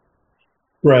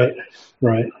 Right.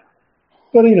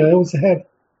 But it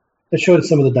showed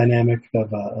some of the dynamic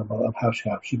of how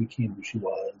she became who she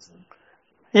was, and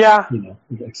yeah,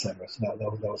 etc. So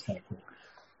that was kind of cool.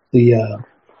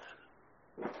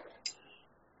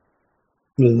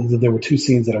 There were two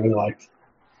scenes that I really liked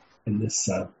in this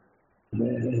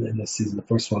in this season. The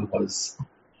first one was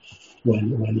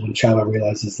when Chava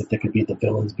realizes that they could be the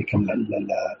villains, become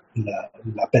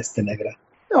la peste negra.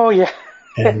 Oh yeah.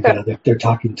 And they're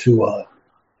talking to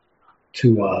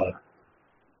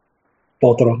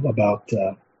Potro about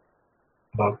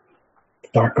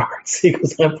dark arts. He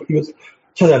goes,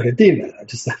 "Soy Argentina."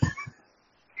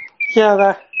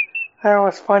 Yeah, that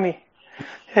was funny.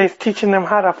 He's teaching them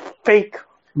how to fake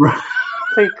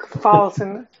fouls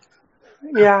and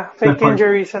fake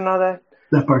injuries and all that.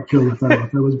 That part killed us.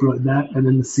 That was brilliant. That, and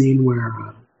then the scene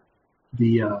where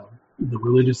the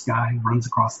religious guy runs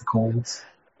across the coals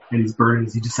and he's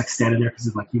burning. He just standing there because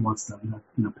he wants to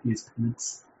pay his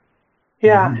penance.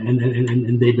 Yeah.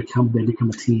 And they become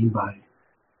a team by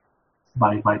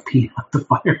peeing out the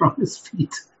fire on his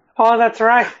feet. Oh, that's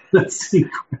right. That's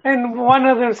incredible. And one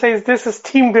of them says this is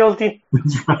team building.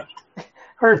 That's right.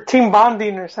 Or team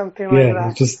bonding or something like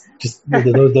that. Just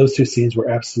those two scenes were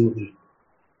absolutely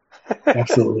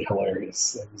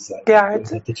hilarious. It was,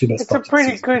 the two best it's a parts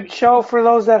pretty good show for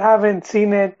those that haven't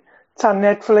seen it. It's on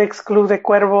Netflix, Club de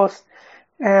Cuervos,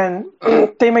 and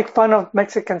they make fun of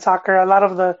Mexican soccer. A lot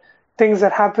of the things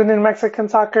that happen in Mexican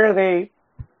soccer, they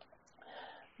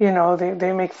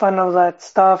make fun of that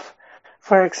stuff.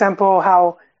 For example,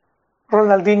 how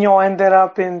Ronaldinho ended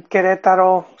up in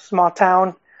Querétaro, small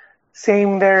town.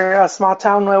 Same there, a small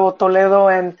town, Nuevo Toledo,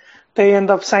 and they end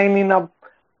up signing a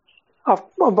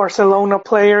Barcelona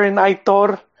player in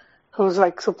Aitor, who's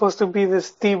like supposed to be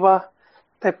this diva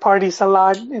that parties a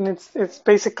lot, and it's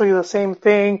basically the same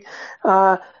thing.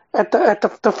 At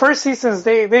the first seasons,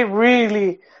 they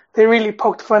really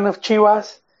poked fun of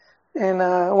Chivas, and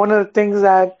one of the things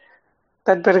that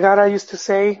Vergara used to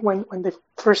say when they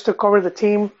first took over the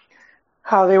team,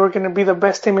 how they were going to be the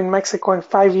best team in Mexico in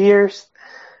 5 years,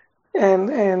 and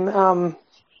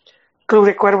Club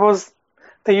de Cuervos,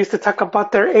 they used to talk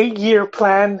about their 8-year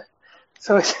plan.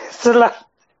 So it's a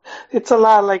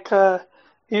lot like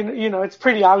it's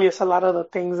pretty obvious a lot of the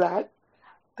things that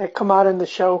come out in the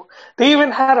show. They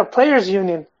even had a players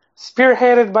union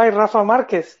spearheaded by Rafa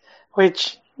Marquez,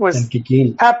 which was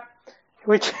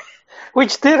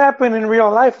which did happen in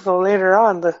real life though later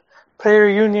on, the player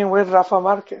union with Rafa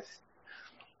Marquez.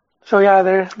 So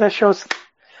yeah, that show's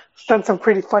done some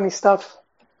pretty funny stuff.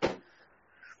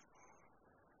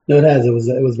 No, it has. It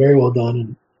was very well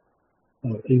done,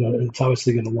 and it's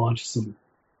obviously going to launch some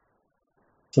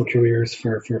careers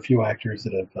for a few actors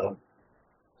that have.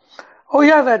 Oh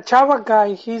yeah, that Chava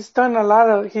guy. He's done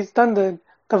the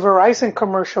Verizon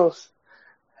commercials,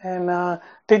 and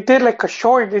they did like a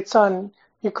short. It's on.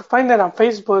 You could find that on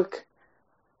Facebook.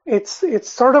 It's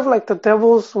sort of like The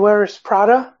Devil Wears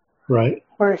Prada, right?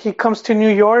 Where he comes to New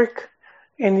York,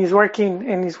 and he's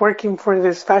working for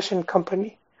this fashion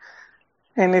company,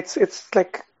 and it's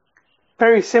like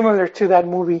very similar to that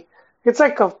movie. It's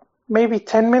like maybe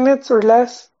 10 minutes or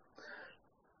less.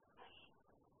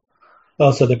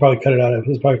 Oh, so they probably cut it out. It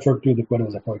was probably for Club de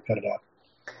Cuervos. They probably cut it out.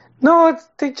 No,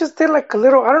 they just did like a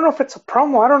little. I don't know if it's a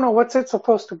promo. I don't know what's it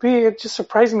supposed to be. It just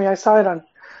surprised me. I saw it on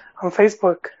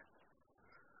Facebook.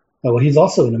 Oh, well, he's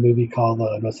also in a movie called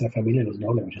Nuestra Familia Nos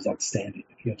Known, which is outstanding.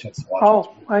 If you have a chance to watch it.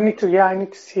 Oh, I need to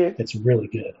see it. It's really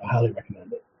good. I highly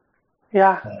recommend it.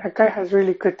 Yeah, that guy has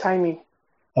really good timing.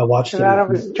 I watched it. A lot of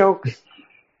his jokes.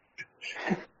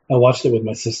 I watched it with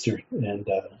my sister, and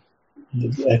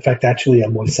in fact, actually,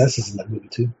 Moises is in that movie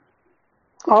too.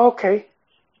 Oh, okay.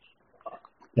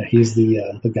 Yeah, he's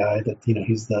the guy that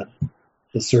he's the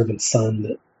servant's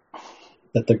son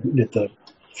that the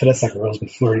Fresa girl's been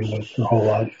flirting with her whole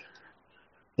life.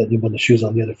 That when the shoe's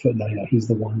on the other foot, now he's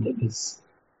the one that is.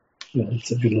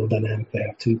 It's a good little dynamic they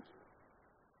have too.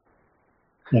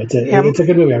 No, it's a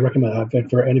good movie. I recommend it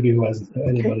for anybody who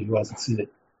hasn't seen it.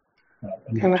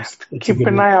 Keep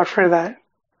an eye out for that.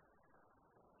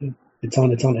 It's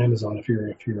on Amazon if you're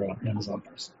an Amazon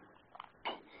person.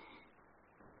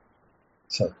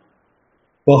 So,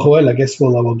 well, Joel, I guess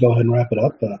we'll go ahead and wrap it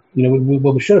up.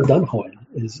 What we should have done, Joel,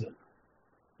 is,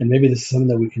 and maybe this is something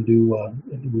that we can do.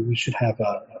 We should have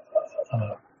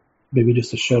maybe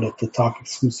just a show to talk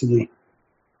exclusively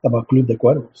about Club de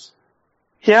Cuervos.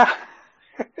 Yeah.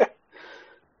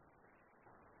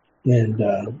 And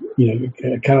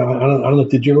kind of, I don't know.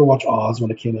 Did you ever watch Oz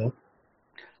when it came out?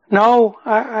 No,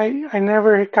 I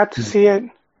never got to see it.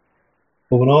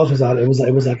 Well, when Oz was out, it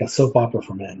was like a soap opera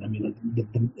for men. I mean,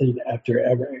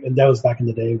 and that was back in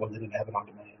the day when they didn't have it on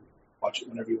demand. Watch it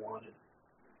whenever you wanted.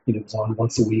 It was on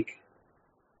once a week,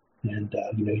 and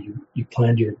you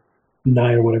planned your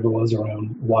night or whatever it was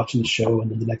around watching the show,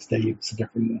 and then the next day you sit there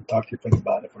and talk to your friends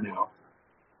about it for an hour.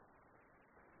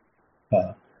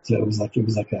 So it was like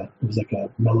a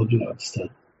melodrama, just a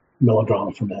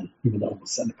melodrama for men, even though it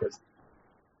was set in prison.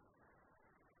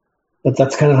 But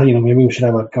that's kind of how maybe we should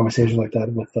have a conversation like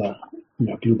that with Club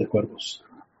de Cuervos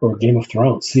or Game of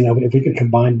Thrones. If we could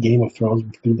combine Game of Thrones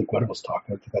with Club de Cuervos talk, I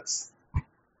think that's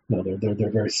they're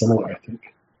very similar. I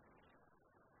think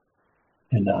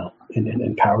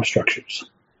in power structures.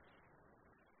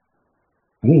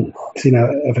 See, now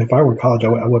if I were in college, I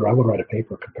would write a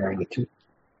paper comparing the two.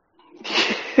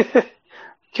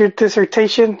 Your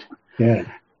dissertation? Yeah.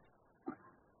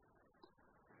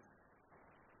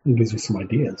 It gives you some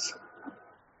ideas.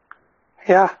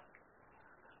 Yeah.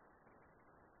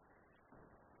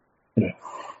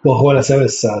 Well, Juan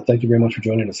Aceves, thank you very much for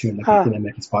joining us here in the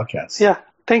CantinaMX Podcast. Yeah,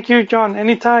 thank you, John.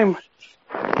 Anytime.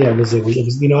 Yeah, it was. I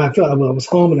feel I was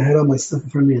home and I had all my stuff in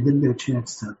front of me. I didn't get a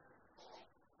chance to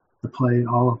play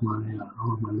all of my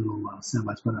little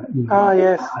soundbites, but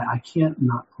yes. I can't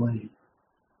not play.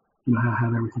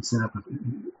 Have everything set up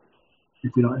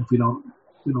if we don't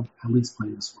at least play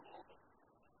this one.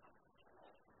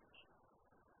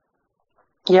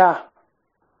 Yeah,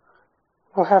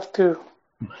 we'll have to.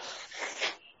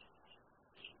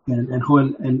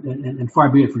 And far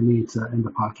be it for me to end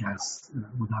the podcast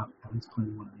without at least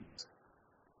playing one of these.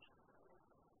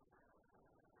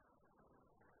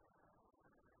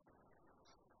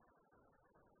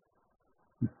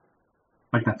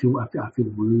 In fact, I feel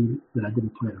rude that I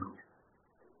didn't play it earlier.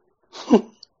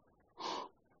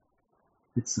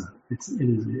 It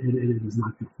is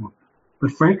not good form.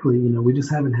 But frankly, we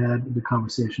just haven't had the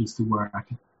conversations to where I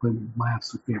can play my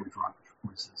absolute favorite rock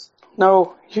voices.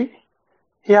 No,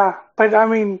 yeah, but I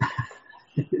mean,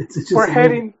 it's just we're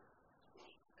heading.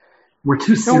 We're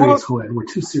too serious, Joel. We're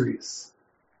too serious.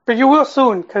 But you will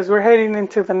soon, because we're heading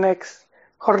into the next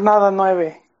Jornada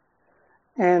 9.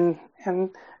 And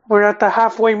we're at the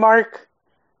halfway mark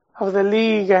of the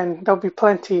league, and there'll be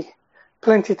plenty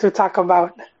to talk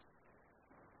about.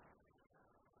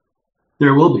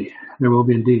 There will be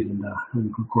indeed, and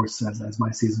of course, as my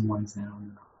season winds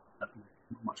down, definitely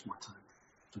much more time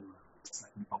to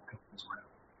second World Cup as well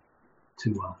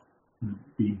to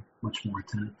be much more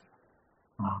attentive.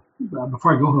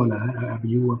 Before I go home, have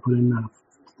you put in?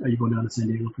 Are you going down to San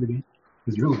Diego for the game?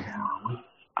 Because you're really down.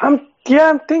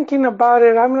 I'm thinking about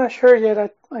it. I'm not sure yet.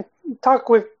 I talked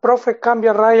with Profe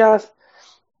Cambia Rayas.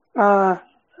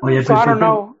 So I don't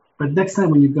know. But next time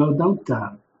when you go, don't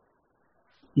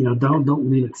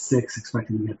leave at 6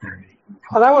 expecting to get there at 8.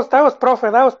 Oh, that was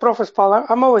Profe. That was Profe's fault.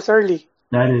 I'm always early.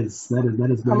 That is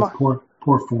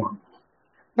poor form.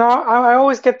 No, I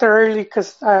always get there early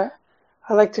because I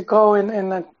like to go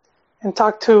and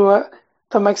talk to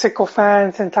the Mexico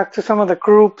fans and talk to some of the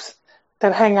groups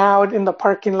that hang out in the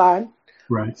parking lot.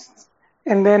 Right.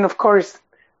 And then, of course,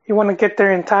 you want to get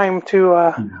there in time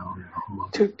to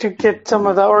get some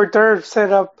of the hors d'oeuvres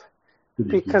set up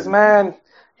because, man,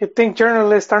 you think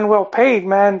journalists aren't well paid,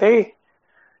 man. They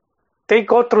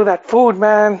go through that food,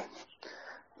 man.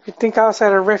 You think I was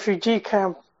at a refugee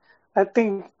camp. That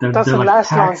thing doesn't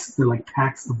last long. They're like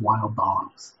packs of wild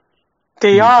dogs.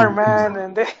 They are, man.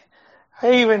 And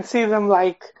I even see them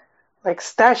like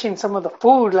stashing some of the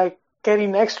food, like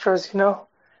getting extras, You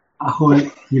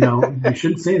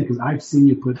shouldn't say it because I've seen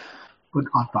you put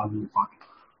hot dogs in your pocket.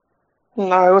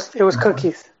 No, it was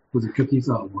cookies. Was it cookies?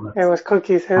 Oh, well, it was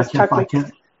cookies. It was chocolate.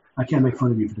 I can't make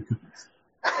fun of you for the cookies.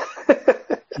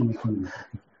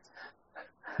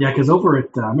 Yeah, because over at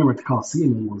I remember at the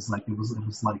Coliseum, it was like we were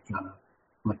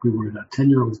at a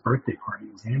 10-year-old's birthday party.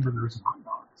 It was hamburgers and hot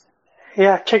dogs.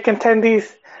 Yeah, chicken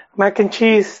tendies, mac and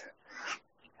cheese.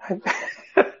 Yeah,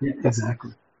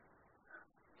 exactly.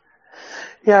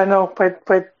 Yeah, no, but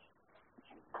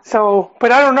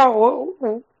I don't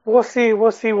know. We'll see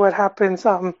what happens.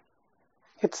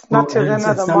 It's not till the end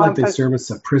of the month. It's not like they serve us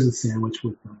a prison sandwich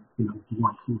with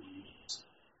warm food.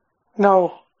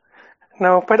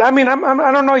 No, but I mean, I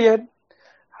don't know yet.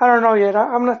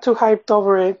 I'm not too hyped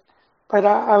over it, but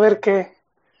a ver qué.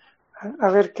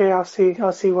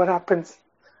 I'll see what happens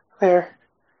there.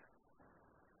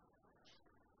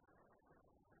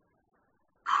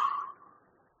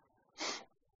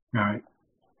 All right,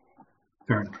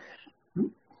 fair enough.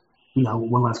 Now,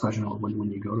 one last question: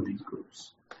 when you go to these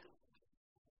groups,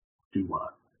 do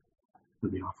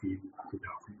they offer you a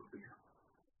beer?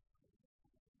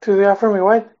 Do they offer me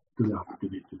what? Do they offer you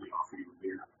a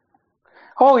beer?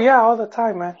 Oh yeah, all the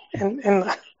time, man.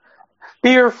 And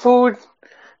beer, food,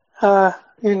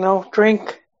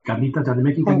 drink. Carnitas? Are they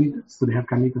making carnitas? Do they have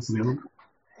carnitas available?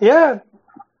 Yeah,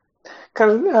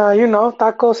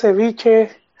 taco,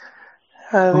 ceviche.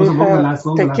 What was the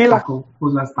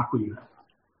last taco you had?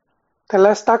 The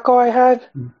last taco I had?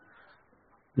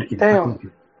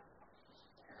 Damn.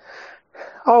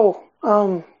 Oh,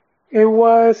 it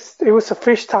was a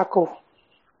fish taco.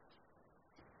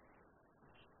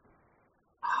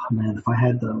 Oh, man, if I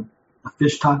had a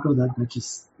fish taco, it's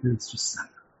just sad.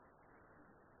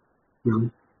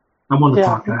 Really, I wanted to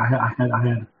talk.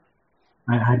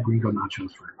 I had gringo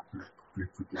nachos for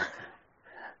dinner.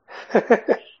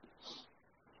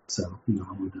 So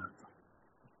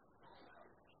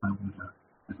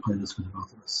I'd play this for the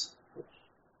both of us.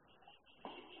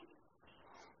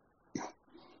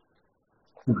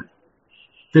 Anyway,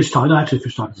 fish taco. No, actually,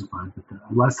 fish tacos are fine. But the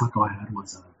last taco I had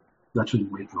was actually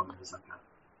way ago. It was like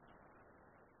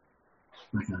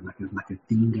like a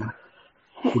tinga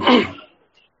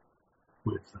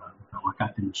with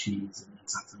aguacate and cheese and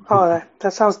salsa. Oh,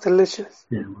 that sounds delicious.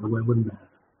 Yeah, well, it wasn't bad.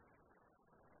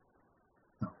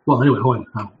 So, well, anyway, hold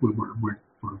on.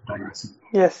 We're digressing.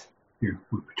 Yes. Here,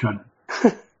 we're trying to.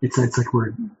 It's like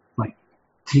we're like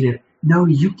Tina. No,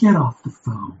 you get off the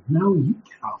phone. No, you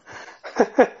get off.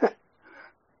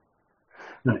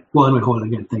 All right. Well, anyway, hold on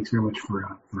again. Thanks very much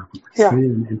for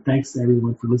participating, and thanks to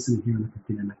everyone for listening here on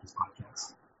the CantinaMX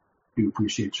Podcast. We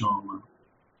appreciate y'all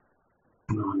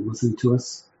listening to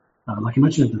us. Like I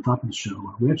mentioned at the top of the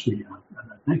show, we actually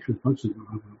thanks for the folks who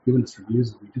have given us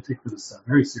reviews. We do take those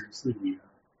very seriously.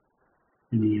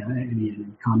 Any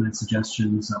comments,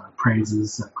 suggestions,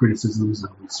 praises, criticisms,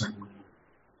 we certainly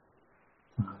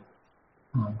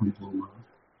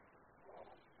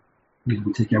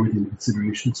we take everything into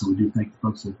consideration. So we do thank the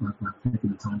folks who have taken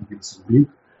the time to give us a review.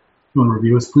 If you want to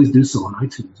review us, please do so on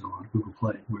iTunes or on Google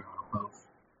Play. We're on both.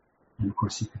 And of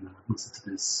course, you can listen to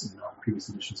this in previous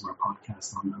editions of our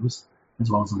podcast on those, as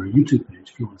well as on our YouTube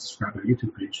page. If you want to subscribe to our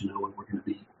YouTube page, you know when we're going to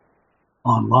be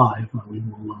on live,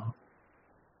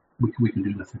 we can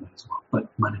do that through that as well. but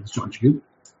my name is George Goop.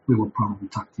 We will probably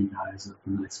talk to you guys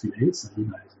in the next few days. And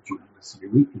you guys enjoy the rest of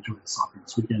your week. Enjoy the soccer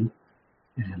this weekend.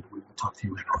 And we will talk to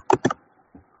you later on.